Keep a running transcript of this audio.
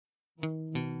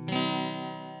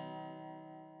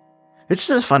It's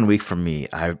just a fun week for me.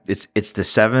 It's the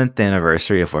 7th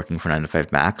anniversary of working for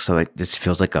 9to5Mac, so like this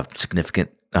feels like a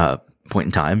significant point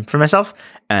in time for myself.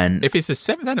 And if it's the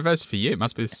 7th anniversary for you, it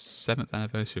must be the 7th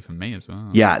anniversary for me as well.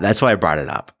 Yeah, that's why I brought it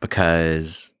up,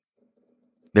 because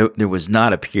there was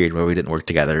not a period where we didn't work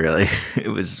together, really. It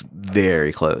was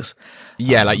very close.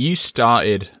 Yeah, like you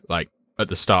started like at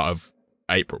the start of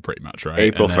April pretty much, right?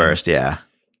 April 1st, yeah.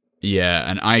 Yeah,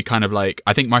 and I kind of like,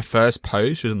 I think my first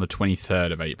post was on the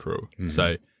 23rd of April. Mm-hmm.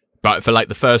 So, but for like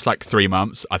the first like 3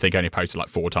 months, I think I only posted like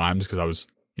 4 times because I was,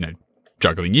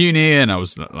 juggling uni and I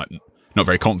was like not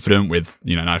very confident with,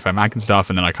 9to5Mac and stuff.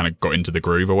 And then I kind of got into the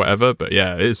groove or whatever. But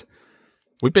yeah,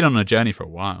 we've been on a journey for a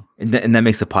while. And that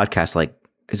makes the podcast like,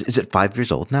 is it 5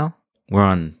 years old now? We're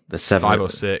on the 7th. 5 or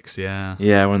 6, yeah.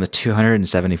 Yeah, we're on the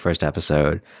 271st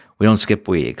episode. We don't skip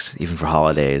weeks, even for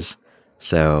holidays.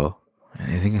 So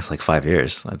I think it's like 5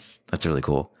 years. That's really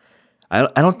cool. I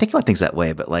don't think about things that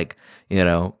way, but like,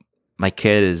 my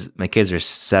kids are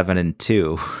 7 and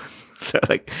 2. So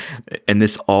like, and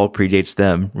this all predates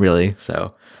them, really.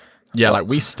 So yeah, like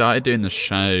we started doing the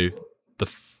show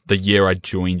the year I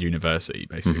joined university,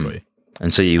 basically. Mm-hmm.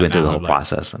 And so you went through the whole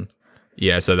process. And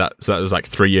yeah, so that was like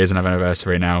 3 years of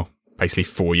anniversary now. Basically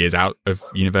 4 years out of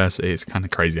university. It's kind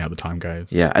of crazy how the time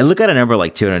goes. Yeah, I look at a number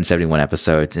like 271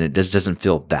 episodes, and it just doesn't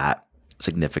feel that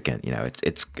significant.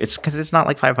 It's because it's not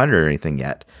like 500 or anything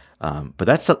yet. But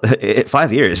that's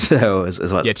 5 years though. Is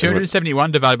what? Yeah,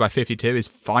 271 divided by 52 is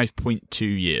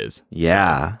 5.2 years.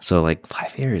 Yeah, so like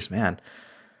 5 years, man.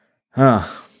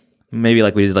 Maybe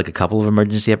like we did like a couple of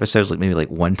emergency episodes, like maybe like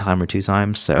 1 time or 2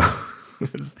 times. So,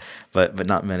 but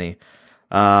not many.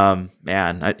 Man,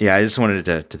 I just wanted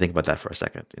to think about that for a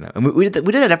second. And we did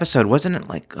that episode, wasn't it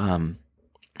like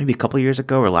maybe a couple years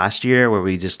ago or last year, where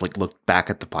we just like looked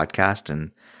back at the podcast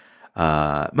and.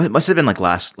 Must have been like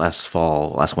last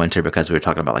winter, because we were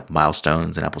talking about like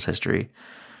milestones in Apple's history.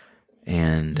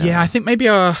 And I think maybe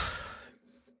I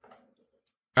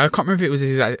can't remember if it was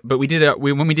exact, but we did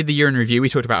when we did the year in review, we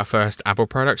talked about our first Apple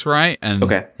products, right? And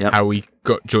how we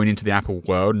got joined into the Apple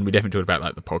world, and we definitely talked about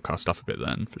like the podcast stuff a bit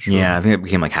then, for sure. Yeah, I think it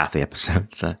became like half the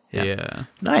episode. So yeah.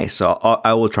 Nice. So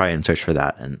I will try and search for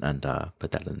that and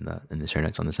put that in the show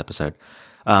notes on this episode.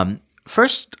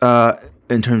 First,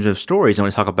 in terms of stories, I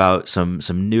want to talk about some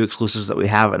new exclusives that we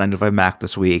have at 9to5Mac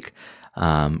this week,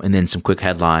 and then some quick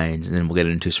headlines, and then we'll get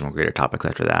into some greater topics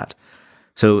after that.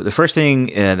 So the first thing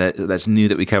that's new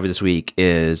that we cover this week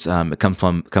is it comes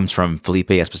from Felipe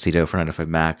Esposito for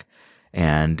 9to5Mac,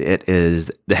 and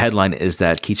the headline is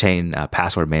that Keychain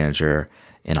password manager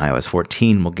in iOS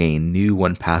 14 will gain new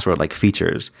 1Password-like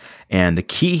features, and the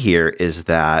key here is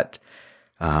that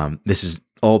this is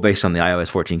all based on the iOS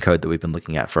 14 code that we've been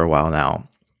looking at for a while now,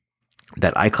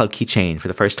 that iCloud Keychain for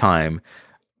the first time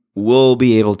will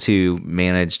be able to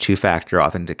manage 2-factor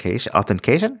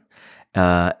authentication.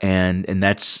 And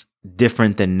that's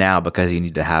different than now, because you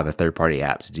need to have a third-party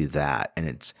app to do that. And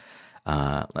it's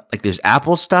like there's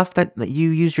Apple stuff that you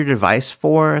use your device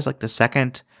for as like the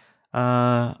second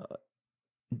sort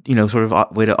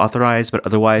of way to authorize, but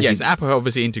otherwise yes, Apple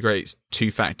obviously integrates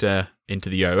 2-factor into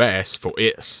the OS for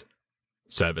its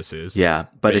services. Yeah,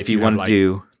 but if you want to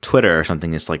do Twitter or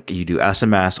something, it's like you do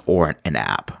SMS or an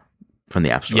app from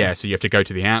the App Store. Yeah, so you have to go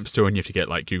to the App Store and you have to get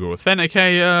like Google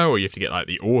Authenticator, or you have to get like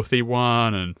the Authy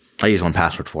one. And I use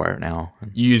 1Password for it now.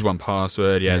 You use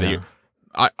 1Password, yeah.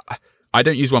 I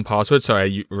don't use 1Password, so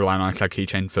I rely on iCloud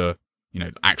Keychain for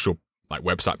actual like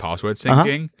website password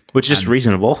syncing, which is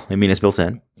reasonable. I mean, it's built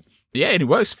in. Yeah, and it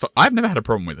works. I've never had a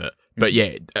problem with it, but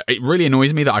yeah, it really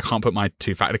annoys me that I can't put my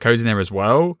 2-factor codes in there as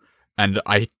well. And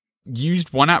I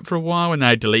used one app for a while, and then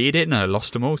I deleted it, and then I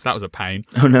lost them all, so that was a pain.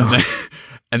 Oh no!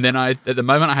 And then at the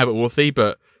moment I have Authy,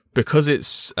 but because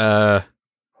it's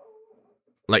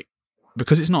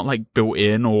because it's not like built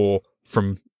in or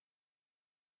from,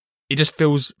 it just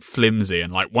feels flimsy,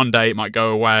 and like one day it might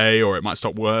go away or it might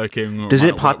stop working. Or does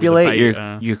it populate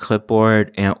your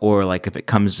clipboard, or like if it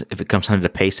comes time to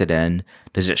paste it in,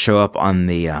 does it show up on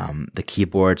the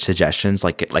keyboard suggestions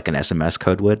like an SMS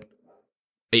code would?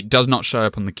 It does not show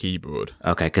up on the keyboard.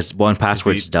 Okay, because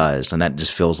 1Password does, and that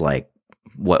just feels like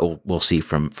what we'll see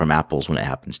from Apple's when it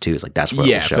happens too. Is like that's where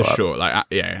it will show up. Yeah, for sure. Like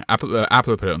Apple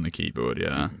will put it on the keyboard.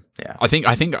 Yeah, yeah. I think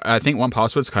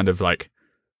 1Password's kind of like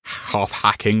half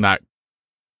hacking that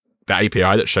API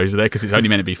that shows it there, because it's only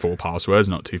meant to be 4 passwords,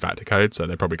 not 2-factor code. So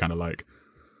they're probably kind of like,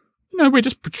 we're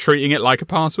just treating it like a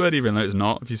password, even though it's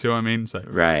not. If you see what I mean. So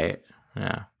right.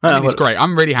 Yeah. I think it's great.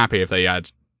 I'm really happy if they add.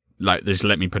 Like, just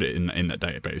let me put it in that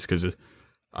database, because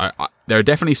there are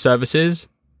definitely services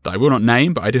that I will not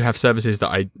name, but I do have services that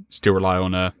I still rely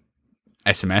on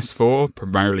SMS for,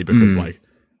 primarily because like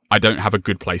I don't have a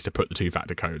good place to put the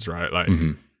two-factor codes, right? Like,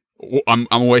 I'm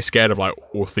always scared of like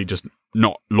Authy just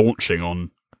not launching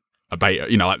on a beta,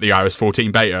 like the iOS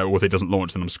 14 beta, Authy doesn't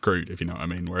launch, then I'm screwed, if you know what I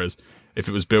mean. Whereas if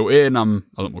it was built in, I'm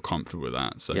a lot more comfortable with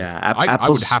that. So yeah,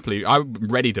 I'm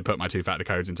ready to put my two-factor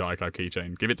codes into iCloud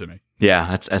Keychain. Give it to me.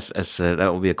 Yeah, that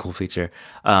will be a cool feature.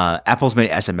 Apple's made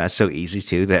SMS so easy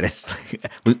too that it's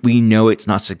like, we know it's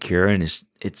not secure, and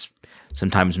it's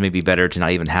sometimes maybe better to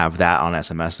not even have that on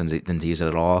SMS than to use it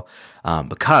at all,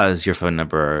 because your phone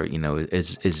number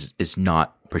is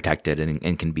not protected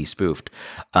and can be spoofed.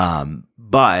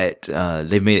 But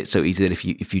they've made it so easy that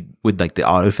if you with like the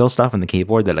autofill stuff on the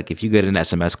keyboard, that like if you get an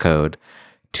SMS code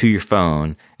to your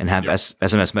phone and have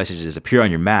SMS messages appear on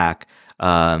your Mac,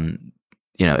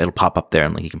 it'll pop up there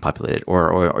and like you can populate it,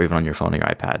 or even on your phone or your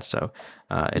iPad. So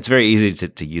it's very easy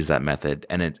to use that method.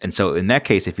 And so in that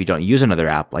case, if you don't use another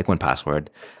app like 1Password,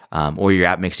 or your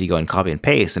app makes you go and copy and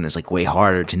paste, then it's like way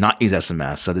harder to not use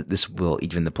SMS. So that this will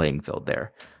even the playing field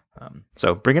there.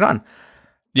 So bring it on.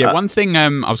 Yeah, one thing I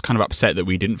was kind of upset that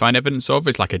we didn't find evidence of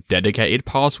is like a dedicated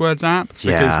passwords app.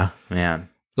 Yeah, man.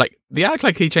 Like the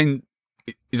iCloud Keychain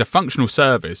is a functional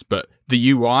service, but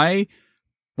the UI,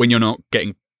 when you're not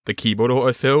getting the keyboard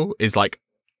autofill, is like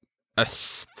a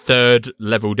third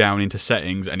level down into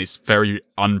settings, and it's very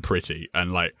unpretty.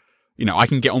 And like, I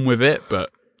can get on with it,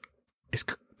 but it's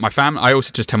my family. I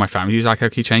also just tell my family to use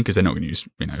iCloud Keychain because they're not going to use,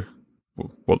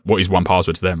 what is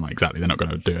 1Password to them? Like exactly, they're not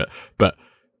going to do it. But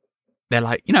they're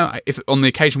like, if on the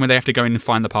occasion where they have to go in and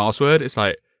find the password, it's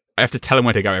like I have to tell them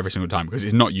where to go every single time because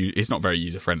it's not very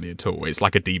user friendly at all. It's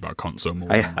like a debug console.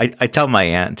 I tell my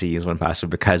aunt to use 1Password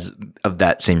because of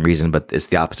that same reason, but it's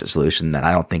the opposite solution that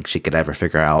I don't think she could ever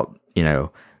figure out.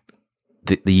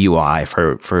 The UI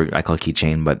for iCloud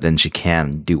Keychain, but then she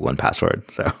can do 1Password.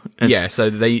 So so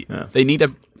they need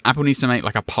Apple needs to make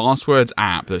like a passwords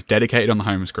app that's dedicated on the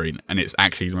home screen, and it's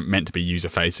actually meant to be user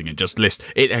facing. It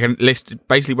can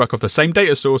basically work off the same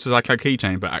data source as iCloud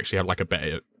Keychain, but actually have like a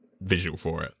better visual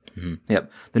for it. Mm-hmm.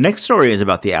 Yep. The next story is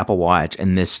about the Apple Watch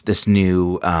and this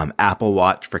new Apple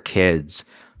Watch for kids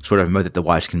sort of mode that the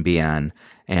watch can be on.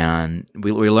 And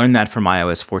we learned that from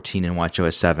iOS 14 and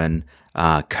watchOS 7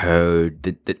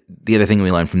 code. The other thing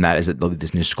we learned from that is that there'll be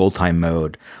this new school time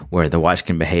mode where the watch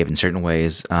can behave in certain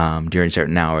ways during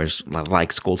certain hours,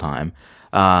 like school time.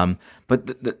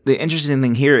 But the interesting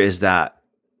thing here is that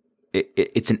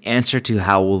it's an answer to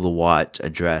how will the watch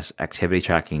address activity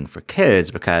tracking for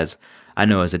kids, because I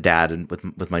know as a dad and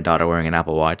with my daughter wearing an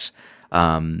Apple Watch,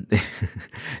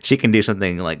 she can do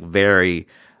something like very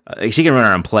she can run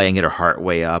around and play and get her heart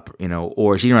way up,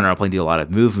 or she can run around and play and do a lot of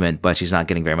movement, but she's not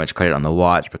getting very much credit on the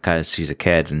watch because she's a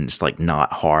kid and it's like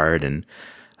not hard, and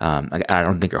I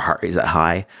don't think her heart rate is that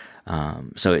high.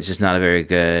 So it's just not a very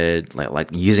good, like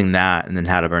using that and then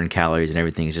how to burn calories and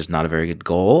everything is just not a very good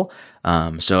goal.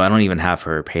 So I don't even have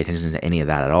her pay attention to any of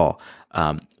that at all.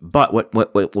 But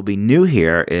what will be new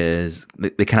here is they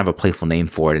kind of have a playful name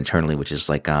for it internally, which is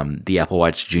like the Apple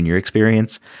Watch Junior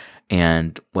experience.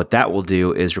 And what that will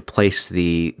do is replace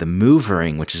the Move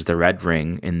ring, which is the red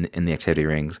ring in the activity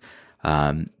rings.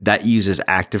 That uses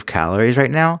active calories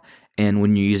right now. And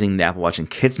when you're using the Apple Watch in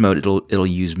kids mode, it'll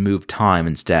use move time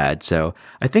instead. So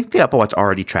I think the Apple Watch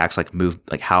already tracks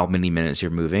like how many minutes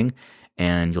you're moving,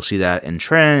 and you'll see that in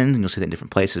trends and you'll see that in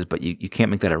different places. But you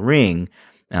can't make that a ring.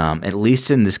 At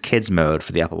least in this kids mode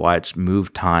for the Apple Watch,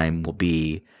 move time will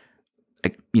be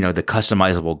the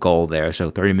customizable goal there. So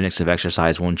 30 minutes of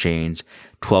exercise won't change,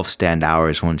 12 stand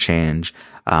hours won't change,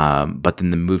 but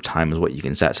then the move time is what you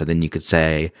can set. So then you could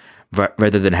say,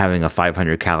 rather than having a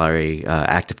 500 calorie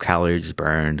active calories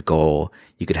burned goal,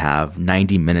 you could have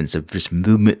 90 minutes of just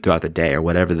movement throughout the day, or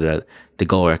whatever the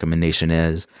goal recommendation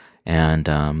is. And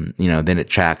then it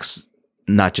tracks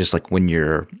not just like when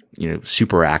you're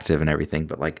super active and everything,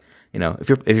 but like if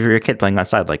you're a kid playing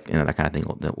outside, like that kind of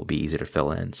thing that will be easier to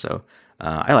fill in. So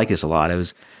I like this a lot.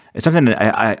 It's something that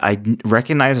I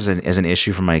recognize as an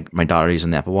issue for my daughter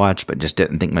using the Apple Watch, but just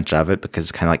didn't think much of it because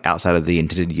it's kind of like outside of the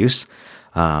intended use.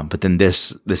 But then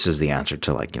this is the answer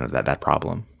to like that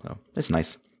problem. So it's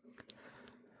nice.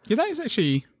 Yeah, that is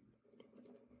actually.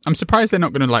 I'm surprised they're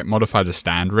not going to like modify the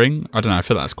stand ring. I don't know. I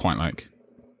feel that's quite like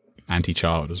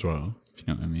anti-child as well. If you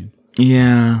know what I mean.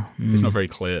 Yeah, it's not very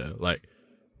clear. Like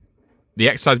the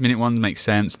exercise minute one makes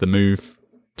sense. The move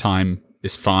time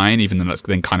is fine, even though that's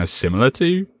then kind of similar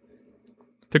to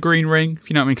the green ring.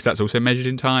 If you know what I mean, because that's also measured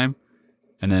in time.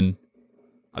 And then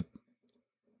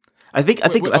I think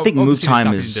move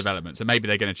time is in development, so maybe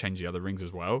they're going to change the other rings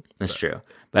as well. That's true,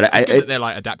 but it's good that they're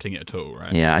like adapting it at all,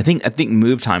 right? Yeah, I think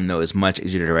move time though is much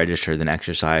easier to register than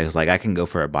exercise. Like I can go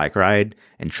for a bike ride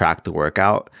and track the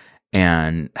workout,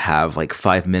 and have like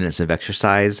 5 minutes of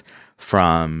exercise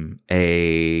from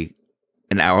an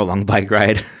hour-long bike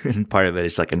ride, and part of it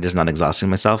is like I'm just not exhausting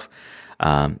myself.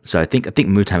 So I think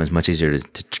move time is much easier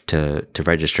to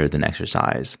register than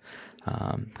exercise,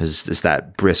 because it's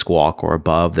that brisk walk or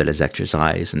above that is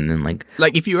exercise, and then like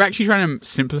if you're actually trying to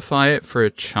simplify it for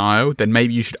a child, then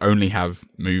maybe you should only have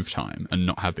move time and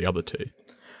not have the other two.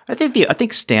 I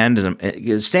think stand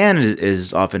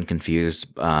is often confused,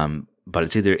 but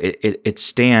it's either it's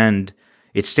stand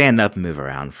up and move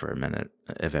around for a minute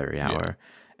of every hour. Yeah.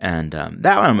 And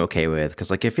that one I'm okay with, because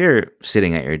like if you're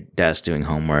sitting at your desk doing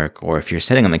homework, or if you're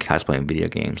sitting on the couch playing video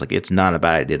games, like it's not a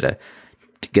bad idea to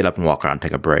get up and walk around,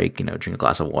 take a break, drink a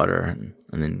glass of water,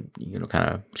 and then kind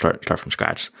of start from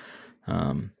scratch.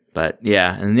 But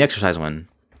yeah, and the exercise one,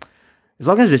 as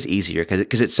long as it's easier,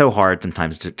 because it's so hard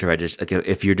sometimes to register. Like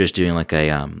if you're just doing like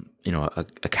a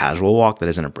casual walk that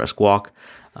isn't a brisk walk,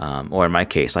 or in my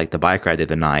case, like the bike ride the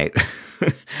other night.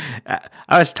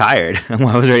 I was tired. I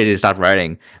was ready to stop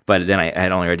riding, but then I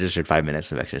had only registered 5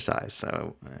 minutes of exercise.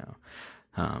 So,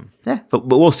 yeah, but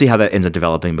we'll see how that ends up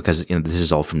developing, because this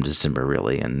is all from December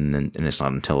really, and it's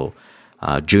not until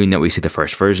June that we see the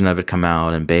first version of it come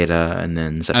out in beta, and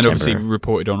then September. And obviously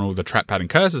reported on all the trackpad and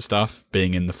cursor stuff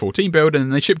being in the 14 build, and then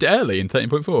they shipped it early in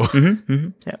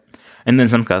 13.4. Yeah, and then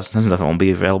some stuff won't be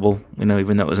available, even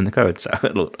though it was in the code, so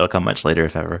it'll come much later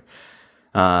if ever.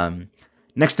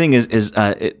 Next thing is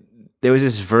there was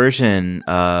this version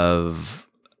of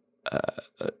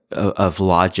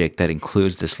Logic that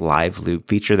includes this live loop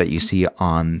feature that you see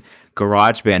on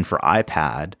GarageBand for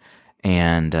iPad,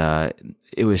 and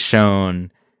it was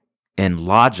shown in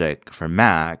Logic for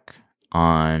Mac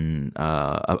on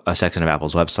a section of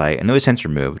Apple's website, and it was since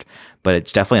removed, but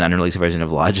it's definitely an unreleased version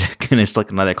of Logic, and it's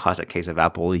like another classic case of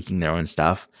Apple leaking their own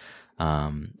stuff.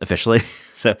 Officially.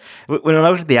 So when I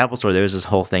looked at the Apple Store, there was this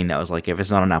whole thing that was like, if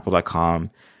it's not on apple.com,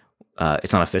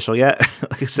 it's not official yet.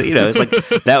 So, it's like,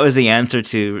 that was the answer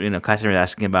to, customers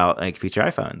asking about like future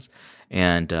iPhones.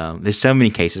 And, there's so many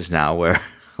cases now where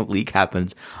a leak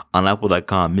happens on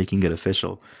apple.com, making it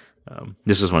official.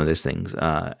 This is one of those things.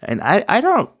 And I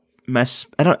don't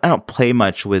play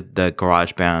much with the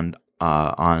GarageBand,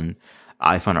 on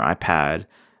iPhone or iPad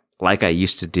like I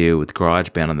used to do with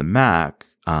GarageBand on the Mac.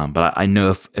 But I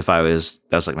know if that was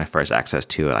like my first access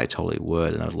to it, I totally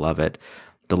would, and I would love it.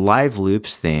 The live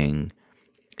loops thing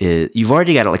is, you've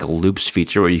already got like a loops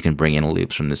feature where you can bring in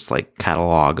loops from this like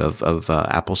catalog of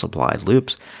Apple supplied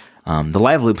loops. The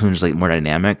live loop one is like more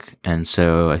dynamic, and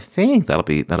so I think that'll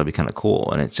be kind of cool.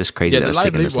 And it's just crazy that it's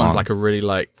taking this long. The live loop one's like a really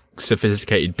like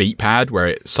sophisticated beat pad where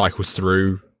it cycles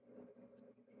through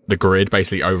the grid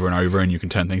basically over and over, and you can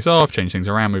turn things off, change things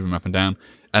around, move them up and down,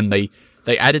 and they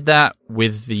added that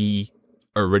with the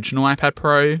original iPad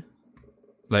Pro,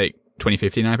 like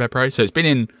 2015 iPad Pro. So it's been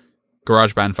in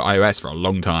GarageBand for iOS for a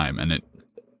long time, and it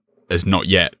has not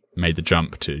yet made the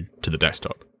jump to the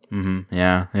desktop. Mm-hmm.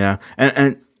 Yeah.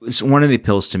 And it's one of the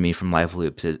appeals to me from live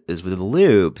loops is with the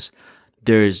loops,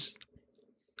 there's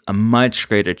a much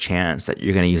greater chance that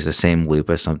you're going to use the same loop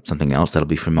as something else that'll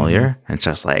be familiar. Mm-hmm.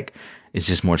 And it's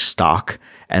just more stock.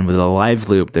 And with a live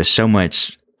loop, there's so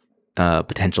much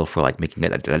potential for like making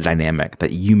it a dynamic,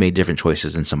 that you made different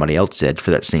choices than somebody else did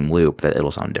for that same loop, that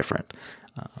it'll sound different.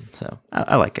 So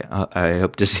I like it. I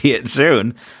hope to see it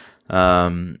soon.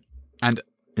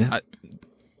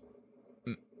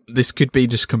 This could be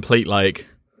just complete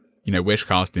wish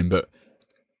casting, but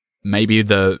maybe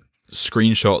the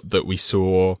screenshot that we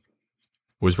saw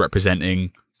was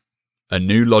representing a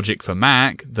new Logic for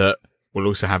Mac that will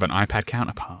also have an iPad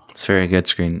counterpart. It's very good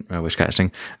screen wish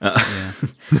casting. Yeah.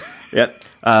 Yep.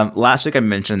 Last week I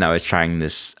mentioned that I was trying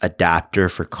this adapter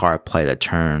for CarPlay that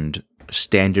turned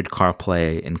standard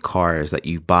CarPlay in cars that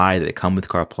you buy that come with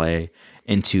CarPlay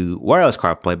into wireless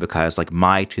CarPlay, because like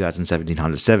my 2017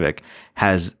 Honda Civic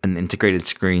has an integrated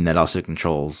screen that also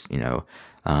controls,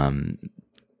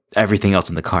 everything else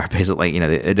in the car, basically,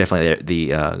 definitely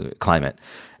the climate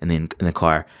in the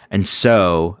car. And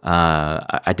so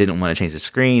I didn't want to change the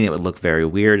screen. It would look very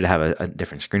weird to have a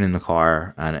different screen in the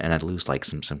car, and I'd lose like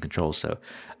some controls. So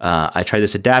I tried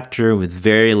this adapter with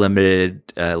very limited,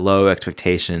 low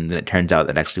expectations, and it turns out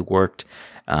that it actually worked.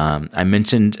 I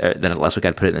mentioned that last week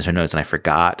I'd put it in the show notes, and I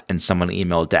forgot, and someone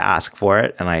emailed to ask for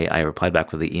it, and I replied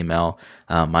back with the email.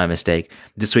 My mistake.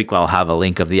 This week I'll have a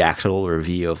link of the actual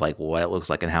review of like what it looks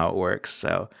like and how it works.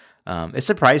 So it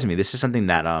surprised me. This is something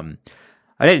that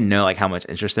I didn't know like how much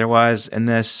interest there was in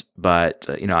this, but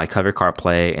I cover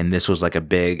CarPlay, and this was like a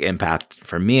big impact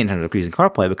for me in terms of using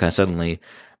CarPlay, because suddenly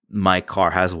my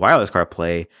car has wireless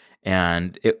CarPlay,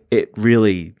 and it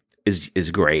really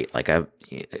is great. Like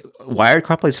wired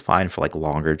CarPlay is fine for like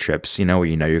longer trips, where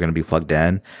you're going to be plugged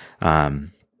in.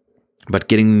 But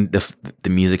getting the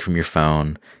music from your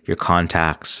phone, your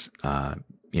contacts,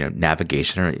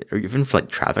 navigation, or even for like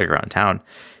traffic around town,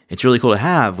 it's really cool to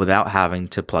have without having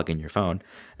to plug in your phone.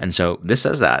 And so this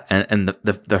does that. And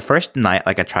the first night,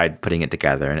 like I tried putting it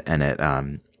together, and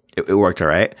it worked all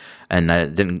right, and I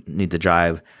didn't need to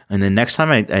drive. And then next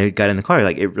time I got in the car,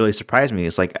 like it really surprised me.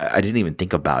 It's like I didn't even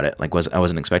think about it. Like I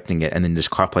wasn't expecting it, and then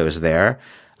just CarPlay was there.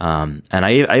 And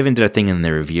I even did a thing in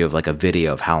the review of like a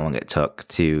video of how long it took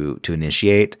to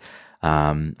initiate,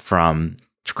 from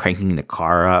cranking the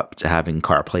car up to having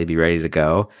CarPlay be ready to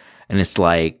go. And it's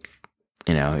like,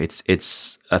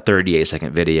 it's a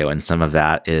 38-second video, and some of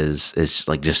that is just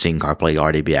like just seeing CarPlay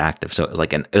already be active. So it was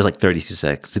like 32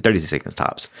 seconds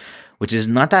tops, which is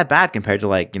not that bad compared to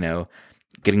like,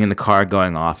 getting in the car,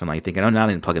 going off, and like thinking, oh, now I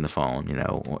didn't plug in the phone.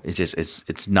 It's just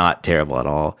it's not terrible at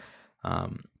all.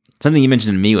 Something you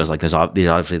mentioned to me was like there's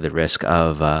obviously the risk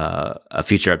of a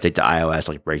future update to iOS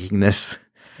like breaking this.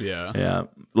 Yeah. Yeah.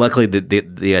 Luckily,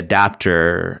 the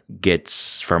adapter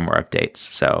gets firmware updates,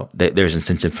 so there's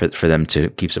incentive for them to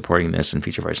keep supporting this in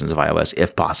future versions of iOS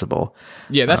if possible.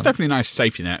 Yeah, that's definitely a nice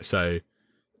safety net. So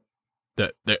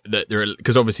that they're,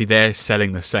 because obviously they're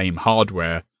selling the same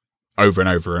hardware over and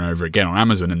over and over again on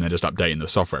Amazon, and they're just updating the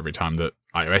software every time that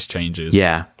iOS changes.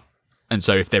 Yeah. And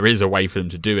so if there is a way for them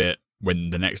to do it when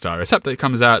the next iOS update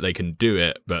comes out, they can do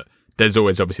it. But there's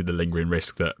always obviously the lingering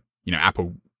risk that,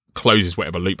 Apple closes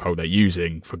whatever loophole they're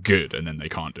using for good, and then they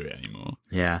can't do it anymore.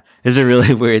 Yeah, there's a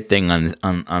really weird thing on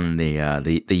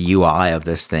the UI of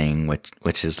this thing,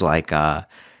 which is like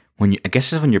when I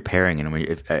guess is when you're pairing, and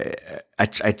when I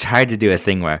tried to do a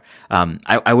thing where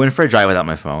I went for a drive without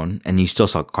my phone, and you still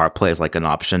saw CarPlay as like an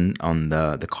option on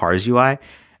the car's UI.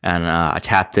 And I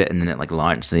tapped it, and then it like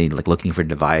launched the like looking for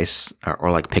device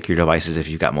or like pick your devices if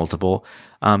you've got multiple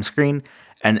screen.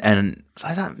 And so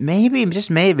I thought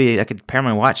just maybe I could pair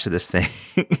my watch to this thing,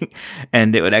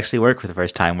 and it would actually work for the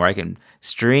first time, where I can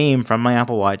stream from my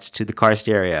Apple Watch to the car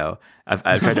stereo.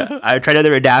 I've tried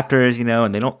other adapters,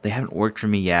 and they haven't worked for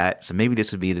me yet. So maybe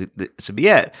this would be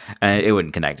it, and it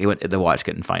wouldn't connect. The watch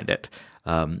couldn't find it.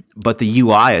 But the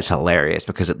UI is hilarious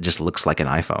because it just looks like an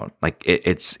iPhone. Like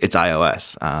it's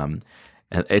iOS.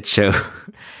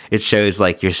 It shows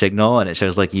like your signal, and it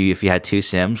shows like if you had two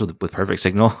SIMs with perfect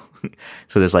signal.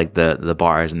 So there's like the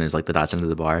bars, and there's like the dots under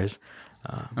the bars.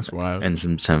 That's wild.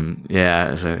 And some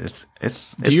yeah. So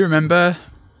it's. Do you remember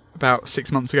about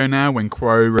 6 months ago now when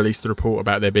Quo released the report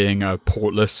about there being a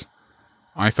portless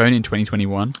iPhone in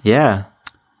 2021? Yeah.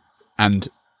 And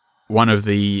one of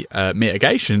the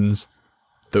mitigations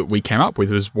that we came up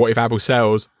with was, what if Apple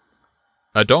sells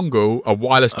a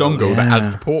wireless dongle that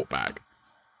adds the port back?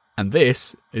 And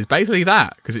this is basically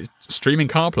that, because it's streaming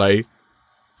CarPlay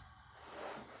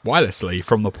wirelessly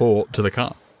from the port to the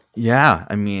car. Yeah,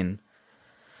 I mean,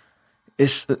 I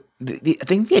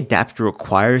think the adapter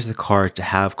requires the car to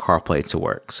have CarPlay to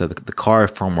work. So the car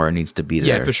firmware needs to be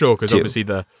there. Yeah, for sure, because obviously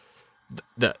the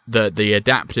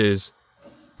adapter's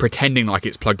pretending like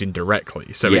it's plugged in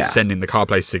directly. So it's sending the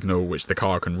CarPlay signal, which the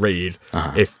car can read.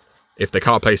 Uh-huh. If the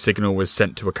CarPlay signal was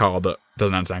sent to a car that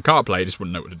doesn't understand CarPlay, it just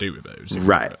wouldn't know what to do with it.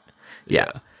 Right.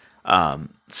 Yeah.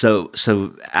 So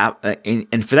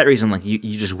and for that reason, like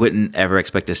you just wouldn't ever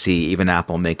expect to see even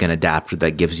Apple make an adapter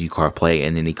that gives you CarPlay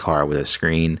in any car with a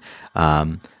screen.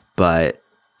 But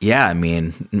yeah, I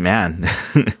mean, man,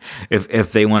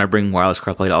 if they want to bring wireless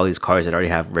CarPlay to all these cars that already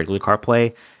have regular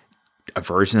CarPlay, a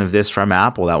version of this from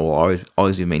Apple that will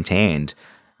always be maintained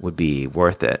would be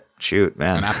worth it. Shoot,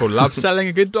 man. And Apple loves selling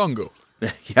a good dongle.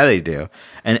 Yeah, they do.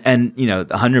 And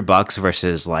 $100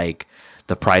 versus like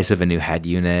the price of a new head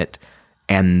unit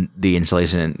and the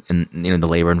installation and the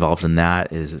labor involved in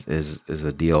that is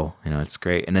a deal. It's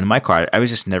great. And in my car, I was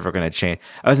just never going to change.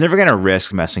 I was never going to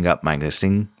risk messing up my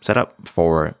existing setup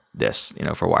for this,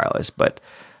 for wireless. But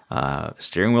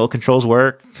steering wheel controls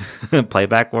work,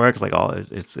 playback works, like all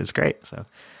it's great. So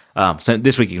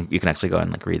this week you can actually go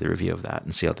and like read the review of that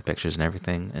and see all the pictures and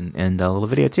everything, and a little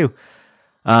video too.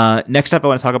 Next up, I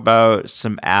want to talk about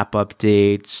some app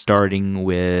updates, starting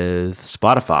with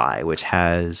Spotify, which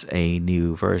has a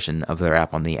new version of their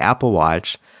app on the Apple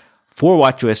Watch. For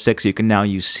WatchOS 6, you can now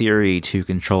use Siri to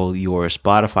control your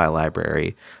Spotify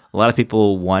library. A lot of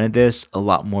people wanted this. A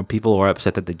lot more people are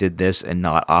upset that they did this and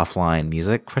not offline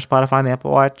music for Spotify on the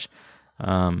Apple Watch.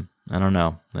 I don't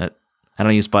know. I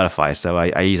don't use Spotify, so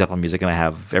I use Apple Music, and I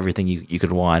have everything you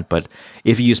could want. But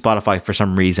if you use Spotify for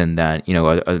some reason that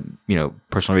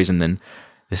personal reason, then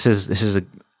this is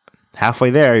halfway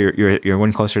there, you're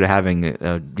one closer to having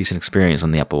a decent experience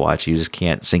on the Apple Watch. You just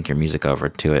can't sync your music over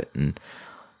to it and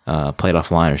play it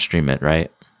offline or stream it,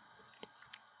 right?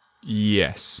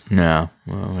 Yes. No.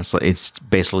 Well, it's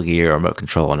basically your remote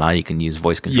control. Now you can use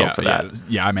voice control for that.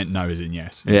 Yeah, I meant no as in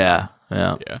yes. Yeah.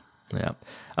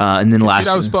 And then last,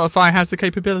 Spotify has the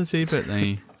capability, but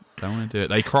they don't want to do it.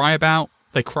 They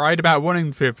cried about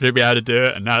wanting to be able to do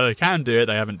it, and now they can do it.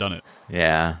 They haven't done it.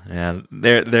 Yeah.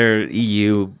 Their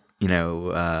EU,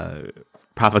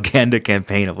 propaganda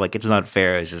campaign of like it's not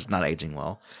fair. It's just not aging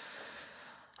well.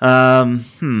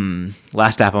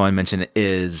 Last app I want to mention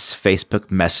is Facebook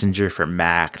Messenger for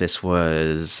Mac. This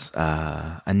was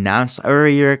announced over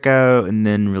a year ago and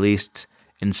then released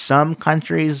in some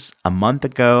countries a month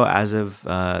ago. As of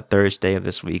Thursday of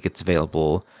this week, it's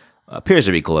available. Appears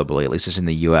to be globally, at least it's in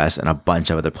the US and a bunch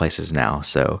of other places now.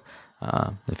 So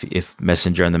if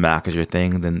Messenger on the Mac is your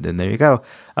thing, then there you go.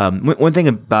 One thing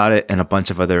about it and a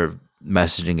bunch of other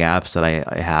messaging apps that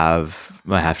I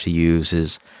have to use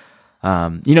is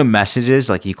messages,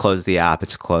 like you close the app,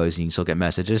 it's closed, and you can still get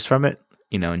messages from it,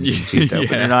 and you can choose to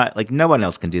open it or not. Like no one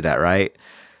else can do that, right?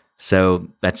 So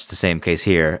that's the same case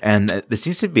here. And there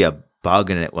seems to be a bug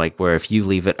in it, like where if you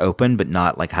leave it open but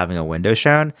not like having a window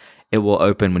shown, it will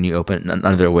open when you open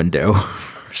another window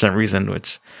for some reason,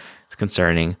 which is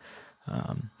concerning.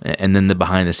 And then the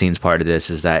behind the scenes part of this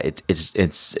is that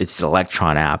it's an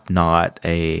Electron app, not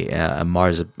a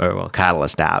Mars or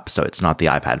Catalyst app. So it's not the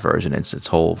iPad version. It's its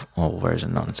whole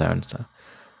version on its own. So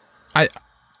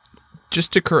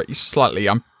just to correct you slightly,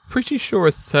 I'm pretty sure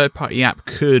a third party app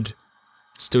could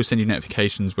still send you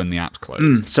notifications when the app's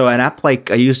closed. So an app like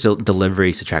I use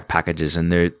deliveries to track packages, and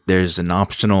there's an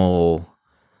optional,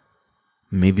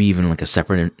 maybe even like a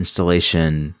separate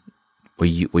installation where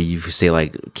you say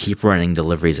like keep running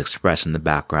Deliveries Express in the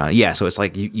background. Yeah, so it's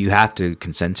like you have to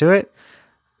consent to it.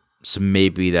 So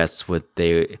maybe that's what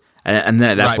they and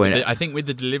then at that point, I think with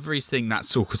the deliveries thing,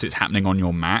 that's all because it's happening on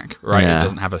your Mac, right? Yeah. It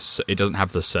doesn't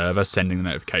have the server sending the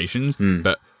notifications.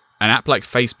 But an app like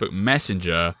Facebook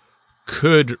Messenger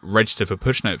could register for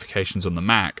push notifications on the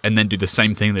Mac and then do the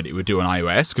same thing that it would do on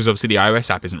iOS, because obviously the iOS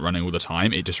app isn't running all the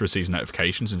time. It just receives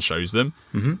notifications and shows them.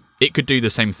 It could do the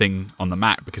same thing on the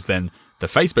Mac, because then the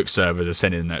Facebook servers are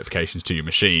sending the notifications to your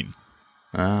machine.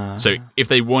 So if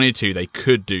they wanted to, they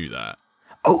could do that.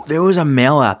 Oh, there was a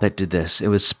mail app that did this. It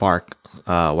was Spark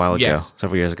a while ago,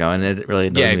 several years ago, and it really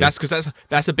that's because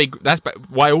that's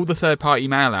why all the third-party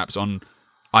mail apps on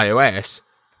iOS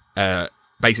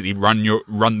basically run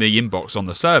the inbox on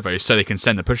the server, so they can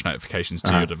send the push notifications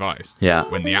to your device.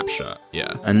 When the app's shut.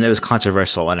 And it was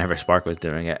controversial whenever Spark was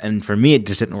doing it, and for me it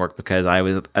just didn't work because I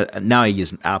was now I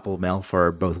use Apple Mail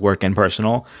for both work and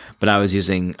personal, but I was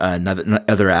using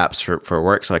other apps for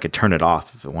work, so I could turn it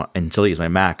off if I want, and still use my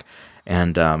Mac,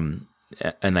 and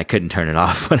I couldn't turn it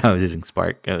off when I was using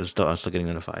Spark. I was still getting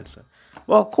notified. So,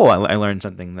 well, cool. I learned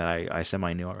something that I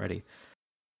semi knew already.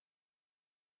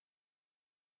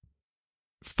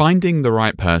 Finding the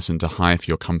right person to hire for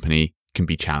your company can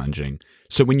be challenging.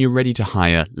 So when you're ready to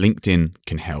hire, LinkedIn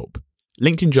can help.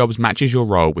 LinkedIn Jobs matches your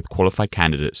role with qualified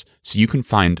candidates so you can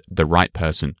find the right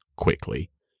person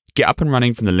quickly. Get up and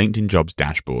running from the LinkedIn Jobs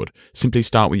dashboard. Simply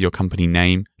start with your company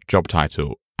name, job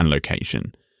title, and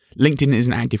location. LinkedIn is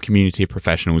an active community of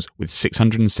professionals with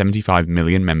 675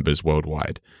 million members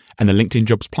worldwide, and the LinkedIn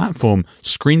Jobs platform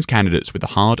screens candidates with the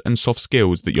hard and soft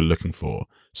skills that you're looking for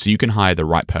so you can hire the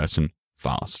right person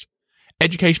fast.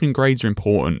 Education and grades are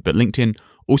important, but LinkedIn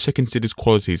also considers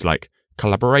qualities like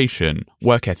collaboration,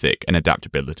 work ethic, and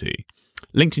adaptability.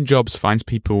 LinkedIn Jobs finds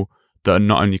people that are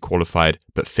not only qualified,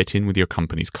 but fit in with your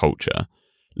company's culture.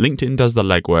 LinkedIn does the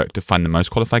legwork to find the most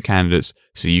qualified candidates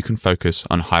so you can focus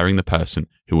on hiring the person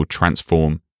who will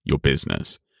transform your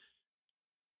business.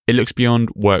 It looks beyond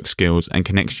work skills and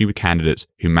connects you with candidates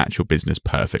who match your business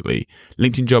perfectly.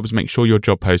 LinkedIn Jobs make sure your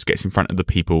job post gets in front of the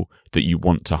people that you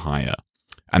want to hire.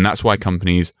 And that's why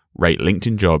companies rate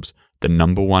LinkedIn Jobs the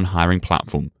 #1 hiring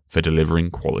platform for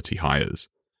delivering quality hires.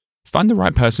 Find the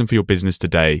right person for your business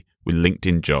today with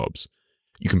LinkedIn Jobs.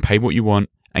 You can pay what you want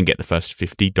and get the first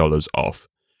 $50 off.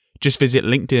 Just visit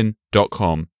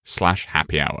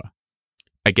linkedin.com/happy hour.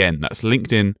 Again, that's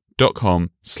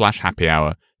linkedin.com/happy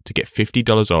hour to get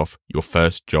 $50 off your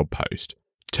first job post.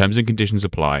 Terms and conditions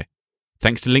apply.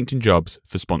 Thanks to LinkedIn Jobs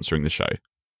for sponsoring the show.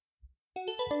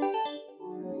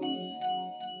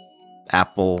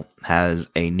 Apple has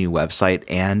a new website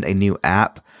and a new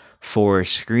app for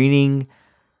screening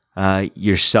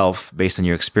yourself based on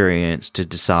your experience to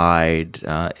decide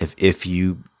if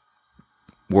you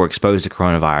were exposed to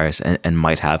coronavirus and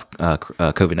might have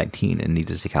COVID-19 and need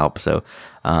to seek help. So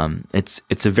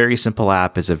it's a very simple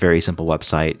app. It's a very simple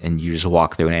website, and you just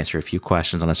walk through and answer a few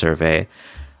questions on a survey.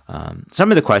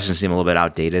 Some of the questions seem a little bit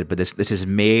outdated, but this is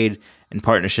made in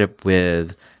partnership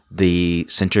with the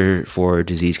Center for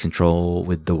Disease Control,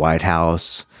 with the White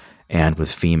House, and with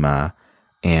FEMA.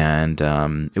 And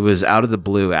it was out of the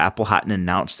blue. Apple hadn't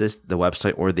announced the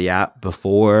website or the app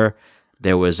before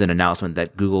there was an announcement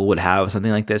that Google would have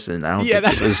something like this. And I don't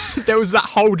think there was that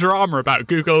whole drama about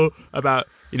Google, about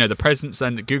the president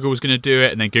saying that Google was going to do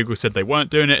it, and then Google said they weren't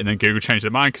doing it, and then Google changed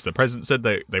their mind because the president said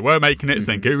they were making it.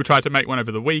 So then Google tried to make one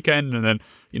over the weekend, and then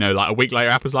like a week later,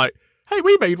 Apple's like, "Hey,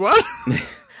 we made one."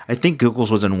 I think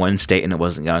Google's was in one state and it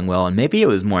wasn't going well, and maybe it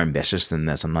was more ambitious than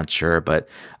this. I'm not sure, but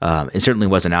it certainly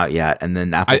wasn't out yet. And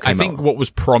then Apple came out. I think what was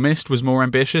promised was more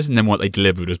ambitious, and then what they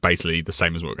delivered was basally the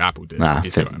same as what Apple did. If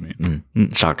you see what I mean?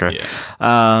 Shocker. Yeah.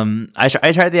 I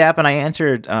tried the app and I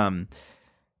answered.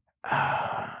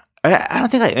 I don't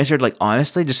think I answered like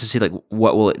honestly, just to see like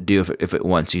what will it do if it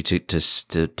wants you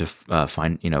to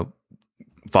find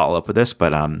follow up with this,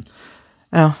 but I don't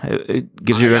know, it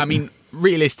gives you. I mean,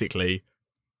 realistically,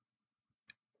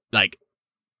 like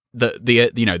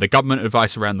the government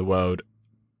advice around the world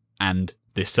and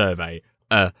this survey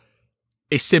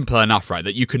is simple enough, right?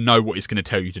 That you can know what it's going to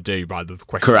tell you to do by the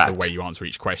question, Correct. The way you answer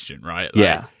each question, right? Like,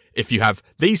 yeah. If you have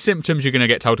these symptoms, you're going to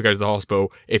get told to go to the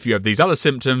hospital. If you have these other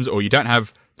symptoms, or you don't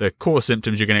have the core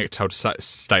symptoms, you're going to get told to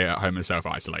stay at home and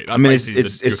self-isolate. That's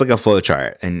it's like a flow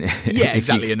chart, and yeah,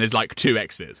 exactly. And there's like 2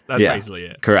 X's. That's basically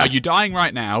it. Correct. Are you dying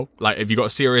right now? Like, if you've got a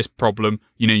serious problem,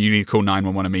 you need to call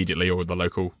 911 immediately, or the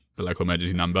local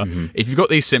emergency number. Mm-hmm. If you've got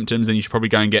these symptoms, then you should probably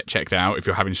go and get checked out. If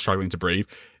you're struggling to breathe.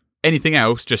 Anything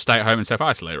else, just stay at home and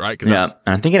self-isolate, right? Yeah,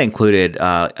 and I think it included.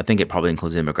 I think it probably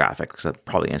includes demographics, because that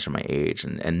probably answered my age.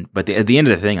 But at the end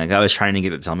of the thing, like I was trying to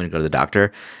get it to tell me to go to the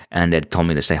doctor, and it told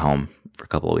me to stay home for a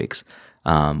couple of weeks.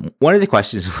 One of the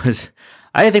questions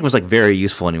I think was like very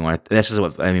useful anymore. This is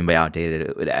what I mean by outdated.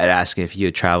 It would ask if you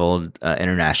had traveled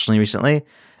internationally recently,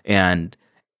 and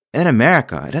in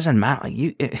America, it doesn't matter. Like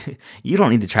you don't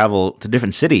need to travel to a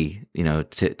different city,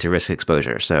 to risk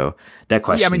exposure. So that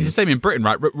question. Yeah, I mean, it's the same in Britain,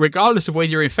 right? Regardless of whether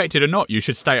you're infected or not, you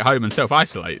should stay at home and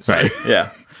self-isolate. So right.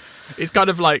 Yeah. It's kind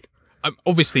of like,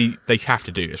 obviously they have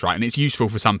to do this, right? And it's useful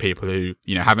for some people who,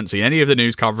 haven't seen any of the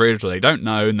news coverage, or they don't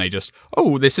know, and they just,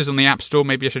 this is on the App Store,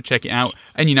 maybe I should check it out.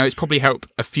 And, it's probably helped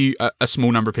a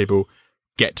small number of people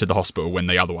get to the hospital when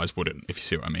they otherwise wouldn't, if you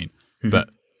see what I mean. Mm-hmm. But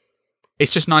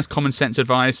it's just nice common sense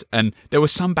advice. And there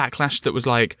was some backlash that was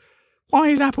like, why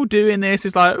is Apple doing this?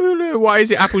 It's like, why is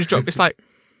it Apple's job? It's like,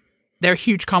 they're a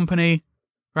huge company,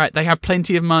 right? They have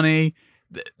plenty of money.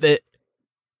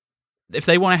 If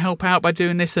they want to help out by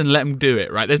doing this, then let them do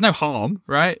it, right? There's no harm,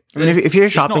 right? I mean, if you're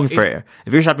shopping for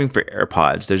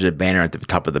AirPods, there's a banner at the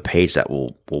top of the page that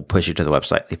will push you to the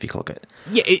website if you click it.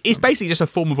 Yeah, it's basically just a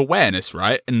form of awareness,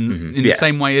 right? And in the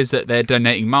same way as that they're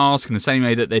donating masks, in the same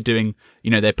way that they're doing,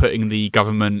 they're putting the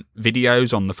government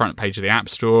videos on the front page of the App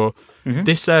Store. Mm-hmm.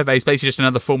 This survey is basically just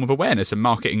another form of awareness and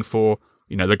marketing for,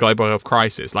 the global health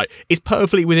crisis. Like, it's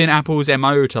perfectly within Apple's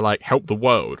MO to like help the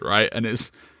world, right? And it's.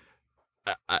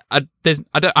 I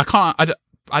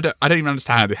don't even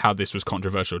understand how this was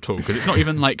controversial at all, because it's not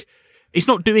even like, it's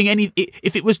not doing any.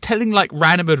 If it was telling like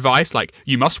random advice, like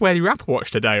you must wear your Apple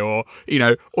Watch today, or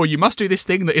or you must do this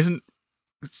thing that isn't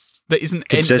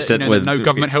consistent with no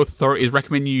government health authority is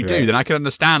recommending you do, then I can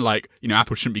understand like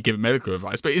Apple shouldn't be giving medical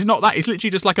advice. But it's not that. It's literally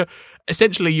just like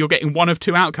essentially you're getting one of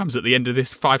 2 outcomes at the end of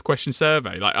this 5-question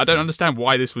survey. Like, I don't understand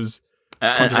why this was.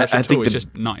 I think it's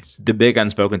just nice. The big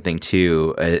unspoken thing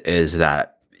too is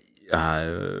that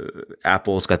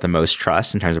Apple's got the most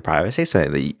trust in terms of privacy, so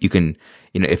that you can,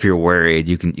 if you're worried,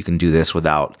 you can do this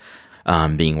without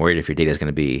being worried if your data is going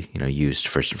to be used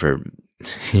for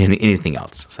anything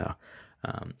else. So,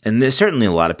 and there's certainly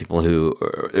a lot of people who,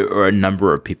 or a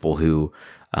number of people who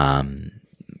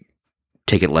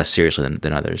take it less seriously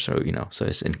than others. So so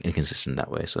it's inconsistent that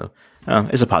way. So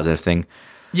it's a positive thing.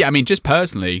 Yeah, I mean, just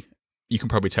personally. You can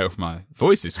probably tell from my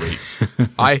voice this week.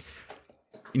 I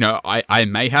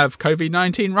may have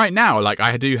COVID-19 right now. Like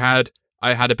I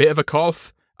had a bit of a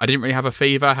cough. I didn't really have a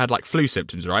fever. I had like flu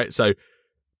symptoms, right? So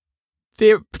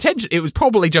the potential, it was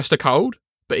probably just a cold,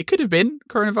 but it could have been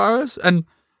coronavirus. And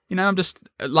I'm just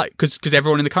like, because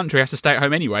everyone in the country has to stay at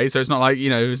home anyway. So it's not like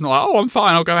it's not like, I'm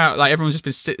fine, I'll go out. Like everyone's just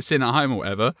been sitting at home or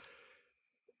whatever.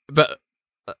 But.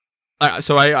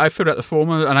 So I filled out the form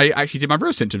and I actually did my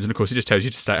real symptoms, and of course it just tells you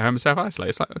to stay at home and self-isolate.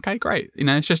 It's like, okay, great.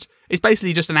 It's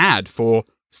basically just an ad for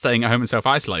staying at home and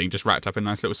self-isolating just wrapped up in a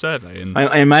nice little survey. And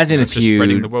I imagine if just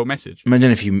spreading the world message.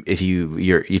 Imagine if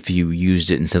you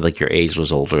used it and said like your age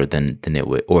was older than it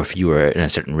would, or if you were in a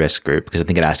certain risk group, because I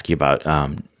think it asks you about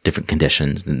different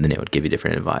conditions, and then it would give you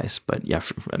different advice. But yeah,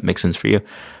 it makes sense for you.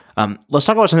 Let's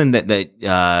talk about something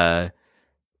that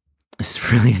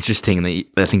is really interesting that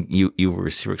I think you were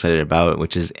super excited about,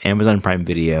 which is Amazon Prime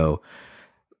Video.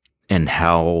 And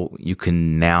how you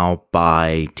can now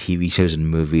buy TV shows and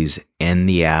movies in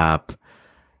the app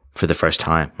for the first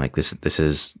time. Like this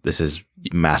is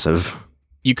massive.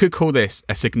 You could call this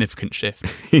a significant shift.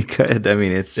 You could. I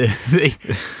mean, it's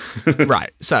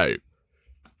right. So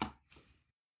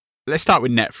let's start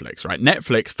with Netflix. Right,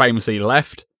 Netflix famously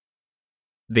left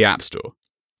the App Store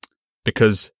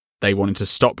because they wanted to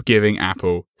stop giving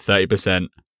Apple 30%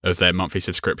 of their monthly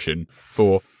subscription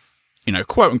for,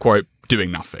 quote unquote, doing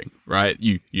nothing, right?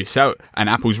 You sell, and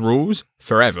Apple's rules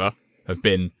forever have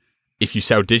been, if you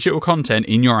sell digital content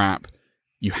in your app,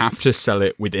 you have to sell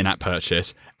it with in-app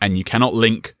purchase, and you cannot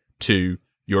link to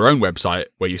your own website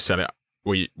where you sell it,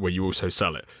 where you also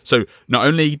sell it. So not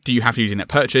only do you have to use in-app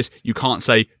purchase, you can't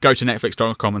say go to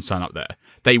netflix.com and sign up there.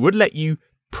 They would let you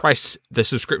price the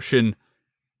subscription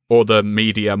or the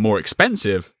media more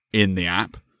expensive in the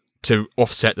app to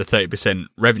offset the 30%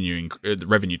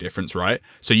 revenue difference, right?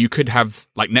 So you could have,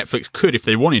 like Netflix could, if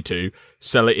they wanted to,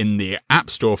 sell it in the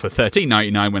App Store for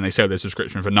 $13.99 when they sell their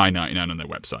subscription for $9.99 on their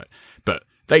website. But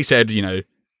they said,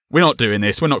 we're not doing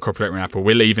this. We're not cooperating with Apple.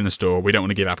 We're leaving the store. We don't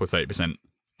want to give Apple 30%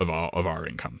 of our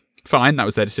income. Fine, that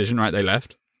was their decision, right? They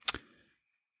left.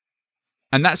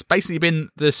 And that's basically been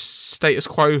the status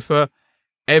quo for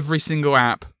every single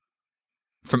app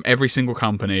from every single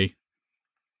company.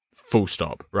 Full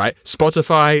stop, right?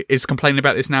 Spotify is complaining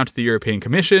about this now to the European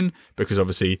Commission because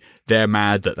obviously they're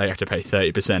mad that they have to pay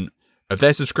 30% of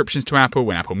their subscriptions to Apple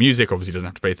when Apple Music obviously doesn't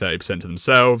have to pay 30% to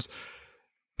themselves.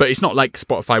 But it's not like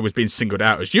Spotify was being singled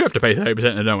out as you have to pay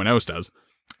 30% and no one else does.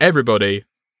 Everybody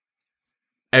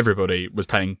was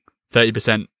paying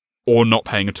 30% or not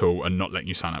paying at all and not letting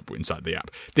you sign up inside the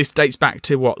app. This dates back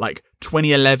to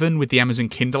 2011 with the Amazon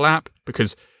Kindle app,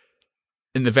 because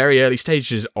in the very early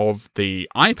stages of the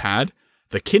iPad,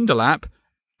 the Kindle app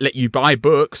let you buy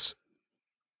books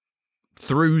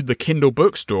through the Kindle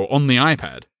bookstore on the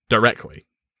iPad directly.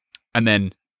 And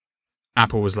then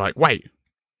Apple was like, wait,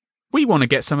 we want to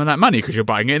get some of that money because you're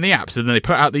buying it in the app. So then they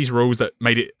put out these rules that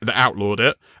outlawed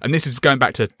it. And this is going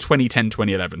back to 2010,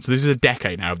 2011. So this is a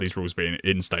decade now of these rules being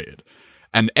instated.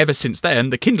 And ever since then,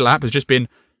 the Kindle app has just been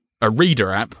a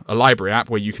reader app, a library app,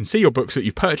 where you can see your books that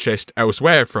you've purchased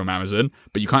elsewhere from Amazon,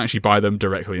 but you can't actually buy them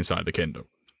directly inside the Kindle.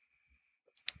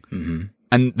 Mm-hmm.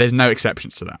 And there's no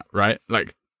exceptions to that, right?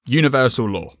 Like, universal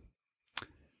law.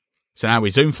 So now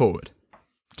we zoom forward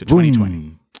to 2020.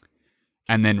 Boom.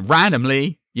 And then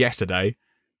randomly, yesterday,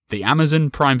 the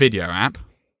Amazon Prime Video app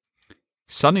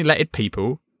suddenly let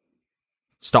people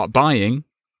start buying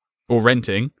or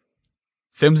renting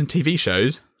films and TV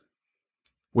shows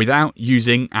without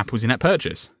using Apple's in-app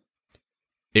purchase.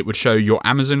 It would show your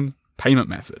Amazon payment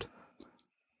method.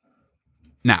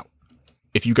 Now,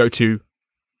 if you go to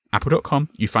apple.com,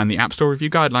 you find the App Store review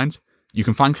guidelines, you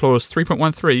can find clause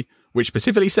 3.13, which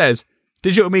specifically says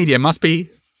digital media must be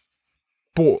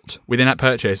bought with in-app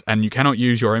purchase and you cannot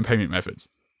use your own payment methods.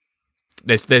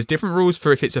 There's different rules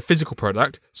for if it's a physical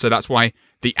product, so that's why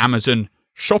the Amazon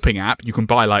shopping app, you can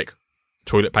buy like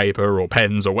toilet paper or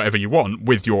pens or whatever you want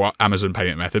with your Amazon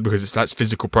payment method, because that's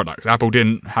physical products. Apple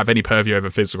didn't have any purview over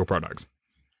physical products.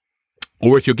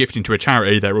 Or if you're gifting to a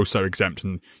charity, they're also exempt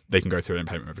and they can go through their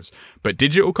payment methods. But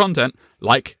digital content,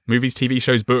 like movies, TV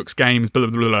shows, books, games, blah,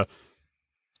 blah, blah, blah,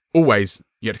 always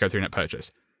you have to go through in-app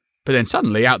purchase. But then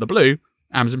suddenly, out of the blue,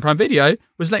 Amazon Prime Video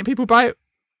was letting people buy it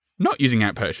not using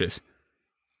in-app purchase.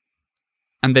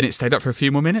 And then it stayed up for a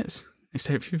few more minutes.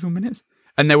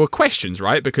 And there were questions,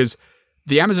 right? Because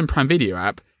the Amazon Prime Video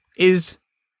app is,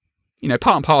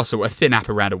 part and parcel a thin app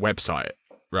around a website,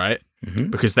 right? Mm-hmm.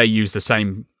 Because they use the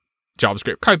same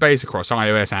JavaScript code base across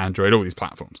iOS, Android, all these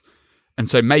platforms. And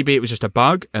so maybe it was just a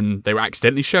bug and they were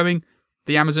accidentally showing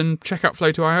the Amazon checkout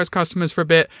flow to iOS customers for a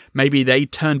bit. Maybe they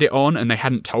turned it on and they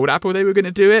hadn't told Apple they were going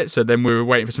to do it. So then we were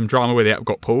waiting for some drama where the app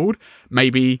got pulled.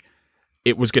 Maybe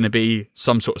it was going to be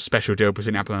some sort of special deal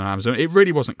between Apple and Amazon. It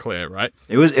really wasn't clear, right?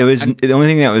 It was. The only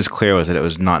thing that was clear was that it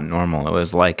was not normal. It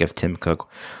was like if Tim Cook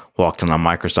walked in a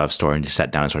Microsoft store and just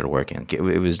sat down and started working.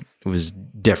 It was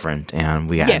different, and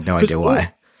we had no idea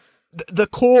why. The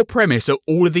core premise of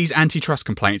all of these antitrust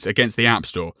complaints against the App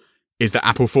Store is that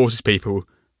Apple forces people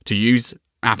to use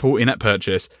Apple in-app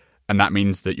purchase, and that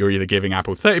means that you're either giving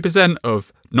Apple 30%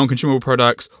 of non-consumable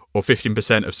products or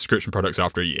 15% of subscription products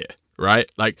after a year, right?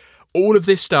 Like all of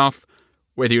this stuff,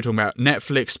 whether you're talking about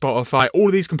Netflix, Spotify, all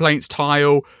of these complaints,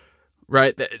 Tile,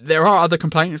 right? There are other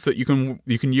complaints that you can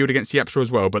yield against the App Store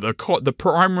as well, but the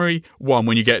primary one,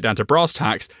 when you get down to brass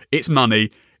tacks, it's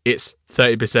money. It's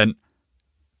 30%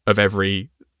 of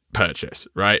every purchase,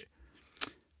 right?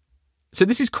 So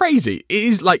this is crazy. It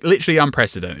is like literally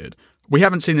unprecedented. We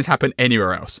haven't seen this happen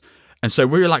anywhere else. And so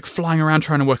we were like flying around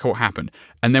trying to work out what happened.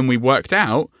 And then we worked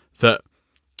out that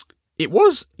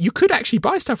you could actually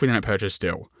buy stuff with in-app purchase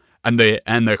still. And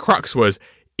the crux was,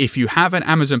 if you have an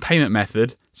Amazon payment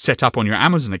method set up on your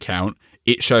Amazon account,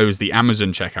 it shows the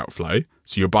Amazon checkout flow.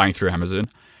 So you're buying through Amazon.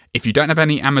 If you don't have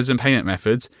any Amazon payment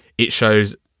methods, it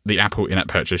shows the Apple in-app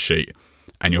purchase sheet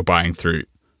and you're buying through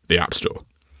the App Store.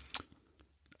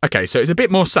 Okay, so it's a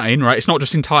bit more sane, right? It's not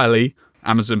just entirely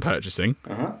Amazon purchasing.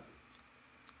 Uh-huh.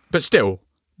 But still,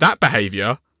 that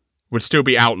behavior would still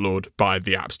be outlawed by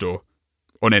the App Store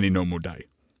on any normal day.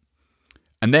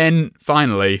 And then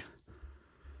finally,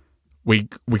 we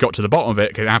got to the bottom of it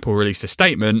because Apple released a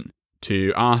statement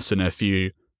to us and a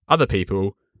few other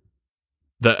people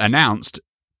that announced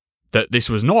that this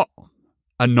was not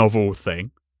a novel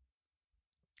thing.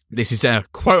 This is a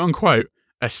quote-unquote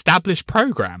established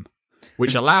program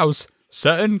which allows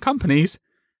certain companies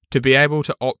to be able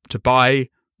to opt to buy,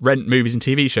 rent movies and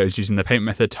TV shows using the payment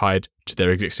method tied to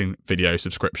their existing video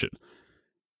subscription.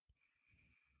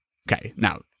 Okay,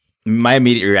 now my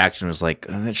immediate reaction was like,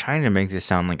 they're trying to make this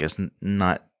sound like it's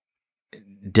not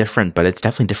different, but it's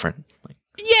definitely different.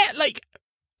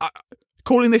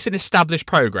 Calling this an established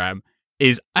program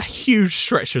is a huge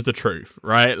stretch of the truth,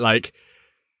 right? Like,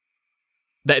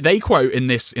 they quote in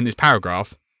this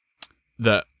paragraph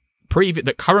that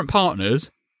current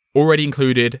partners already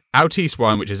included Altice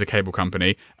One, which is a cable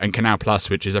company, and Canal Plus,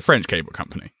 which is a French cable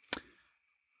company.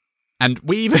 And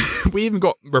we even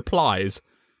got replies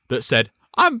that said,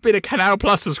 I've been a Canal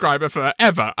Plus subscriber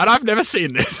forever, and I've never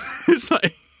seen this. It's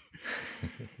like,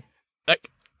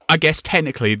 I guess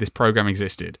technically this program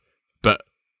existed, but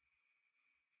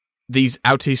these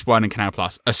Altice One and Canal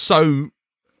Plus are so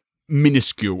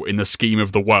minuscule in the scheme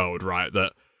of the world, right,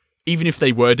 that even if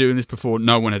they were doing this before,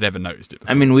 no one had ever noticed it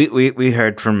before. I mean, we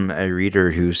heard from a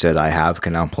reader who said, I have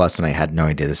Canal Plus, and I had no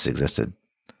idea this existed.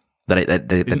 That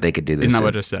they could do this. Isn't that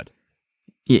what I just said?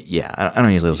 Yeah. I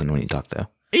don't usually listen when you talk, though.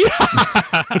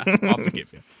 I'll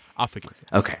forgive you.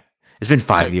 Okay. It's been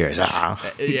 5 years.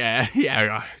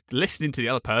 Yeah. Listening to the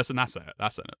other person, that's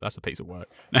a piece of work.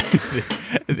 I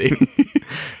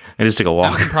just took a walk.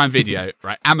 Amazon Prime Video,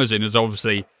 right? Amazon is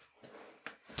obviously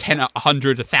 10,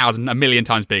 100, 1,000, a million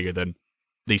times bigger than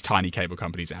these tiny cable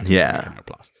companies and Canal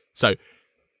Plus. So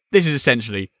this is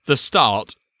essentially the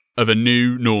start of a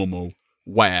new normal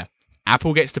where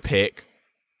Apple gets to pick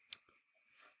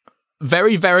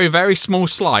very, very, very small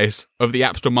slice of the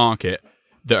App Store market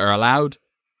that are allowed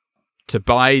to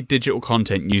buy digital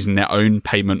content using their own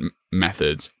payment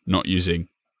methods, not using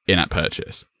in-app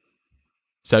purchase.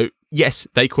 So, yes,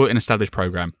 they call it an established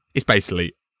program. It's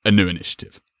basically a new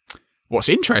initiative. What's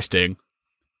interesting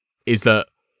is that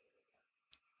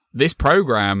this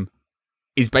program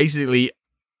is basically,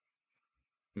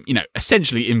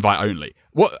 essentially invite only.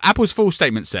 What Apple's full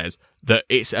statement says that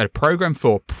it's a program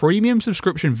for premium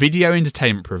subscription video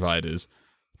entertainment providers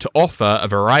to offer a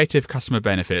variety of customer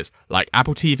benefits like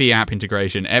Apple TV app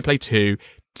integration, AirPlay 2,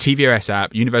 tvOS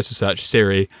app, universal search,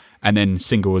 Siri, and then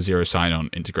single or zero sign-on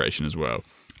integration as well.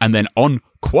 And then on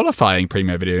qualifying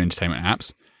premium video entertainment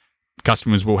apps,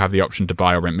 customers will have the option to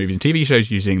buy or rent movies and TV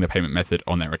shows using the payment method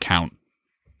on their account.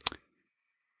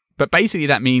 But basically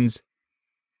that means,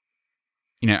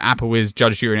 Apple is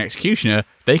judge, jury, and executioner.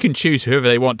 They can choose whoever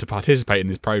they want to participate in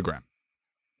this program,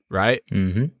 right?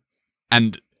 Mm-hmm.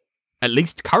 And at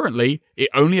least currently, it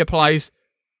only applies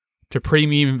to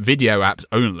premium video apps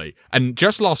only. And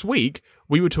just last week,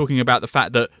 we were talking about the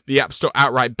fact that the App Store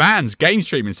outright bans game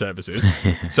streaming services.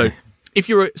 So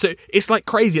it's like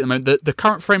crazy at the moment. The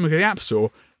current framework of the App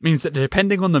Store means that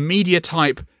depending on the media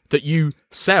type that you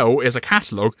sell as a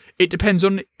catalog, it depends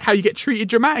on how you get treated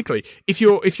dramatically. If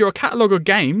you're a catalog of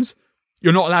games,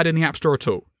 you're not allowed in the App Store at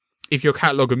all. If you're a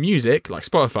catalog of music, like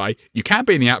Spotify, you can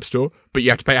be in the App Store, but you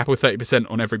have to pay Apple 30%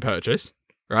 on every purchase,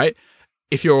 right?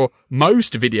 If you're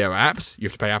most video apps, you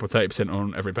have to pay Apple 30%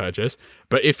 on every purchase.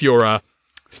 But if you're a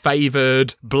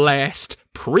favored, blessed,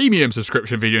 premium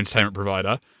subscription video entertainment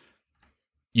provider,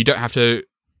 you don't have to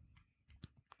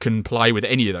comply with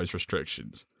any of those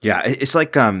restrictions. Yeah, it's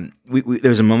like there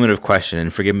was a moment of question,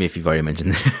 and forgive me if you've already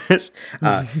mentioned this,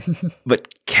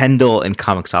 but Kindle and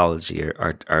Comixology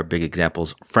are big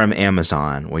examples from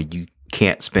Amazon where you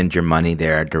can't spend your money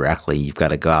there directly. You've got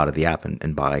to go out of the app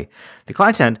and buy the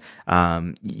content.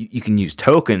 You can use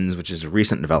tokens, which is a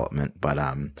recent development, but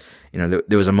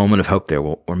there was a moment of hope there,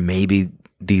 or maybe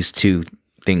these two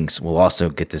things will also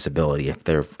get this ability if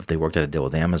they worked out a deal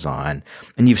with Amazon.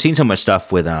 And you've seen so much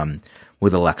stuff with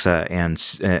Alexa and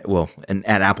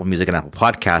Apple Music and Apple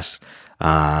Podcasts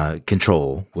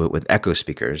control with Echo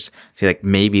speakers. I feel like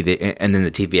maybe and then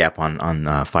the TV app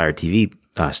on Fire TV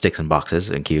sticks and boxes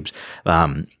and cubes.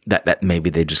 That maybe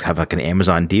they just have like an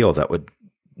Amazon deal that would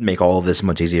make all of this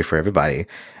much easier for everybody.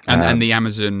 And the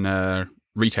Amazon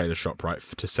retailer shop, right,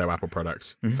 to sell Apple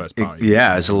products first party.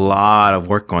 Yeah, there's a lot of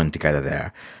work going together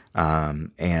there.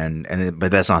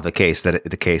 But that's not the case.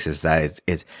 The case is that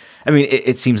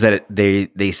it seems that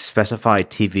they specify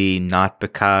TV not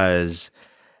because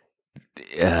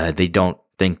they don't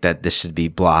think that this should be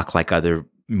blocked like other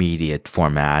media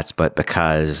formats, but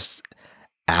because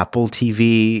Apple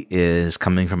TV is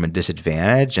coming from a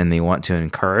disadvantage and they want to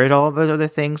encourage all of those other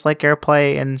things like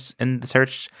AirPlay and the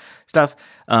search stuff.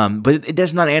 But it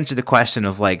does not answer the question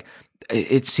of like,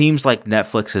 it seems like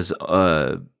Netflix is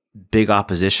a big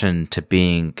opposition to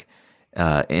being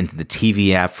into the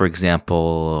TV app, for example,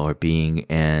 or being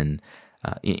in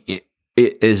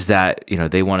it is that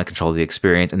they want to control the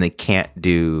experience and they can't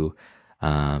do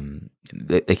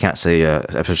they can't say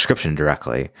a subscription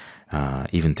directly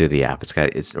even through the app.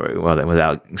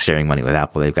 Without sharing money with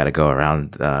Apple, they've got to go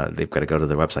around. They've got to go to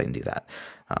their website and do that.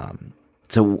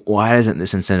 So why doesn't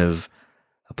this incentive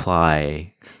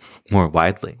apply more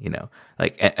widely?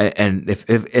 And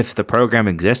if the program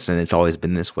exists and it's always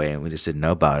been this way and we just didn't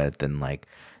know about it, then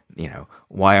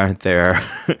why isn't there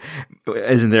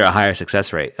a higher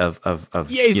success rate of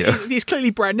it's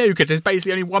clearly brand new because there's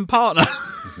basically only one partner.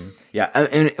 Yeah,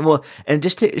 and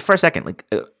just for a second,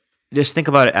 just think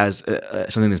about it as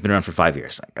something that's been around for 5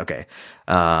 years. Okay,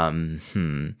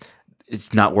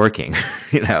 it's not working.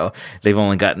 They've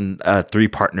only gotten 3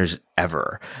 partners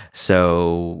ever,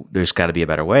 so there's got to be a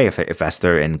better way if that's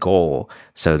their end goal.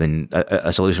 So then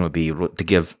a solution would be to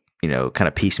give kind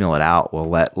of piecemeal it out. We'll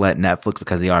let Netflix,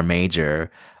 because they are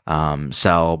major,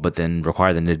 sell, but then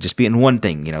require them to just be in one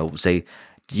thing. Say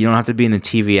you don't have to be in the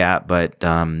TV app, but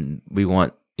we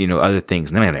want other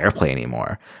things. And they don't have AirPlay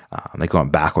anymore. They're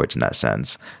going backwards in that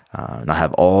sense. Not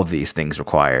have all of these things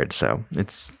required. So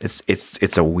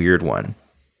it's a weird one.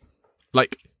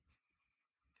 Like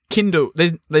Kindle,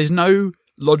 there's no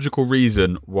logical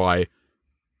reason why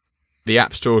the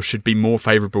App Store should be more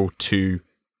favorable to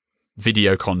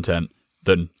video content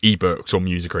than ebooks or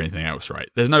music or anything else, right?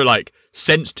 There's no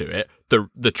sense to it.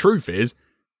 The truth is,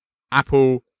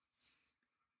 Apple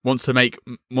wants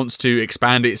to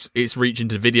expand its reach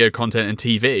into video content and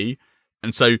TV,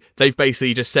 and so they've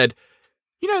basically just said,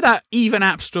 that even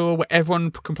App Store where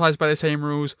everyone complies by the same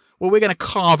rules, well, we're going to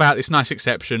carve out this nice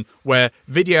exception where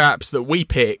video apps that we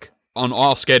pick on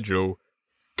our schedule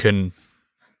can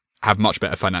have much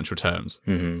better financial terms,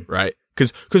 right?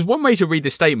 Because one way to read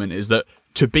this statement is that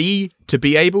to be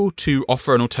able to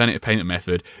offer an alternative payment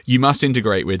method, you must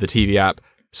integrate with the TV app,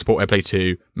 support AirPlay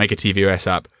 2, make a tvOS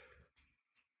app,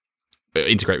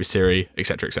 integrate with Siri,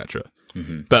 etc., etc.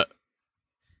 But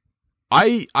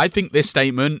I think this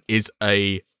statement is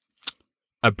a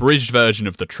abridged version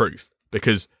of the truth,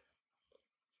 because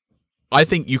I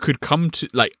think you could come to,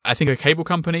 I think a cable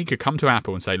company could come to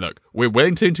Apple and say, look, we're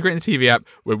willing to integrate the TV app,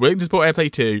 we're willing to support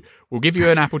AirPlay 2, we'll give you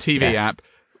an Apple TV app,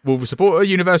 we'll support a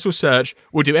universal search,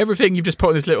 we'll do everything you've just put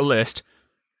on this little list.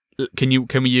 Can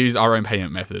we use our own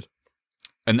payment method?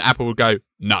 And Apple would go,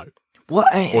 no.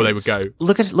 What? Or they would go,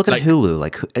 look at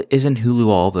Hulu. Isn't Hulu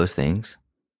all those things?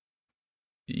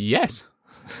 Yes.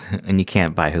 And you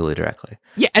can't buy Hulu directly.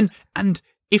 Yeah, and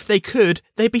if they could,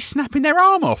 they'd be snapping their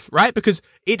arm off, right? Because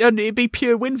it'd be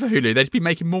pure win for Hulu. They'd be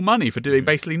making more money for doing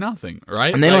basically nothing,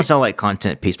 right? And they don't sell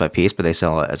content piece by piece, but they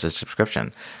sell it as a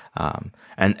subscription.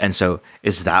 And so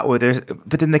is that where there's?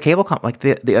 But then the cable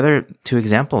the other two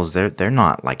examples, they're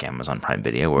not like Amazon Prime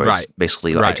Video, where it's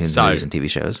basically iTunes movies and TV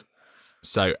shows.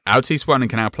 So Altice One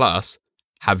and Canal Plus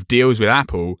have deals with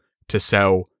Apple to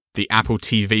sell the Apple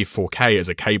TV 4K as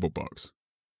a cable box.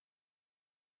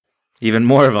 Even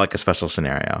more of a special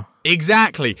scenario.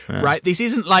 Exactly, right? This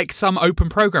isn't like some open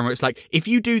program where it's like, if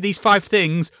you do these 5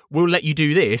 things, we'll let you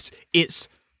do this. It's,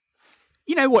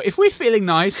 you know what, if we're feeling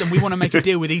nice and we want to make a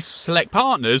deal with these select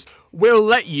partners, we'll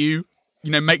let you,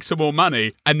 make some more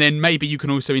money, and then maybe you can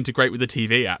also integrate with the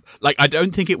TV app. I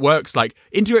don't think it works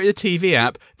integrate with the TV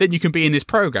app, then you can be in this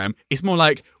program. It's more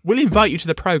like, we'll invite you to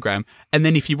the program, and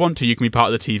then if you want to, you can be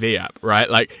part of the TV app, right?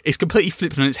 It's completely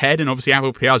flipped on its head, and obviously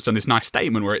Apple PR has done this nice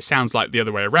statement where it sounds like the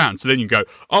other way around. So then you go,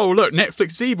 oh, look,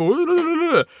 Netflix is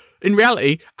evil. In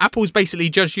reality, Apple's basically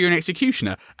judge, jury, and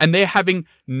executioner, and they're having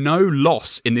no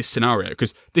loss in this scenario,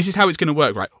 because this is how it's going to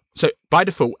work, right? So by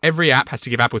default, every app has to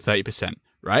give Apple 30%,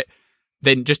 right?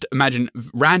 Then just imagine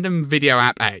random video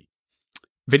app A.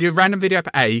 Random video app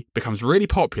A becomes really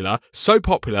popular, so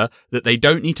popular that they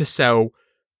don't need to sell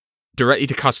directly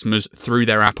to customers through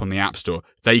their app on the App Store.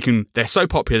 They're so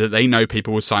popular that they know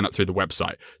people will sign up through the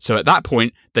website. So at that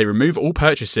point, they remove all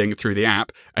purchasing through the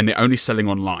app and they're only selling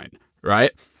online,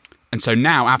 right? And so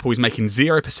now Apple is making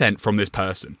 0% from this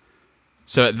person.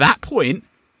 So at that point,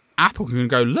 Apple can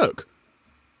go, look,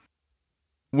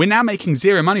 we're now making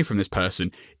zero money from this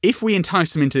person. If we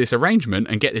entice them into this arrangement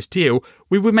and get this deal,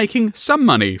 we were making some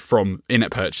money from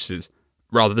in-app purchases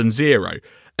rather than zero.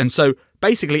 And so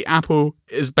basically Apple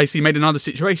has basically made another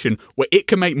situation where it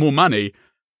can make more money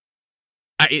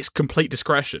at its complete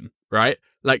discretion, right?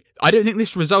 Like, I don't think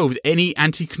this resolves any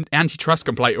antitrust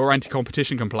complaint or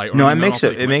anti-competition complaint. Or no, it makes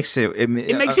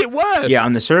it worse. Yeah,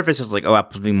 on the surface, it's like, oh,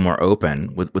 Apple's being more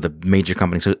open with a major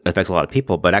company, so it affects a lot of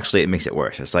people. But actually, it makes it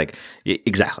worse. It's like,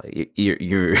 exactly,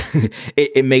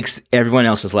 it makes everyone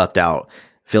else is left out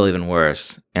feel even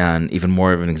worse, and even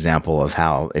more of an example of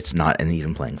how it's not an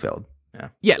even playing field.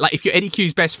 Yeah, like if you're Eddie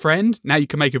Q's best friend, now you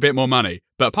can make a bit more money.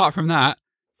 But apart from that,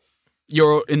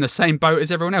 you're in the same boat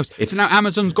as everyone else. So now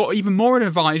Amazon's got even more of an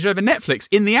advantage over Netflix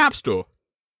in the App Store.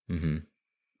 Mm-hmm.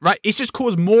 Right? It's just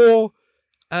caused more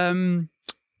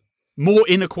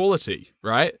inequality,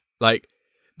 right? Like,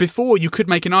 before you could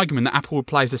make an argument that Apple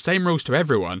applies the same rules to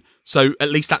everyone, so at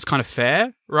least that's kind of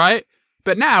fair, right?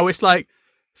 But now it's like,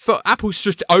 for Apple's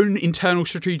just own internal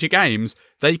strategic aims,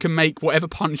 they can make whatever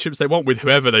partnerships they want with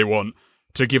whoever they want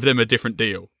to give them a different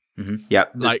deal. Mm-hmm. Yeah.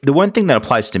 Like, the one thing that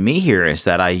applies to me here is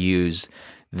that I use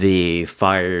the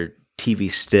Fire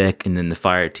TV stick and then the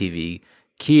Fire TV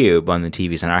Cube on the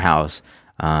TVs in our house,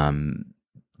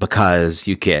 because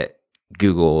you get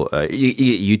Google, you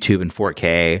get YouTube in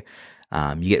 4K,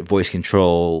 you get voice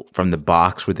control from the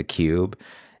box with the Cube.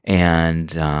 And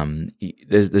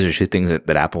those are two things that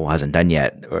Apple hasn't done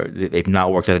yet, or they've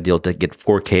not worked out a deal to get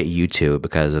 4K YouTube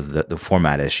because of the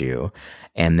format issue.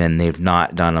 And then they've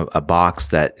not done a box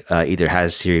that either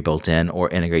has Siri built in or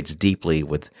integrates deeply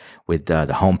with the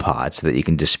HomePod, so that you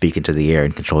can just speak into the air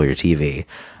and control your TV.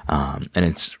 And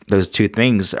it's those two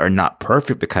things are not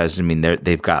perfect because, I mean,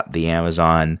 they've got the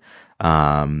Amazon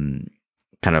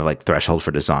kind of like threshold for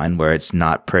design where it's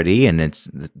not pretty, and it's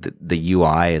the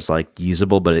UI is like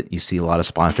usable, but you see a lot of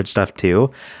sponsored stuff too.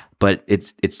 But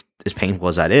it's as painful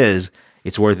as that is,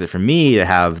 it's worth it for me to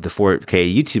have the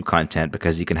 4K YouTube content,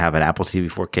 because you can have an Apple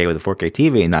TV 4K with a 4K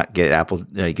TV and not get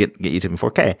get YouTube in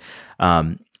 4K.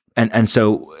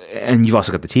 And you've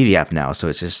also got the TV app now, so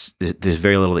it's just there's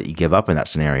very little that you give up in that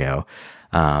scenario.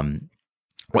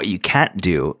 What you can't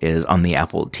do is on the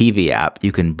Apple TV app,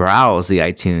 you can browse the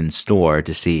iTunes store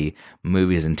to see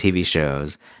movies and TV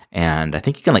shows. And I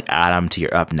think you can like add them to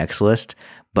your up next list,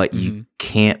 but you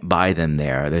can't buy them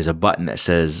there. There's a button that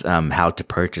says how to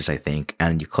purchase, I think,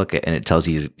 and you click it and it tells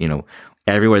you,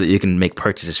 everywhere that you can make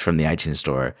purchases from the iTunes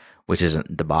store, which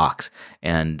isn't the box.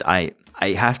 And I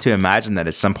have to imagine that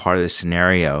as some part of the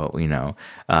scenario,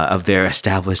 of their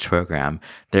established program,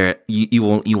 you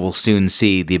will soon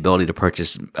see the ability to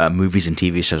purchase movies and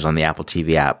TV shows on the Apple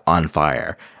TV app on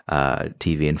Fire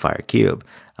TV and Fire Cube.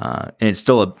 And it's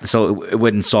still so it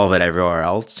wouldn't solve it everywhere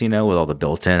else, with all the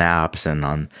built-in apps and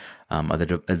on other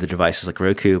devices like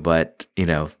Roku. But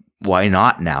why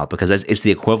not now? Because it's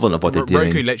the equivalent of what they're doing.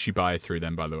 Roku lets you buy through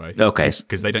them, by the way. Okay.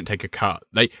 Because they don't take a cut.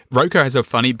 Roku has a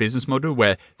funny business model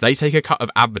where they take a cut of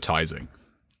advertising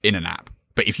in an app.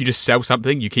 But if you just sell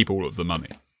something, you keep all of the money.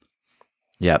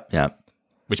 Yep.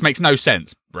 Which makes no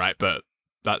sense, right? But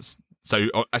that's... So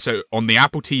on the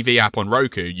Apple TV app on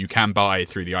Roku, you can buy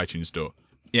through the iTunes store.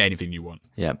 Yeah, anything you want.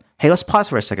 Yeah. Hey, let's pause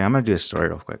for a second. I'm going to do a story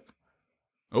real quick.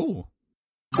 Oh.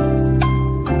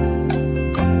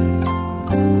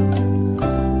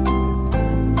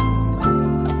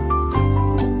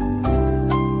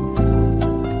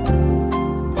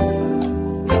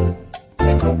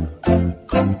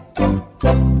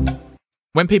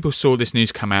 When people saw this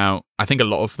news come out, I think a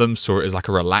lot of them saw it as like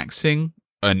a relaxing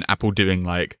and Apple doing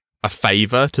like a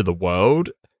favor to the world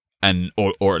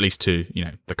or at least to,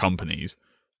 the companies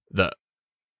that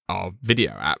are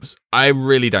video apps. I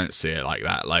really don't see it like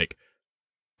that. Like,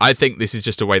 I think this is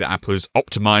just a way that Apple has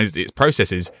optimized its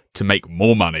processes to make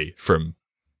more money from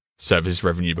service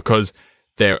revenue, because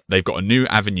they've got a new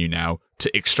avenue now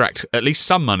to extract at least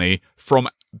some money from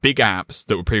big apps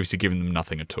that were previously giving them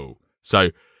nothing at all.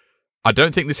 So I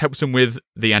don't think this helps them with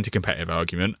the anti-competitive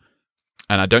argument,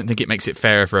 and I don't think it makes it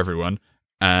fairer for everyone,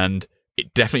 and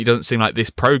it definitely doesn't seem like this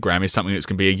program is something that's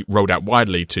going to be rolled out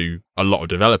widely to a lot of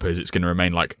developers. It's going to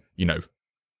remain like,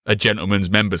 a gentleman's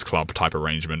members club type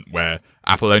arrangement where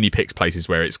Apple only picks places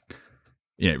where it's,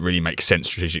 it really makes sense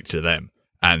strategic to them.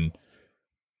 And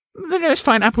it's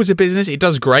fine. Apple's a business. It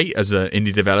does great as an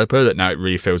indie developer that now it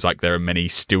really feels like there are many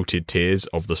stilted tiers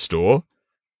of the store.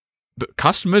 But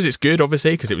customers, it's good,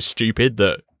 obviously, because it was stupid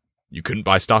that you couldn't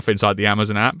buy stuff inside the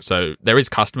Amazon app. So there is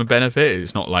customer benefit.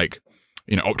 It's not like,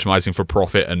 optimizing for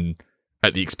profit and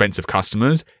at the expense of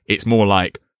customers. It's more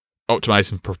like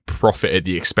optimizing for profit at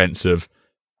the expense of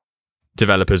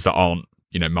developers that aren't,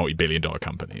 multi-billion-dollar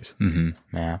companies. Mm-hmm.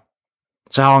 Yeah.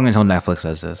 So how long until Netflix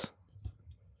does this?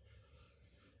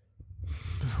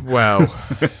 Well,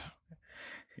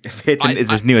 it's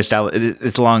this new established,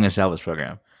 it's a long established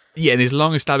program. Yeah, this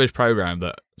long established program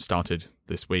that started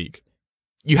this week.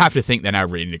 You have to think they're now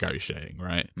renegotiating,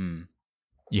 right? Mm.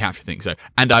 You have to think so.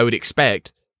 And I would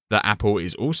expect that Apple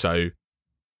is also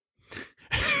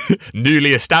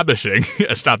newly establishing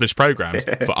established programs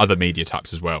for other media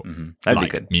types as well. Mm-hmm. That'd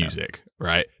like be good. Music,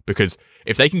 right? Because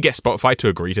if they can get Spotify to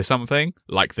agree to something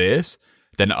like this,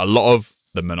 then a lot of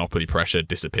the monopoly pressure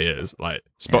disappears. Like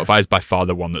Spotify is by far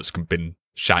the one that's been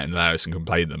shouting the loudest and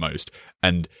complaining the most.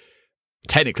 And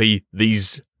technically,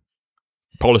 these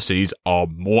policies are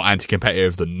more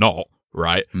anti-competitive than not,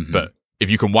 right? Mm-hmm. But if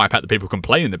you can wipe out the people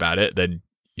complaining about it, then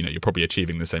you're probably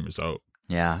achieving the same result.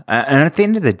 Yeah, and at the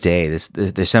end of the day,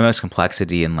 there's so much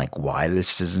complexity in like why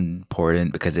this is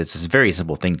important, because it's this very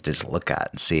simple thing to just look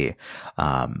at and see,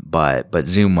 but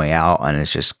zoom way out, and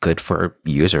it's just good for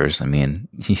users. I mean,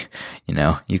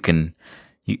 you can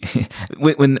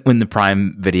when the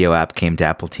Prime Video app came to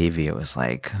Apple TV, it was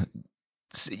like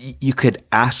you could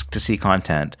ask to see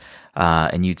content,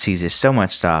 and you'd see just so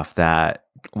much stuff that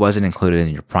wasn't included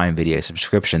in your Prime Video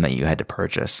subscription that you had to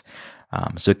purchase.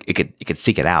 So it could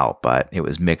seek it out, but it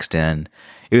was mixed in.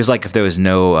 It was like if there was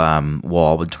no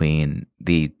wall between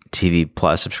the TV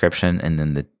Plus subscription and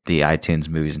then the iTunes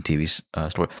movies and TV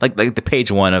store, like the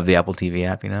page one of the Apple TV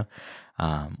app,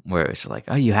 where it's like,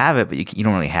 oh, you have it, but you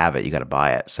don't really have it. You got to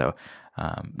buy it. So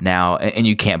now, and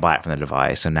you can't buy it from the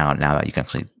device. So now that you can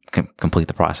actually complete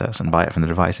the process and buy it from the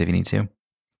device if you need to.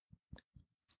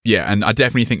 Yeah, and I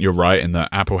definitely think you're right in that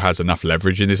Apple has enough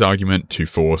leverage in this argument to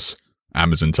force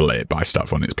Amazon to let it buy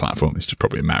stuff on its platform. It's just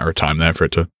probably a matter of time there for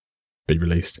it to be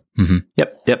released. Mm-hmm.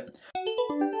 Yep.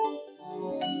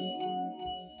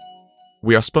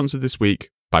 We are sponsored this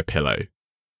week by Pillow.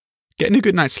 Getting a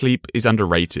good night's sleep is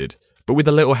underrated, but with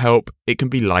a little help, it can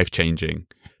be life-changing.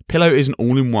 Pillow is an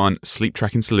all-in-one sleep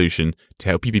tracking solution to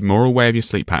help you be more aware of your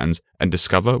sleep patterns and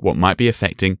discover what might be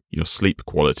affecting your sleep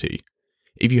quality.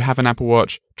 If you have an Apple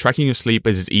Watch, tracking your sleep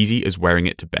is as easy as wearing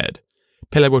it to bed.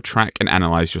 Pillow will track and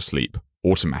analyze your sleep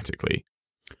automatically.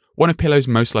 One of Pillow's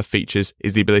most loved features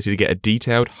is the ability to get a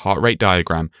detailed heart rate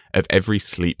diagram of every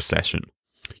sleep session.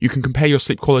 You can compare your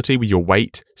sleep quality with your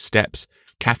weight, steps,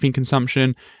 caffeine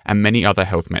consumption, and many other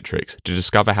health metrics to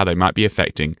discover how they might be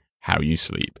affecting how you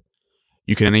sleep.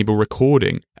 You can enable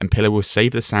recording, and Pillow will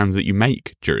save the sounds that you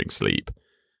make during sleep.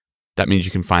 That means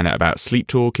you can find out about sleep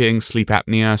talking, sleep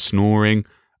apnea, snoring,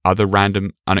 other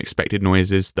random, unexpected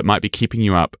noises that might be keeping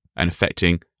you up and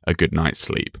affecting a good night's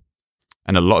sleep.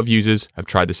 And a lot of users have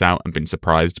tried this out and been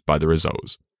surprised by the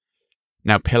results.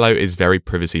 Now, Pillow is very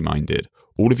privacy-minded.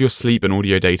 All of your sleep and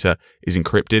audio data is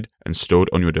encrypted and stored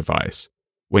on your device.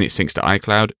 When it syncs to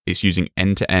iCloud, it's using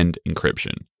end-to-end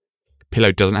encryption.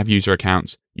 Pillow doesn't have user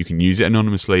accounts, you can use it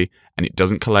anonymously, and it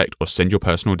doesn't collect or send your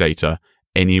personal data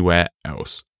anywhere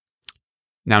else.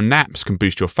 Now, naps can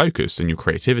boost your focus and your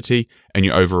creativity and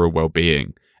your overall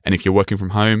well-being. And if you're working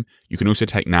from home, you can also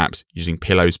take naps using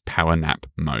Pillow's power nap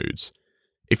modes.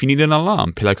 If you need an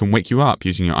alarm, Pillow can wake you up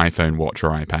using your iPhone, watch, or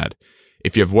iPad.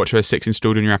 If you have watchOS 6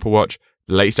 installed on your Apple Watch,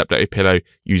 the latest update of Pillow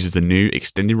uses the new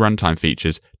extended runtime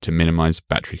features to minimize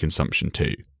battery consumption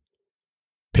too.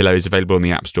 Pillow is available in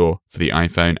the App Store for the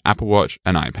iPhone, Apple Watch,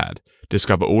 and iPad.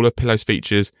 Discover all of Pillow's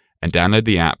features and download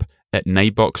the app at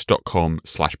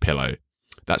neighbox.com/pillow.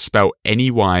 That's spelled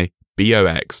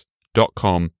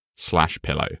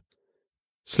neybox.com/pillow.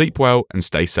 Sleep well and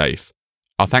stay safe.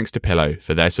 Our thanks to Pillow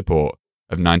for their support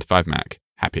of 9to5Mac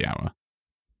Happy Hour.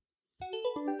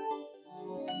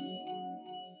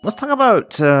 Let's talk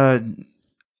about a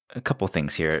couple of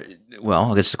things here.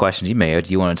 Well, I guess the question you made,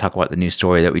 do you want to talk about the news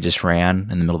story that we just ran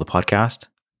in the middle of the podcast?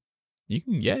 If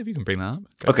you can bring that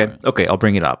up. Okay, I'll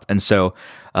bring it up. And so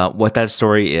what that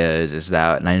story is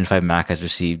that 9to5Mac has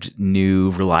received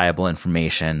new reliable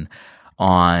information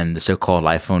on the so-called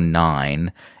iPhone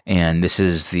 9, and this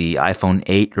is the iPhone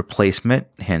 8 replacement,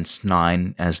 hence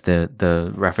 9 as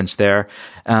the reference there,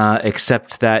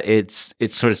 except that it's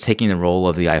sort of taking the role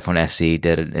of the iPhone SE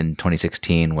did in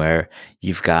 2016, where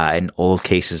you've got an old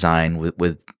case design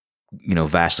with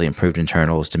vastly improved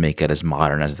internals to make it as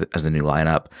modern as the new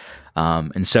lineup.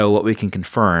 And so what we can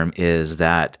confirm is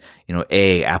that,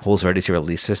 Apple's ready to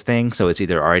release this thing. So it's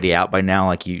either already out by now,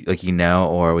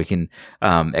 or we can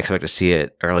expect to see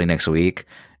it early next week,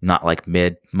 not like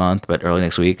mid-month, but early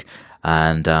next week.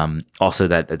 And also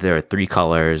that there are 3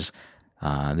 colors.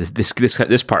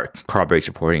 This part corroborates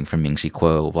reporting from Ming-Chi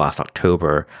Kuo last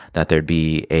October that there'd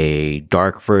be a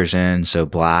dark version, so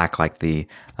black, like you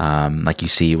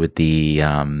see with the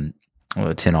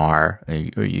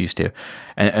 10R you're used to,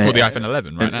 and the iPhone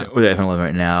 11 right now. With the iPhone 11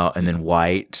 right now, and then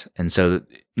white, and so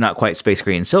not quite space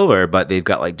gray and silver, but they've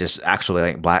got like just actually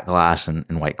like black glass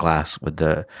and white glass with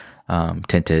the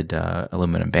tinted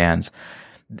aluminum bands.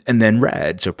 And then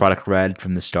red, so product red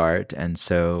from the start. And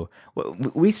so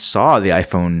we saw the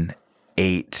iPhone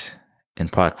 8 in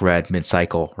product red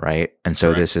mid-cycle, right? And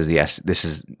so this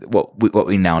is what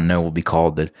we now know will be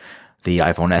called the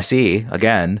iPhone SE.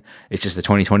 Again, it's just the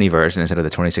 2020 version instead of the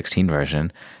 2016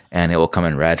 version, and it will come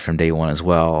in red from day one as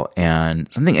well. And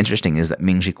something interesting is that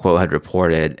Ming-Chi Kuo had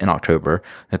reported in October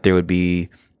that there would be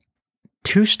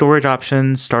 2 storage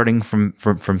options starting from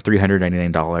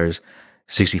 $399.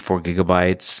 64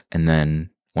 gigabytes and then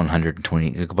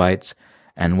 120 gigabytes.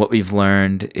 And what we've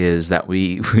learned is that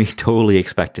we totally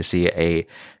expect to see a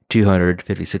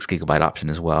 256 gigabyte option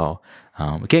as well.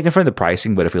 We can't confirm the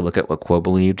pricing, but if we look at what Kuo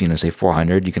believed, say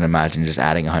 400, you can imagine just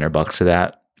adding $100 to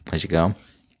that as you go.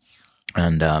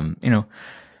 And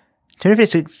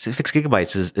 256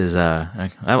 gigabytes is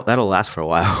that'll last for a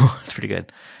while. It's pretty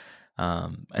good.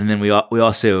 And then we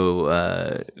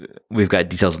also we've got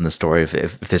details in the story if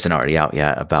this isn't already out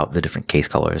yet about the different case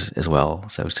colors as well.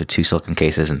 So 2 silicone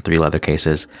cases and 3 leather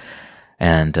cases.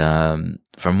 And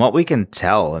from what we can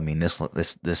tell, I mean this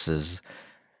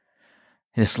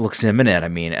looks imminent. I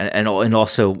mean, and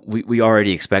also we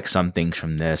already expect some things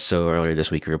from this. So earlier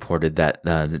this week we reported that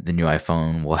the new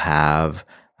iPhone will have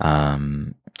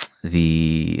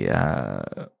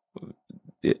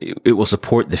it will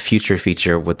support the future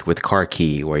feature with car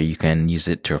key, where you can use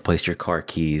it to replace your car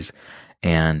keys.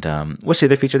 And what's the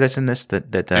other feature that's in this?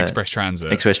 That Express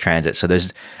Transit. Express Transit. So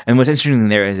and what's interesting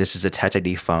there is this is a Touch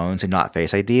ID phone, so not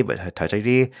Face ID, but Touch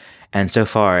ID. And so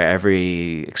far,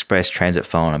 every Express Transit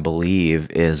phone, I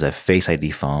believe, is a Face ID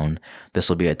phone. This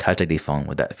will be a Touch ID phone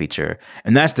with that feature,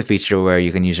 and that's the feature where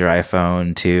you can use your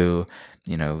iPhone to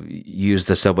use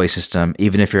the subway system.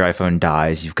 Even if your iPhone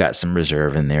dies, you've got some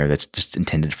reserve in there that's just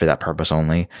intended for that purpose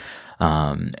only.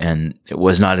 And it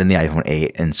was not in the iPhone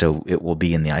 8, and so it will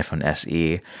be in the iPhone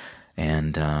SE.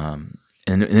 And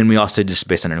then we also, just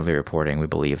based on earlier reporting, we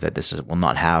believe that will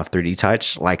not have 3D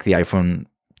Touch like the iPhone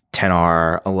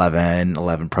 10R, 11,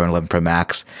 11 Pro, and 11 Pro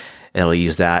Max. It'll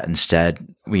use that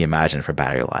instead, we imagine, for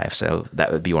battery life. So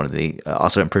that would be one of the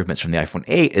also improvements from the iPhone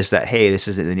 8 is that, hey, this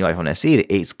is the new iPhone SE. The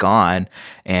 8's gone,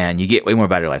 and you get way more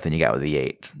battery life than you got with the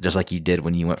 8. Just like you did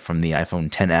when you went from the iPhone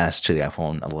 10s to the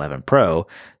iPhone 11 Pro.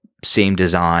 Same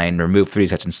design, remove 3D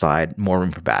Touch inside, more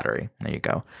room for battery. There you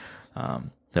go.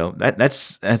 So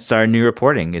that's our new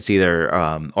reporting. It's either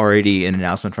already an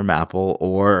announcement from Apple,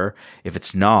 or if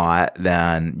it's not,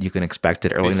 then you can expect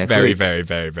it early next week. Very, very,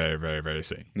 very, very, very, very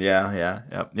soon. Yeah,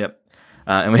 yep.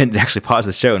 And we had to actually pause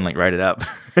the show and write it up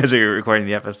as we were recording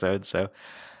the episode. So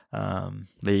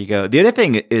there you go. The other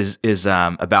thing is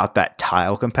about that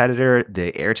Tile competitor,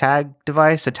 the AirTag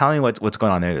device. So tell me what's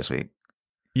going on there this week.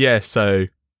 Yeah, so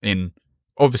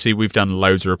obviously we've done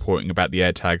loads of reporting about the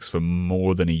AirTags for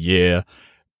more than a year.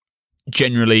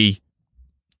 Generally,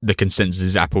 the consensus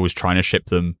is Apple was trying to ship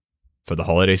them for the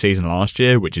holiday season last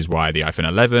year, which is why the iPhone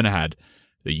 11 had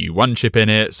the U1 chip in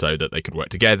it, so that they could work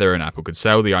together and Apple could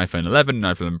sell the iPhone 11 and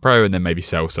iPhone 11 Pro, and then maybe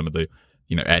sell some of the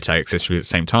AirTag accessories at the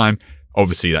same time.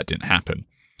 Obviously, that didn't happen.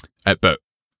 But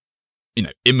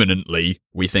imminently,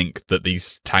 we think that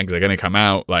these tags are going to come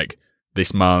out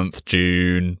this month,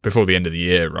 June, before the end of the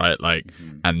year, right?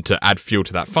 And to add fuel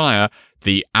to that fire,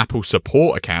 the Apple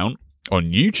support account on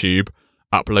YouTube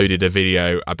uploaded a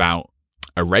video about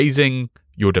erasing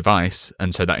your device,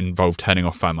 and so that involved turning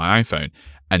off Find My iPhone.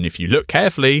 And if you look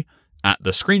carefully at the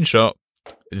screenshot,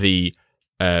 the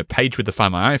page with the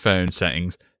Find My iPhone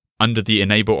settings, under the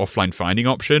Enable Offline Finding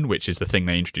option, which is the thing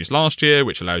they introduced last year,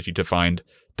 which allows you to find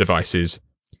devices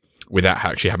without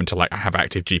actually having to have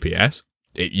active GPS.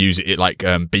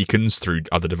 It beacons through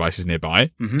other devices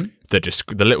nearby.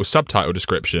 Mm-hmm. The little subtitle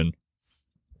description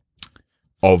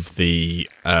of the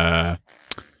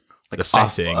the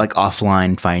setting, like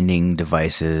offline finding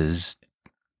devices.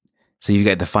 So you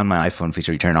get the Find My iPhone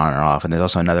feature, you turn on or off, and there's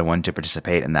also another one to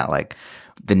participate in that, like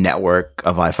the network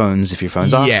of iPhones if your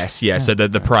phone's off. Yes, yeah. So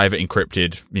the private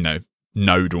encrypted,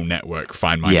 nodal network,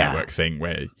 Find My network thing,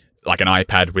 where like an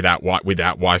iPad without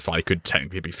Wi-Fi could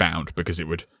technically be found because it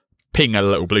would ping a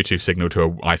little Bluetooth signal to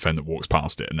an iPhone that walks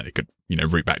past it, and it could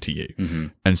route back to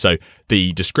you. And so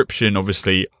the description,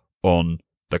 obviously, on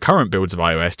the current builds of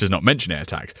iOS does not mention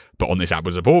AirTags, but on this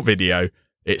Apple support video,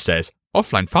 it says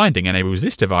offline finding enables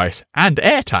this device and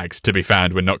AirTags to be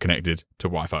found when not connected to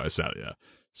Wi-Fi or cellular.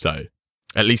 So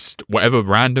at least whatever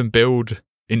random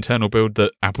internal build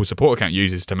that Apple support account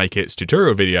uses to make its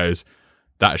tutorial videos,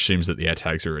 that assumes that the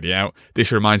AirTags are already out.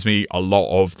 This reminds me a lot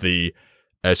of the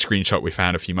screenshot we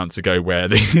found a few months ago where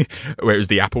where it was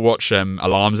the Apple Watch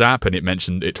alarms app, and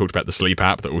it talked about the sleep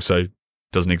app that also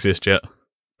doesn't exist yet.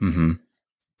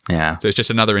 Yeah. So it's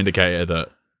just another indicator that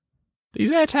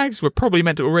these AirTags were probably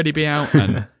meant to already be out,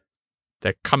 and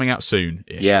they're coming out soon.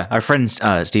 Yeah. Our friend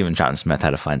Stephen John Smith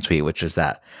had a fun tweet, which is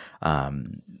that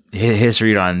his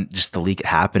read on just the leak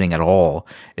happening at all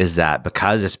is that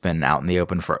because it's been out in the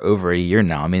open for over a year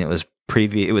now. I mean, it was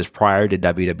prior to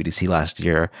WWDC last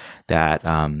year that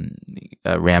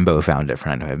Rambo found it for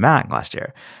 9to5Mac last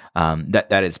year.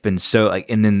 That it's been so like,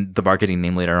 and then the marketing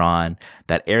name later on,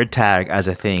 that AirTag as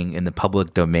a thing in the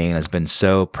public domain has been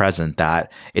so present that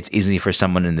it's easy for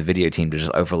someone in the video team to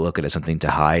just overlook it as something to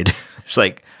hide. It's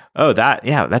like, oh,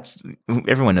 that's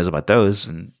everyone knows about those,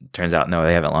 and turns out no,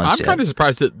 they haven't launched yet. I'm kind of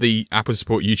surprised that the Apple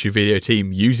Support YouTube video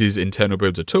team uses internal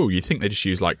builds at all. You'd think they just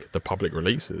use like the public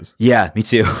releases. Yeah, me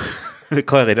too.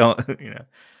 Clearly they don't.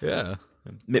 Yeah.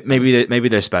 Maybe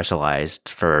they're specialized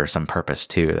for some purpose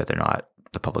too, that they're not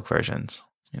the public versions.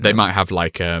 They might have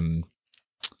like some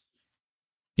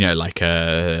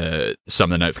of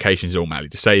the notifications are automatically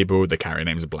disabled, the carrier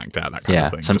names are blanked out, that kind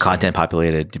of thing. Some content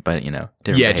populated, but different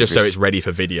behaviors. Just so it's ready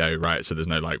for video, right? So there's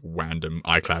no like random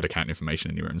iCloud account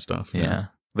information anywhere and stuff. Yeah.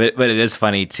 But it is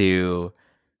funny to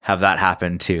have that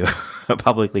happen to a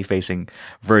publicly facing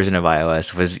version of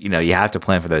iOS, because you have to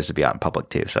plan for those to be out in public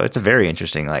too. So it's a very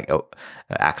interesting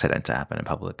accident to happen in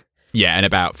public. Yeah, and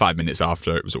about 5 minutes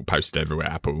after it was all posted everywhere,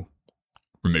 Apple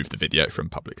removed the video from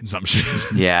public consumption.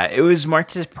 Yeah, it was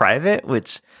marked as private,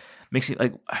 which makes it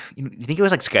like, you think it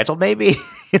was like scheduled maybe,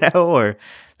 or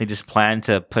they just planned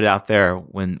to put it out there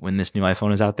when this new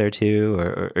iPhone is out there too,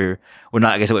 or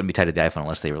not. I guess it wouldn't be tied to the iPhone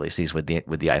unless they release these with the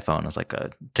iPhone as like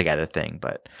a together thing.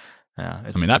 But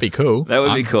that'd be cool. That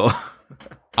would be cool.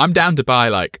 I'm down to buy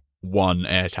like one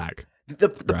AirTag. The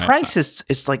price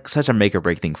is like such a make or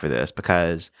break thing for this,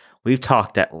 because we've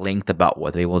talked at length about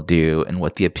what they will do and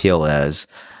what the appeal is,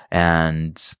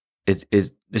 and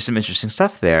there's some interesting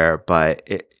stuff there. But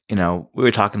we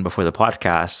were talking before the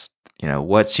podcast.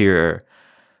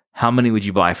 How many would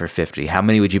you buy for $50? How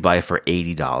many would you buy for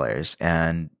 $80?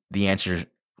 And the answer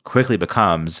quickly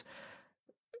becomes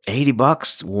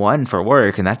 $80, one for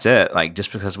work, and that's it. Like,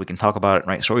 just because we can talk about it and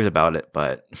write stories about it,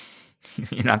 but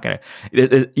you're not gonna.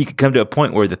 You could come to a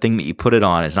point where the thing that you put it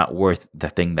on is not worth the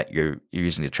thing that you're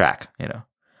using to track.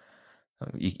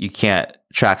 You can't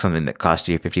track something that costs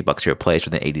you $50 to replace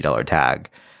with an $80 tag.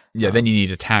 Yeah, then you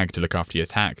need a tag to look after your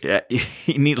tag. Yeah,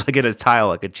 you need to get a tile,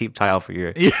 like a cheap tile for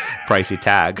your pricey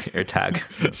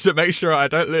AirTag. So make sure I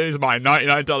don't lose my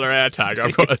 $99 AirTag.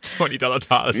 I've got a $20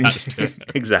 tile attached to it.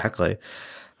 Exactly.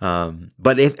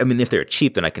 But if they're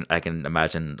cheap, then I can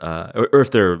imagine, or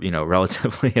if they're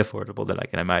relatively affordable, then I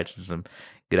can imagine some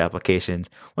good applications.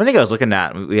 One thing I was looking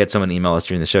at, we had someone email us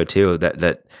during the show too,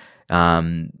 that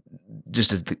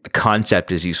just as the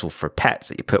concept is useful for pets,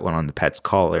 that you put one on the pet's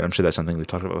collar. I'm sure that's something we've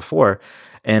talked about before.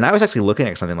 And I was actually looking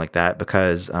at something like that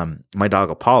because my dog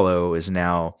Apollo is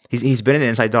now, he's been an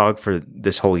inside dog for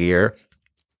this whole year,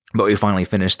 but we finally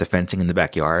finished the fencing in the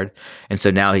backyard. And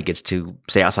so now he gets to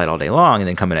stay outside all day long and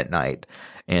then come in at night.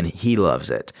 And he loves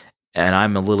it. And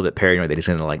I'm a little bit paranoid that he's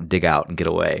going to like dig out and get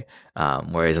away.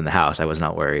 Whereas in the house, I was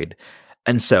not worried.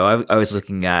 And so I was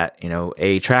looking at,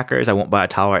 trackers. I won't buy a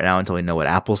towel right now until we know what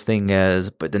Apple's thing is.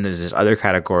 But then there's this other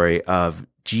category of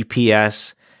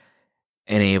GPS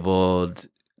enabled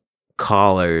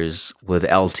collars with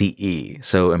LTE.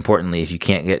 So importantly, if you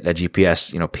can't get a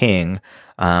GPS, ping,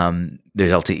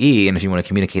 there's LTE. And if you want to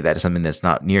communicate that to something that's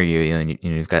not near you,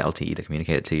 you've got LTE to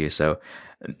communicate it to you. So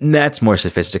that's more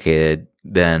sophisticated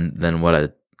than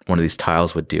what one of these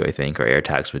tiles would do, I think, or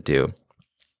AirTags would do.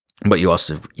 But you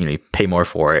also, you pay more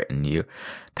for it and you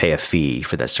pay a fee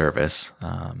for that service.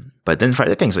 But then for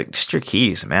other things like just your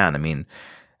keys, man,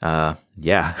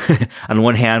 yeah. On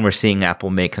one hand, we're seeing Apple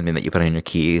make something that you put on your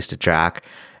keys to track.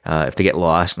 if they get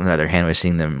lost. On the other hand, we're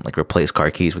seeing them like replace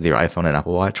car keys with your iPhone and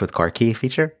Apple Watch with car key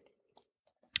feature.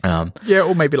 Yeah,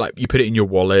 or maybe like you put it in your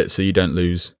wallet so you don't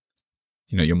lose,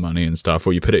 your money and stuff,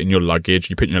 or you put it in your luggage,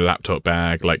 you put it in your laptop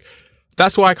bag. Like,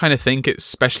 that's why I kind of think it's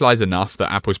specialized enough